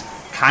is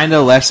kind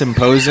of less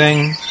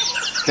imposing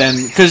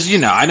than... Because,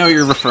 I know what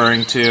you're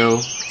referring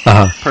to.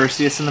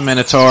 Perseus and the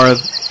Minotaur.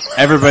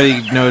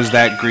 Everybody knows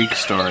that Greek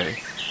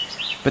story.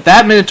 But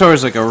that Minotaur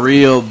is like a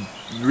real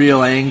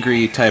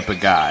angry type of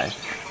guy.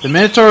 The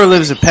Minotaur who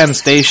lives at Penn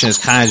Station is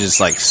kind of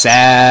just like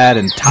sad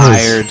and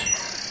tired.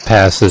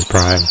 Past his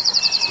prime.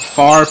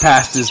 Far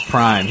past his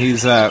prime.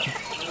 He's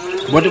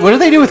what do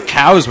they do with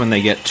cows when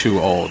they get too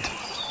old?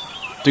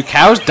 Do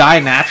cows die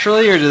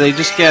naturally, or do they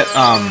just get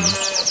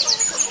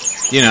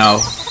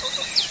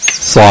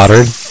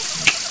slaughtered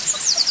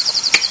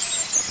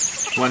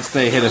once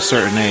they hit a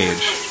certain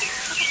age?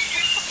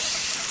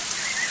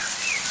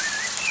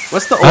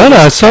 What's the? I don't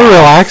know. It's so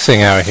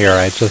relaxing out here.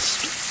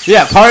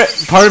 Yeah.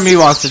 Part of me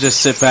wants to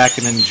just sit back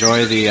and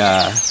enjoy the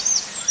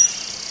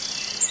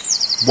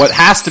what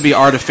has to be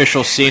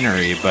artificial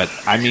scenery, but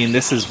I mean,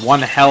 this is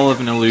one hell of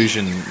an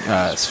illusion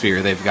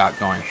sphere they've got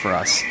going for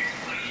us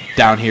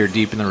down here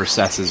deep in the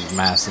recesses of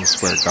Madison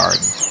Square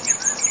Garden.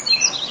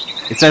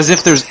 It's as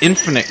if there's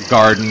infinite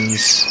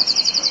gardens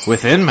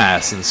within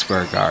Madison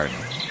Square Garden.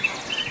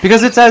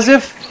 Because it's as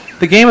if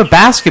the game of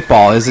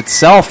basketball is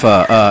itself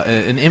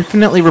an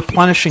infinitely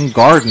replenishing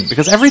garden.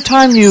 Because every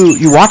time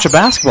you watch a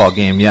basketball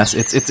game, yes,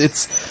 it's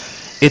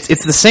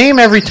the same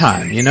every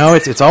time.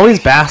 It's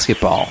always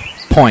basketball.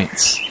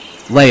 Points,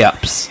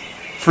 layups,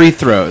 free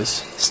throws,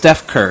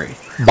 Steph Curry.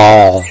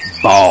 Ball.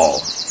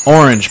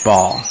 Orange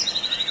ball.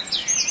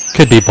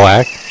 Could be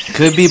black.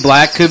 Could be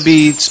black, could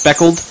be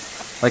speckled,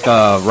 like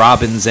a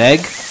robin's egg,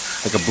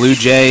 like a blue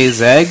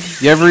jay's egg.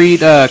 You ever eat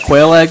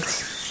quail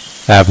eggs?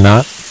 Have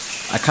not.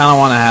 I kind of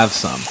want to have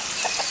some.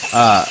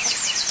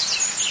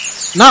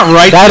 Not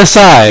right. That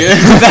aside.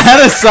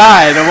 That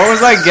aside. What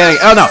was I getting?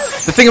 Oh, no.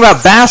 The thing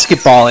about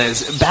basketball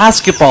is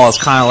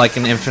kind of like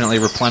an infinitely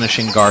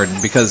replenishing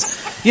garden because,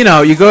 you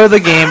go to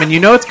the game and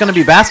it's going to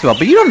be basketball,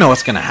 but you don't know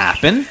what's going to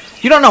happen.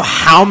 You don't know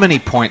how many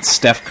points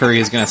Steph Curry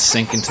is going to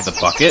sink into the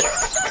bucket.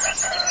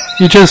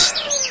 You just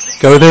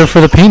go there for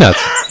the peanuts.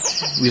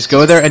 You just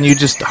go there and you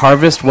just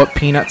harvest what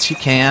peanuts you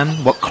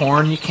can, what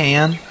corn you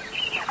can.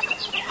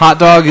 Hot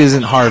dog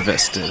isn't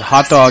harvested.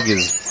 Hot dog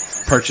is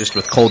purchased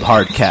with cold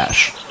hard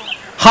cash.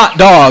 Hot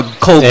dog,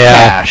 cold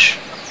cash.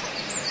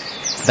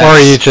 Or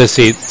you just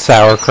eat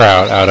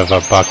sauerkraut out of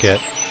a bucket.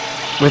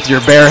 With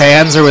your bare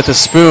hands or with a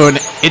spoon,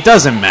 it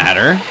doesn't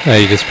matter. Yeah,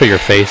 you just put your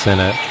face in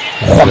it.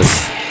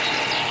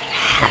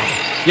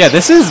 Yeah,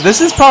 this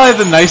is probably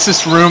the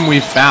nicest room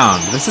we've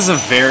found. This is a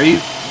very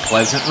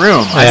pleasant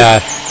room. Yeah.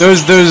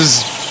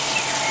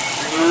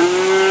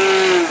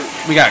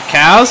 We got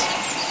cows.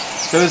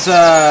 Those,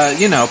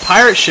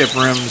 pirate ship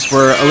rooms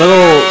were a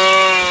little,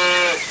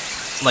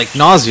 like,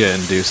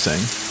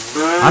 nausea-inducing.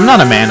 I'm not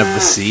a man of the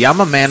sea. I'm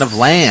a man of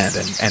land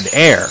and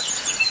air.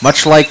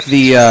 Much like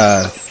the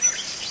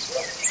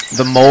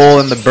mole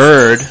and the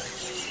bird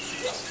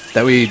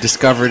that we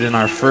discovered in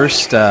our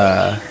first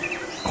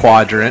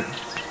quadrant.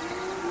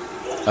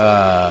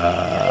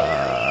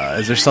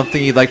 Is there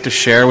something you'd like to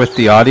share with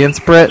the audience,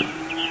 Britt?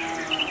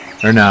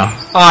 Or no?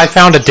 Oh, I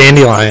found a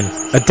dandelion.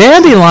 A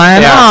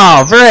dandelion? Yeah.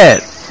 Oh,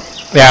 Britt!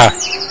 Yeah.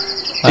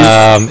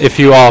 If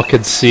you all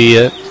could see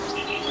it,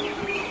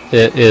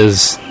 it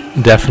is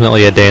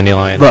definitely a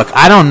dandelion. Look,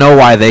 I don't know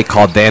why they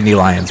call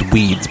dandelions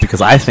weeds,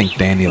 because I think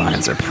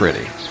dandelions are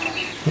pretty.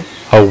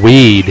 A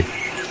weed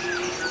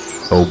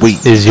A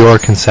weed. is your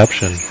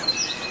conception.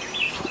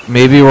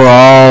 Maybe we're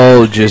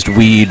all just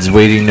weeds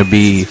waiting to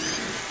be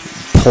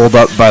pulled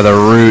up by the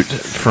root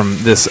from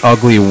this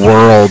ugly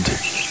world,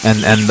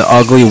 and the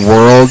ugly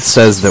world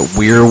says that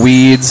we're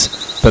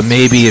weeds, but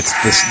maybe it's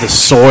the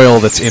soil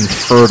that's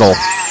infertile.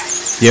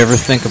 You ever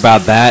think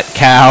about that,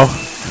 Cow?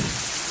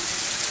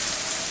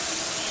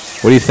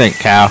 What do you think,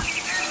 Cow?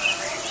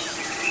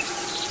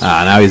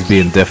 Ah, now he's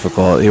being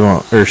difficult. He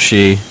won't, or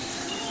she.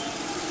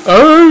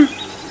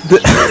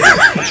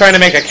 I'm trying to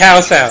make a cow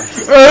sound.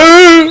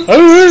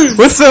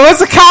 What's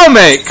the cow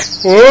make?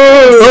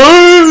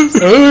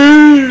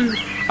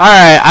 All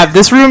right,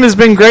 this room has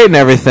been great and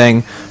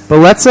everything, but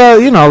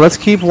let's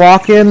keep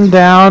walking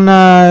down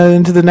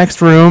into the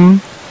next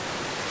room.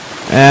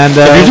 And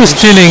If you're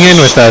just tuning in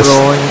with us,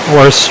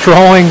 we're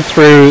strolling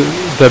through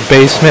the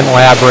basement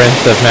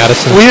labyrinth of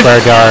Madison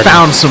Square Garden.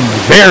 Found some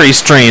very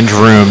strange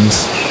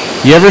rooms.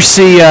 You ever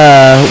see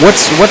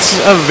what's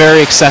a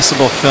very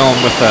accessible film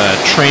with a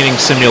training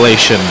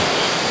simulation?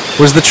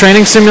 Was the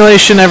training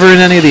simulation ever in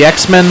any of the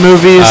X-Men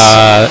movies?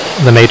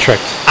 The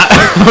Matrix.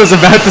 I was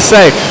about to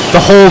say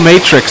the whole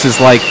Matrix is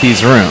like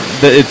these rooms.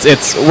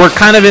 We're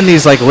kind of in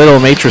these like little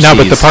matrices. No,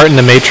 but the part in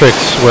the Matrix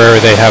where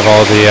they have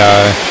all the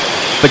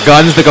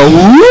guns that go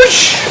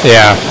whoosh.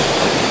 Yeah.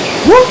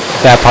 Whoop.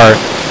 That part.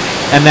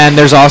 And then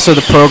there's also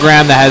the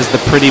program that has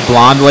the pretty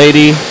blonde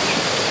lady.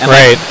 And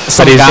right.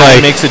 Some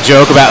guy makes a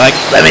joke about like,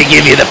 let me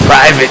give you the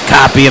private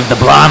copy of the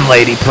blonde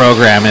lady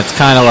program. It's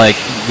kind of like,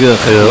 ugh,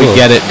 we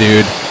get it,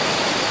 dude.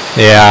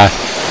 Yeah.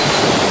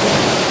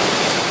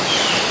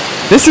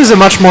 This is a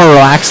much more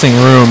relaxing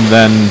room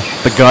than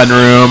the gun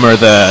room or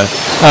the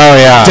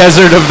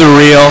desert of the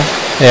real.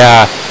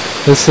 Yeah.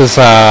 This is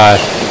a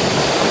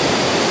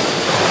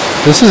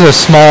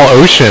small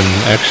ocean,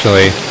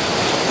 actually.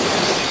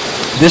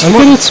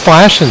 Look at it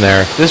splash in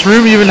there. This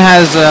room even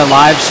has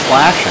live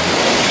splashing.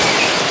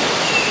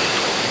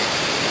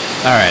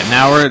 All right,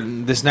 now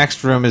this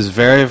next room is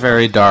very,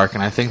 very dark,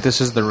 and I think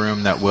this is the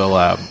room that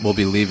we'll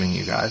be leaving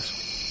you guys.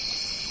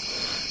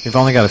 We've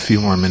only got a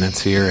few more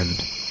minutes here, and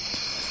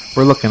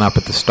we're looking up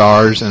at the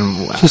stars.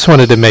 And just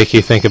wanted to make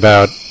you think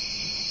about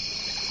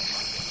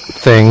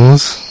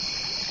things.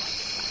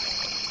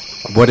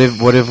 What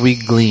have we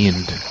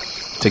gleaned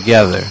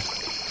together?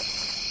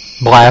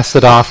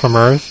 Blasted off from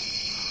Earth.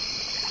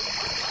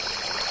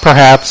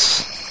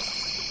 Perhaps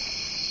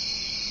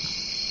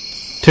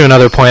to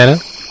another planet.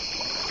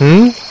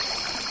 In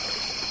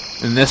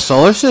this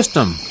solar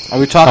system? Are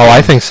we talking? Oh,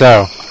 I think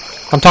so.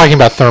 I'm talking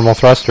about thermal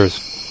thrusters.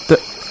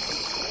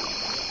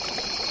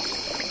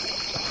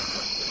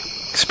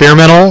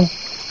 Experimental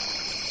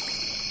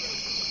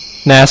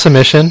NASA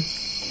mission.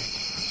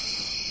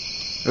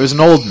 It was an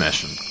old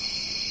mission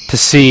to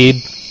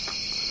seed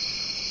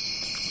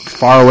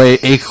faraway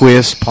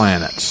aqueous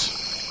planets.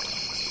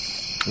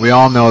 We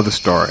all know the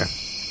story.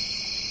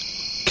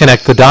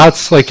 Connect the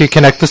dots like you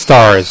connect the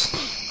stars.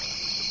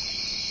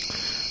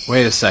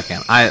 Wait a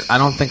second. I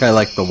don't think I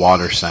like the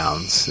water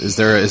sounds. Is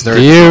there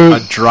a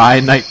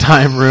dry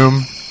nighttime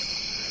room?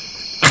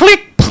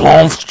 Click,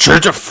 plonk,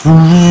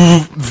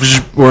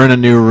 we're in a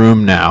new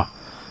room now.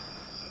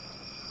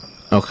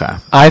 Okay.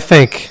 I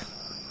think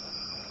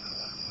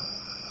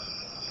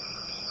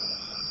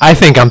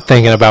I'm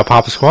thinking about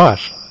Papa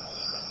Squash.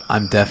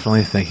 I'm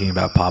definitely thinking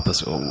about Papa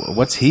Squash.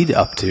 What's he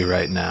up to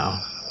right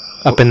now?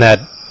 Up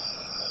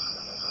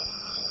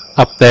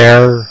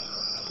there.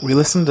 We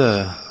listened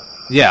to...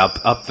 Yeah,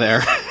 up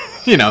there.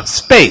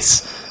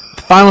 Space.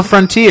 The Final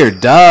Frontier,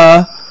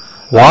 duh.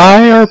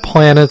 Why are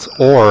planets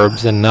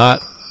orbs and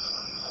not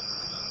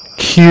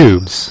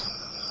cubes?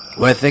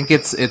 Well, I think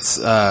it's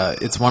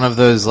one of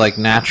those like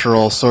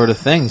natural sort of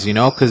things,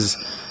 because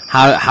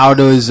how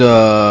does a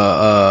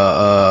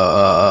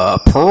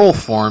pearl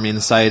form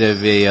inside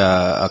of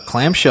a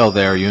clamshell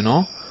there,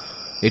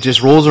 It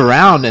just rolls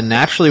around, and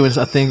naturally when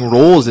a thing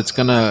rolls, it's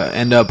going to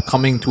end up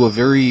coming to a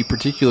very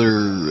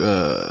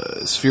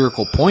particular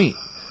spherical point.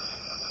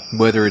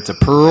 Whether it's a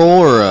pearl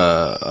or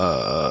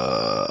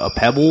a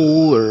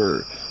pebble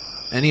or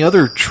any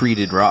other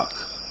treated rock.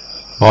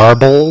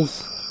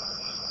 Marbles?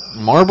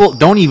 Marble?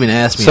 Don't even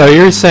ask me. So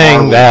you're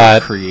saying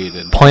that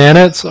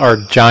planets are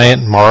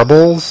giant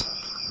marbles?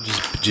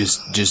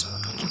 Just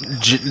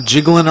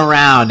jiggling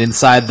around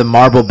inside the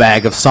marble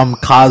bag of some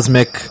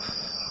cosmic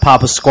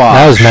Papa Squash.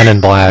 That was Men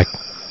in Black.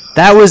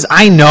 That was,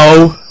 I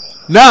know.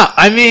 No,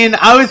 I mean,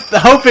 I was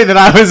hoping that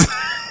I was...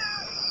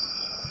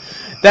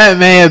 That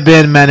may have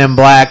been Men in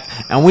Black,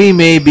 and we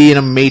may be in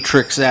a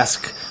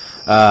Matrix-esque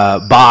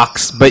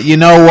box, but you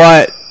know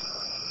what?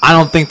 I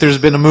don't think there's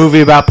been a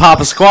movie about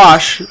Papa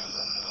Squash.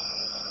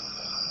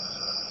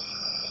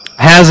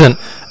 Hasn't.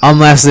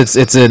 Unless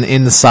it's an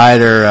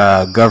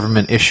insider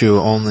government issue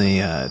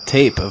only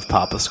tape of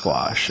Papa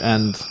Squash.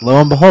 And lo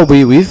and behold,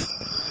 we've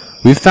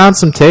found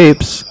some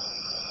tapes.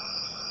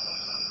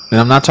 And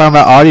I'm not talking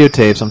about audio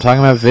tapes, I'm talking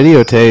about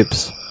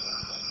videotapes.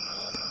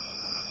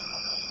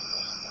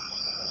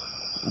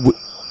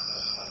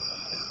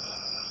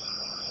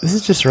 This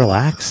is just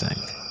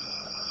relaxing.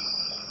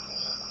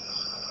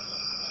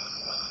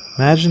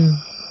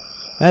 Imagine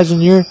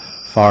you're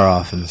far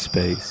off in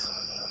space,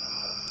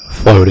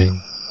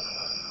 Floating.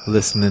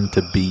 listening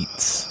to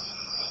beats.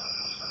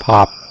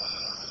 Pop.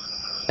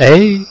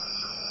 A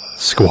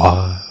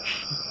squash.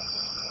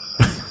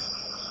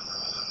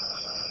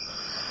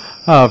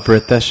 Oh,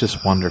 Britt, that's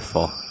just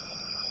wonderful.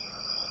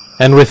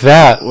 And with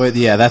that, Well,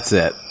 yeah, that's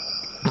it.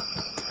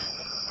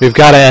 we've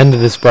got to end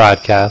this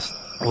broadcast.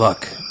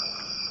 Look,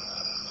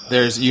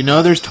 there's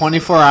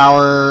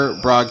 24-hour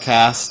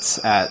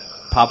broadcasts at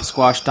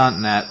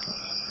popsquash.net.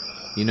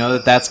 You know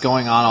that's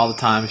going on all the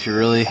time if you're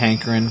really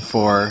hankering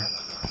for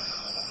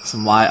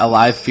some a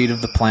live feed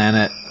of the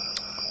planet.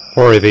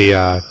 Or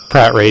the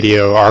Pratt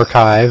Radio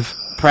Archive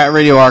Pratt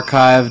Radio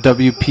Archive,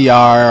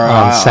 WPR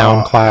on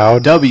SoundCloud.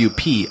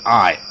 WPIR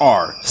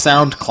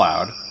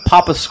SoundCloud,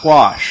 Papa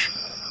Squash.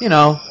 You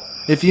know,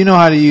 if you know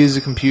how to use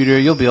a computer,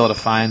 you'll be able to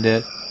find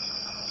it.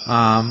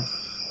 And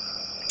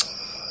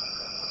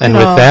you with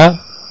know, that,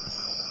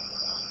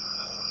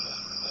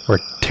 we're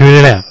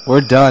tuning out.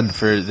 we're done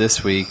for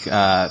this week.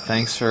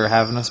 Thanks for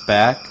having us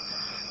back.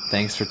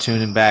 Thanks for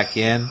tuning back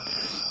in.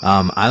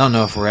 I don't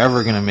know if we're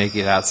ever going to make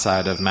it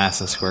outside of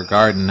Madison Square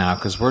Garden now,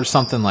 because we're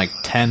something like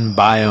 10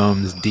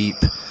 biomes deep.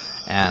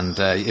 And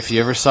if you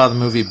ever saw the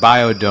movie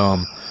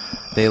Biodome,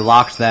 they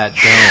locked that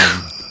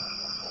dome.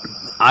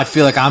 I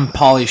feel like I'm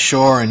Pauly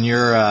Shore and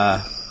you're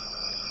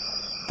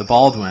the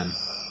Baldwin.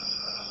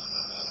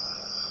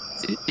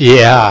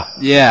 Yeah.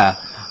 Yeah.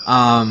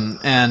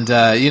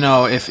 You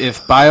know,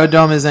 if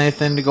Biodome is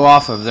anything to go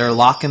off of, they're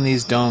locking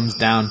these domes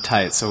down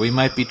tight. So we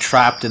might be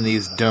trapped in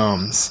these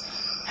domes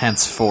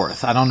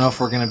henceforth. I don't know if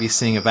we're going to be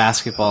seeing a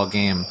basketball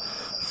game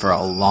for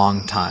a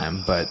long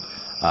time, but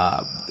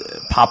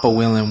Papa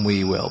Willem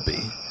we will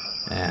be.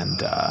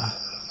 And,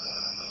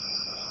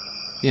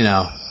 you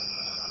know,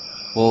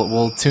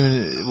 we'll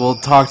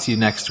talk to you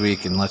next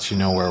week and let you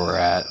know where we're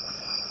at.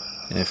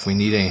 And if we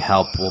need any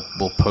help,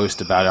 we'll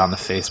post about it on the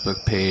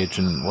Facebook page,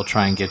 and we'll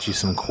try and get you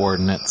some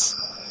coordinates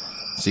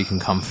so you can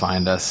come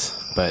find us.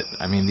 But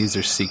I mean, these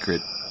are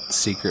secret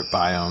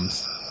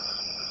biomes.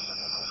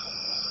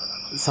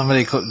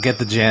 Somebody get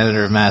the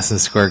janitor of Madison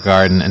Square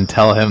Garden and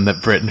tell him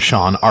that Britt and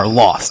Sean are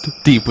lost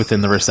deep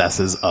within the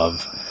recesses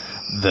of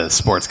the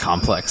sports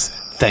complex.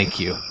 Thank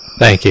you.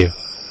 Thank you.